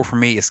number 4 for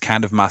me is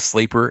kind of my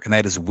sleeper, and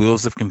that is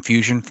Wheels of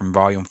Confusion from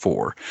Volume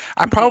 4.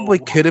 I probably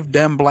could have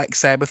done Black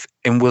Sabbath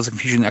and Wheels of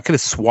Confusion. I could have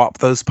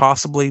swapped those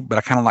possibly, but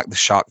I kind of like the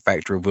shock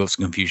factor of Wheels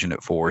of Confusion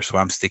at 4, so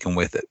I'm sticking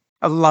with it.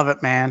 I love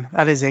it, man.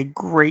 That is a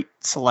great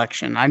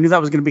selection. I knew that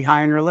was going to be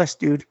high on your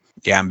list, dude.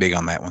 Yeah, I'm big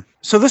on that one.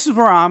 So this is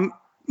where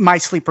my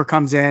sleeper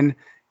comes in.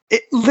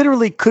 It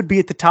literally could be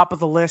at the top of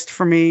the list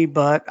for me,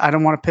 but I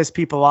don't want to piss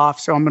people off,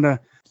 so I'm going to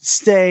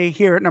stay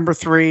here at number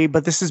 3,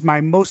 but this is my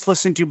most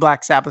listened to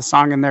Black Sabbath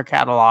song in their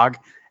catalog.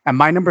 And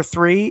my number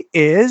 3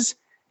 is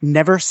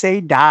Never Say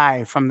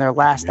Die from their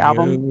last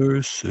album.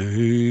 Never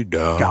Say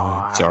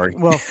Die. Sorry.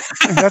 Well,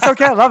 that's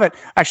okay. I love it.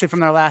 Actually, from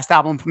their last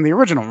album from the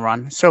original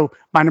run. So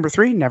my number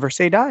 3, Never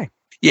Say Die.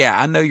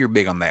 Yeah, I know you're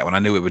big on that one. I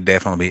knew it would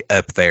definitely be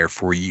up there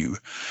for you.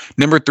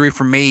 Number 3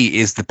 for me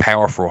is the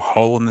powerful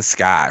Hole in the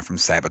Sky from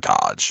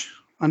Sabotage.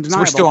 Undeniable. So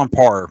we're still on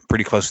par,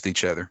 pretty close with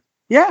each other.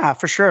 Yeah,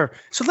 for sure.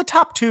 So the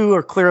top 2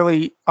 are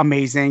clearly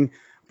amazing,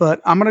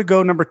 but I'm going to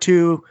go number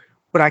 2.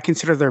 What I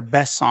consider their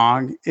best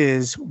song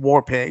is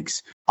War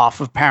Pigs off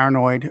of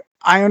Paranoid.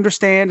 I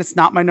understand it's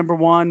not my number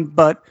 1,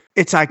 but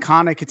it's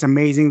iconic. It's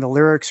amazing. The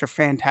lyrics are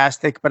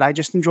fantastic, but I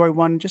just enjoy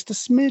one just a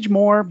smidge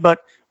more.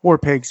 But War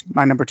Pigs,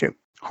 my number 2.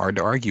 Hard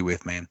to argue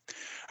with, man.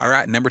 All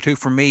right, number 2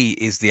 for me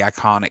is the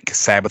iconic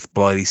Sabbath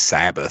Bloody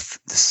Sabbath.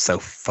 This is so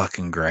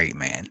fucking great,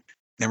 man.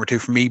 Number 2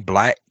 for me,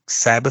 Black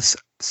Sabbath's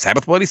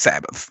Sabbath Bloody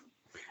Sabbath.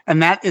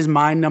 And that is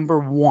my number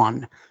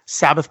one.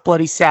 Sabbath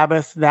Bloody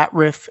Sabbath, that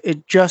riff,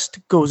 it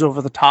just goes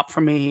over the top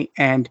for me.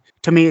 And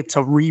to me, it's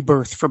a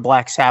rebirth for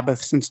Black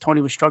Sabbath since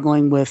Tony was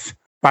struggling with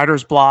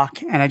writer's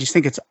block. And I just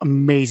think it's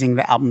amazing,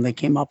 the album they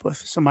came up with.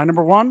 So my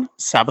number one,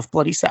 Sabbath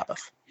Bloody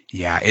Sabbath.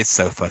 Yeah, it's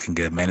so fucking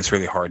good, man. It's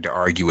really hard to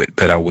argue it,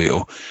 but I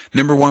will.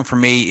 Number one for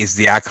me is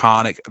the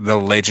iconic, the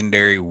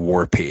legendary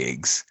War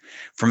Pigs.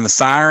 From the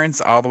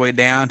sirens all the way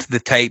down to the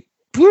tape.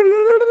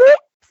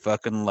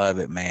 Fucking love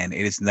it, man.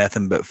 It is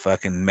nothing but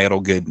fucking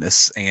metal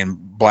goodness. And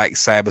Black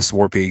Sabbath's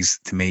War Pigs,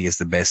 to me, is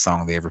the best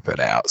song they ever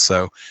put out.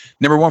 So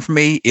number one for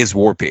me is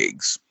War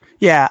Pigs.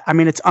 Yeah, I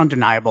mean, it's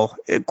undeniable.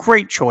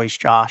 Great choice,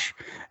 Josh.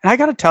 And I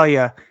got to tell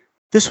you,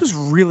 this was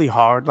really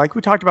hard. Like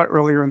we talked about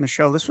earlier in the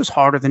show, this was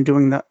harder than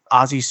doing the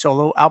Ozzy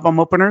solo album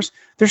openers.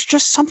 There's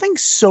just something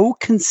so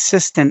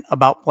consistent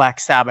about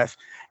Black Sabbath.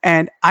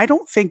 And I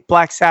don't think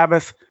Black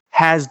Sabbath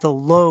has the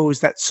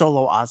lows that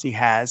solo Ozzy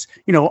has.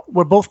 You know,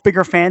 we're both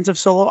bigger fans of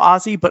solo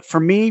Ozzy, but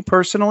for me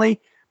personally,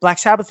 Black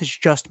Sabbath is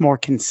just more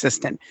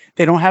consistent.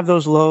 They don't have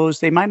those lows.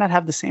 They might not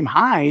have the same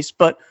highs,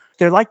 but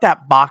they're like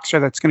that boxer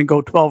that's going to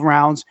go 12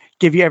 rounds,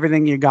 give you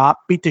everything you got,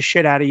 beat the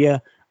shit out of you,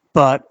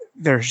 but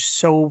they're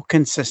so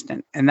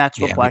consistent, and that's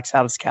what Black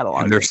Sabbath's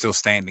catalog and they're is. still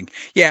standing.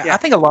 Yeah, I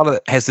think a lot of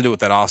it has to do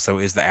with that also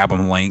is the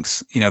album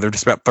lengths. You know, they're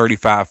just about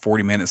 35,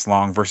 40 minutes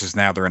long versus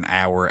now they're an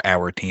hour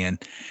 10.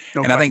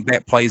 I think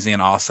that plays in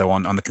also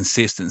on the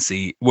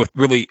consistency with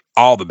really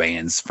all the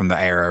bands from the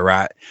era,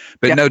 right?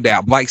 But no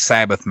doubt, Black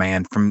Sabbath,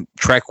 man, from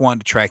track 1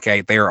 to track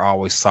 8, they are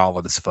always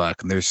solid as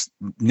fuck, and there's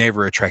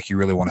never a track you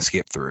really want to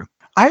skip through.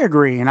 I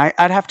agree, and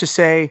I'd have to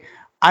say,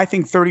 I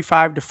think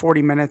 35 to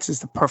 40 minutes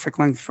is the perfect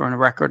length for a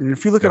record. And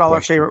if you look at all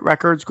our favorite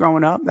records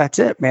growing up, that's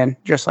it, man.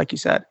 Just like you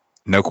said.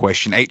 No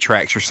question. 8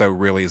 tracks or so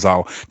really is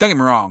all. Don't get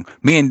me wrong.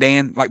 Me and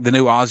Dan, like the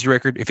new Ozzy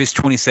record, if it's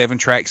 27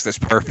 tracks, that's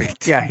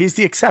perfect. Yeah, he's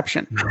the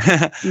exception.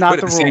 Not but at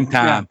the the same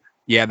time,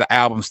 the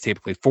albums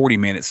typically 40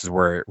 minutes is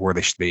where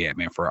they should be at,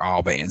 man, for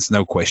all bands.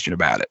 No question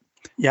about it.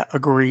 Yeah,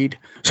 agreed.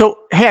 So,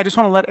 hey, I just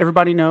want to let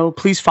everybody know,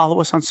 please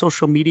follow us on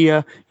social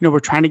media. You know,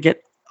 we're trying to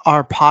get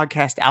our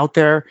podcast out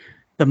there.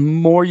 The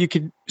more you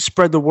could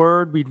spread the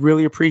word, we'd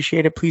really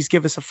appreciate it. Please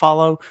give us a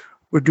follow.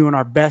 We're doing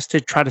our best to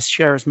try to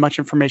share as much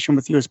information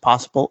with you as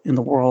possible in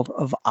the world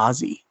of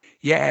Ozzy.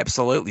 Yeah,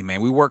 absolutely,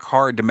 man. We work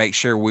hard to make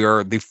sure we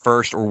are the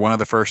first or one of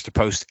the first to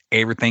post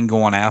everything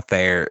going out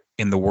there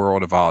in the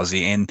world of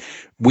Ozzy. And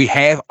we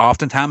have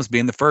oftentimes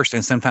been the first,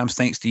 and sometimes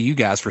thanks to you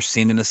guys for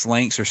sending us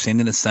links or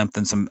sending us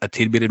something, a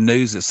tidbit of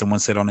news that someone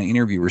said on an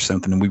interview or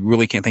something. And we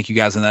really can't thank you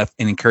guys enough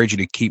and encourage you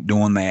to keep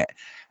doing that.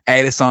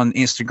 Add us on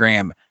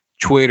Instagram,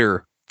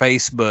 Twitter,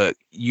 Facebook,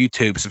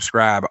 YouTube,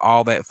 subscribe,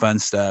 all that fun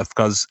stuff,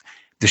 because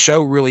the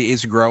show really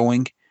is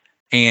growing,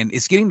 and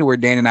it's getting to where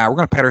Dan and I, we're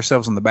going to pat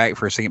ourselves on the back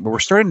for a second, but we're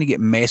starting to get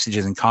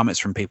messages and comments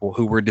from people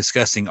who we're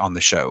discussing on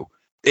the show.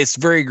 It's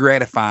very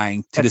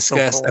gratifying to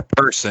discuss a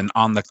person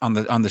on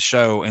the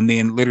show, and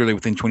then literally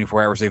within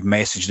 24 hours they've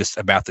messaged us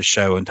about the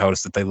show and told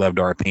us that they loved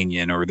our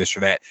opinion or this or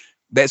that.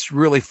 That's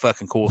really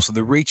fucking cool. So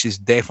the reach is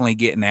definitely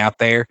getting out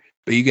there.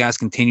 But you guys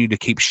continue to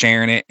keep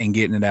sharing it and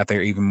getting it out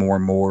there even more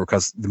and more,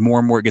 because the more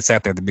and more it gets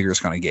out there, the bigger it's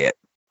going to get.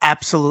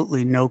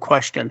 Absolutely, no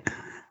question.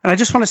 And I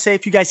just want to say,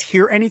 if you guys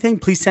hear anything,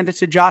 please send it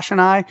to Josh and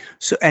I,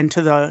 and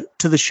to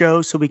the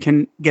show, so we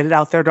can get it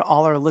out there to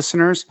all our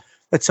listeners.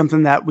 That's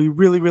something that we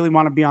really, really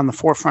want to be on the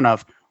forefront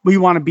of. We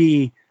want to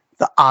be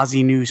the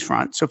Ozzy news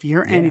front. So if you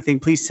hear anything,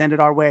 please send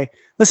it our way.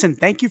 Listen,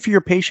 thank you for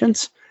your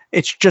patience.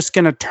 It's just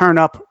going to turn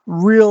up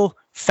real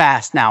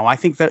fast now. I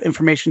think the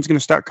information is going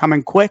to start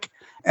coming quick.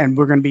 And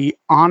we're going to be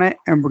on it,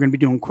 and we're going to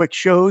be doing quick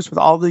shows with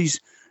all these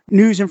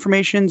news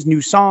informations,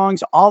 new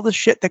songs, all the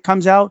shit that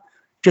comes out.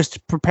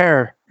 Just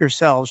prepare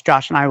yourselves.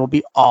 Josh and I will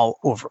be all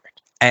over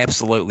it.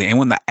 Absolutely. And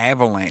when the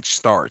avalanche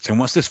starts, and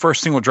once this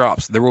first single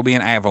drops, there will be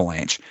an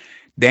avalanche.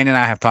 Dan and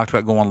I have talked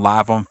about going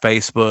live on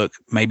Facebook,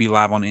 maybe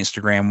live on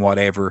Instagram,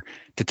 whatever,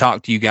 to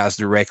talk to you guys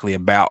directly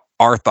about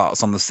our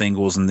thoughts on the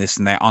singles and this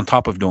and that on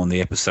top of doing the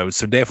episodes.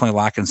 So definitely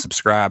like and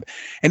subscribe.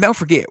 And don't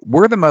forget,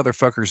 we're the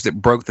motherfuckers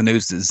that broke the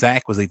news that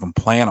Zach was even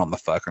playing on the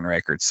fucking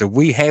record. So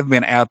we have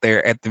been out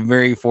there at the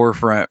very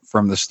forefront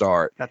from the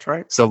start. That's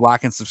right. So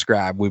like and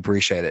subscribe. We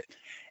appreciate it.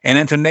 And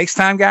until next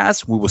time,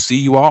 guys, we will see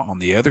you all on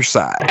the other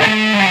side.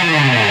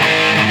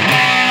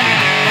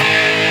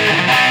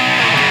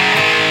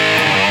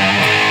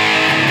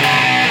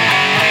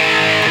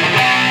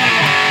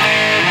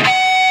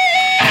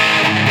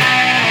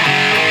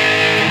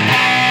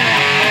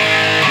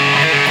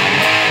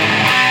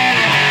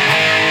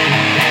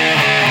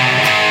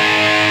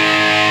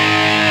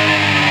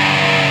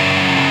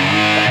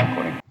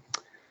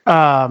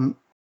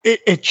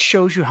 It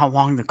shows you how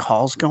long the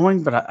call's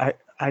going, but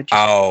I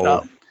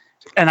just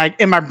and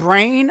in my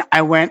brain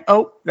I went,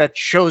 that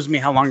shows me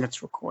how long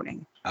it's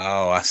recording.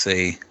 Oh, I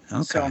see.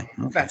 Okay. So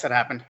that's what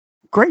happened.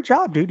 Great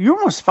job, dude. You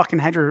almost fucking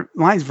had your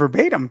lines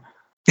verbatim.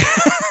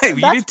 You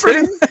did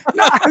too?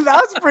 No,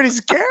 that was pretty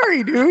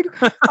scary, dude.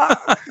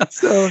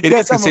 So It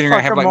is considering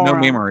I have like no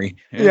memory.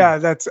 Yeah,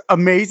 that's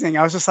amazing.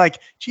 I was just like,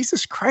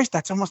 Jesus Christ,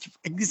 that's almost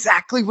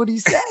exactly what he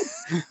said.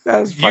 That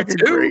was fucking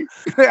great.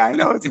 I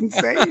know, it's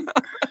insane.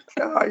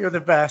 Oh, you're the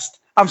best.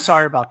 I'm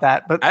sorry about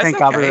that, but thank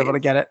God we were able to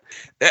get it.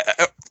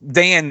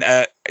 Dan,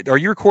 are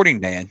you recording,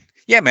 Dan?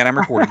 Yeah, man, I'm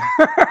recording.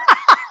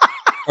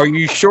 Are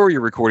you sure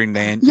you're recording,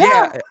 Dan?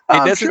 Yeah, it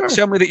doesn't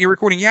show me that you're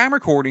recording. Yeah, I'm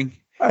recording.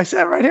 I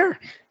said right here.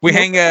 We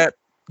hang up.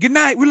 Good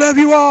night. We love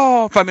you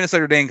all. 5 minutes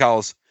later, Dan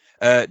calls.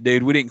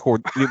 Dude, we didn't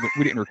record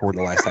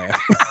the last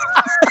half.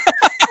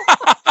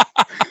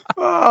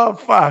 Oh,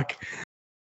 fuck.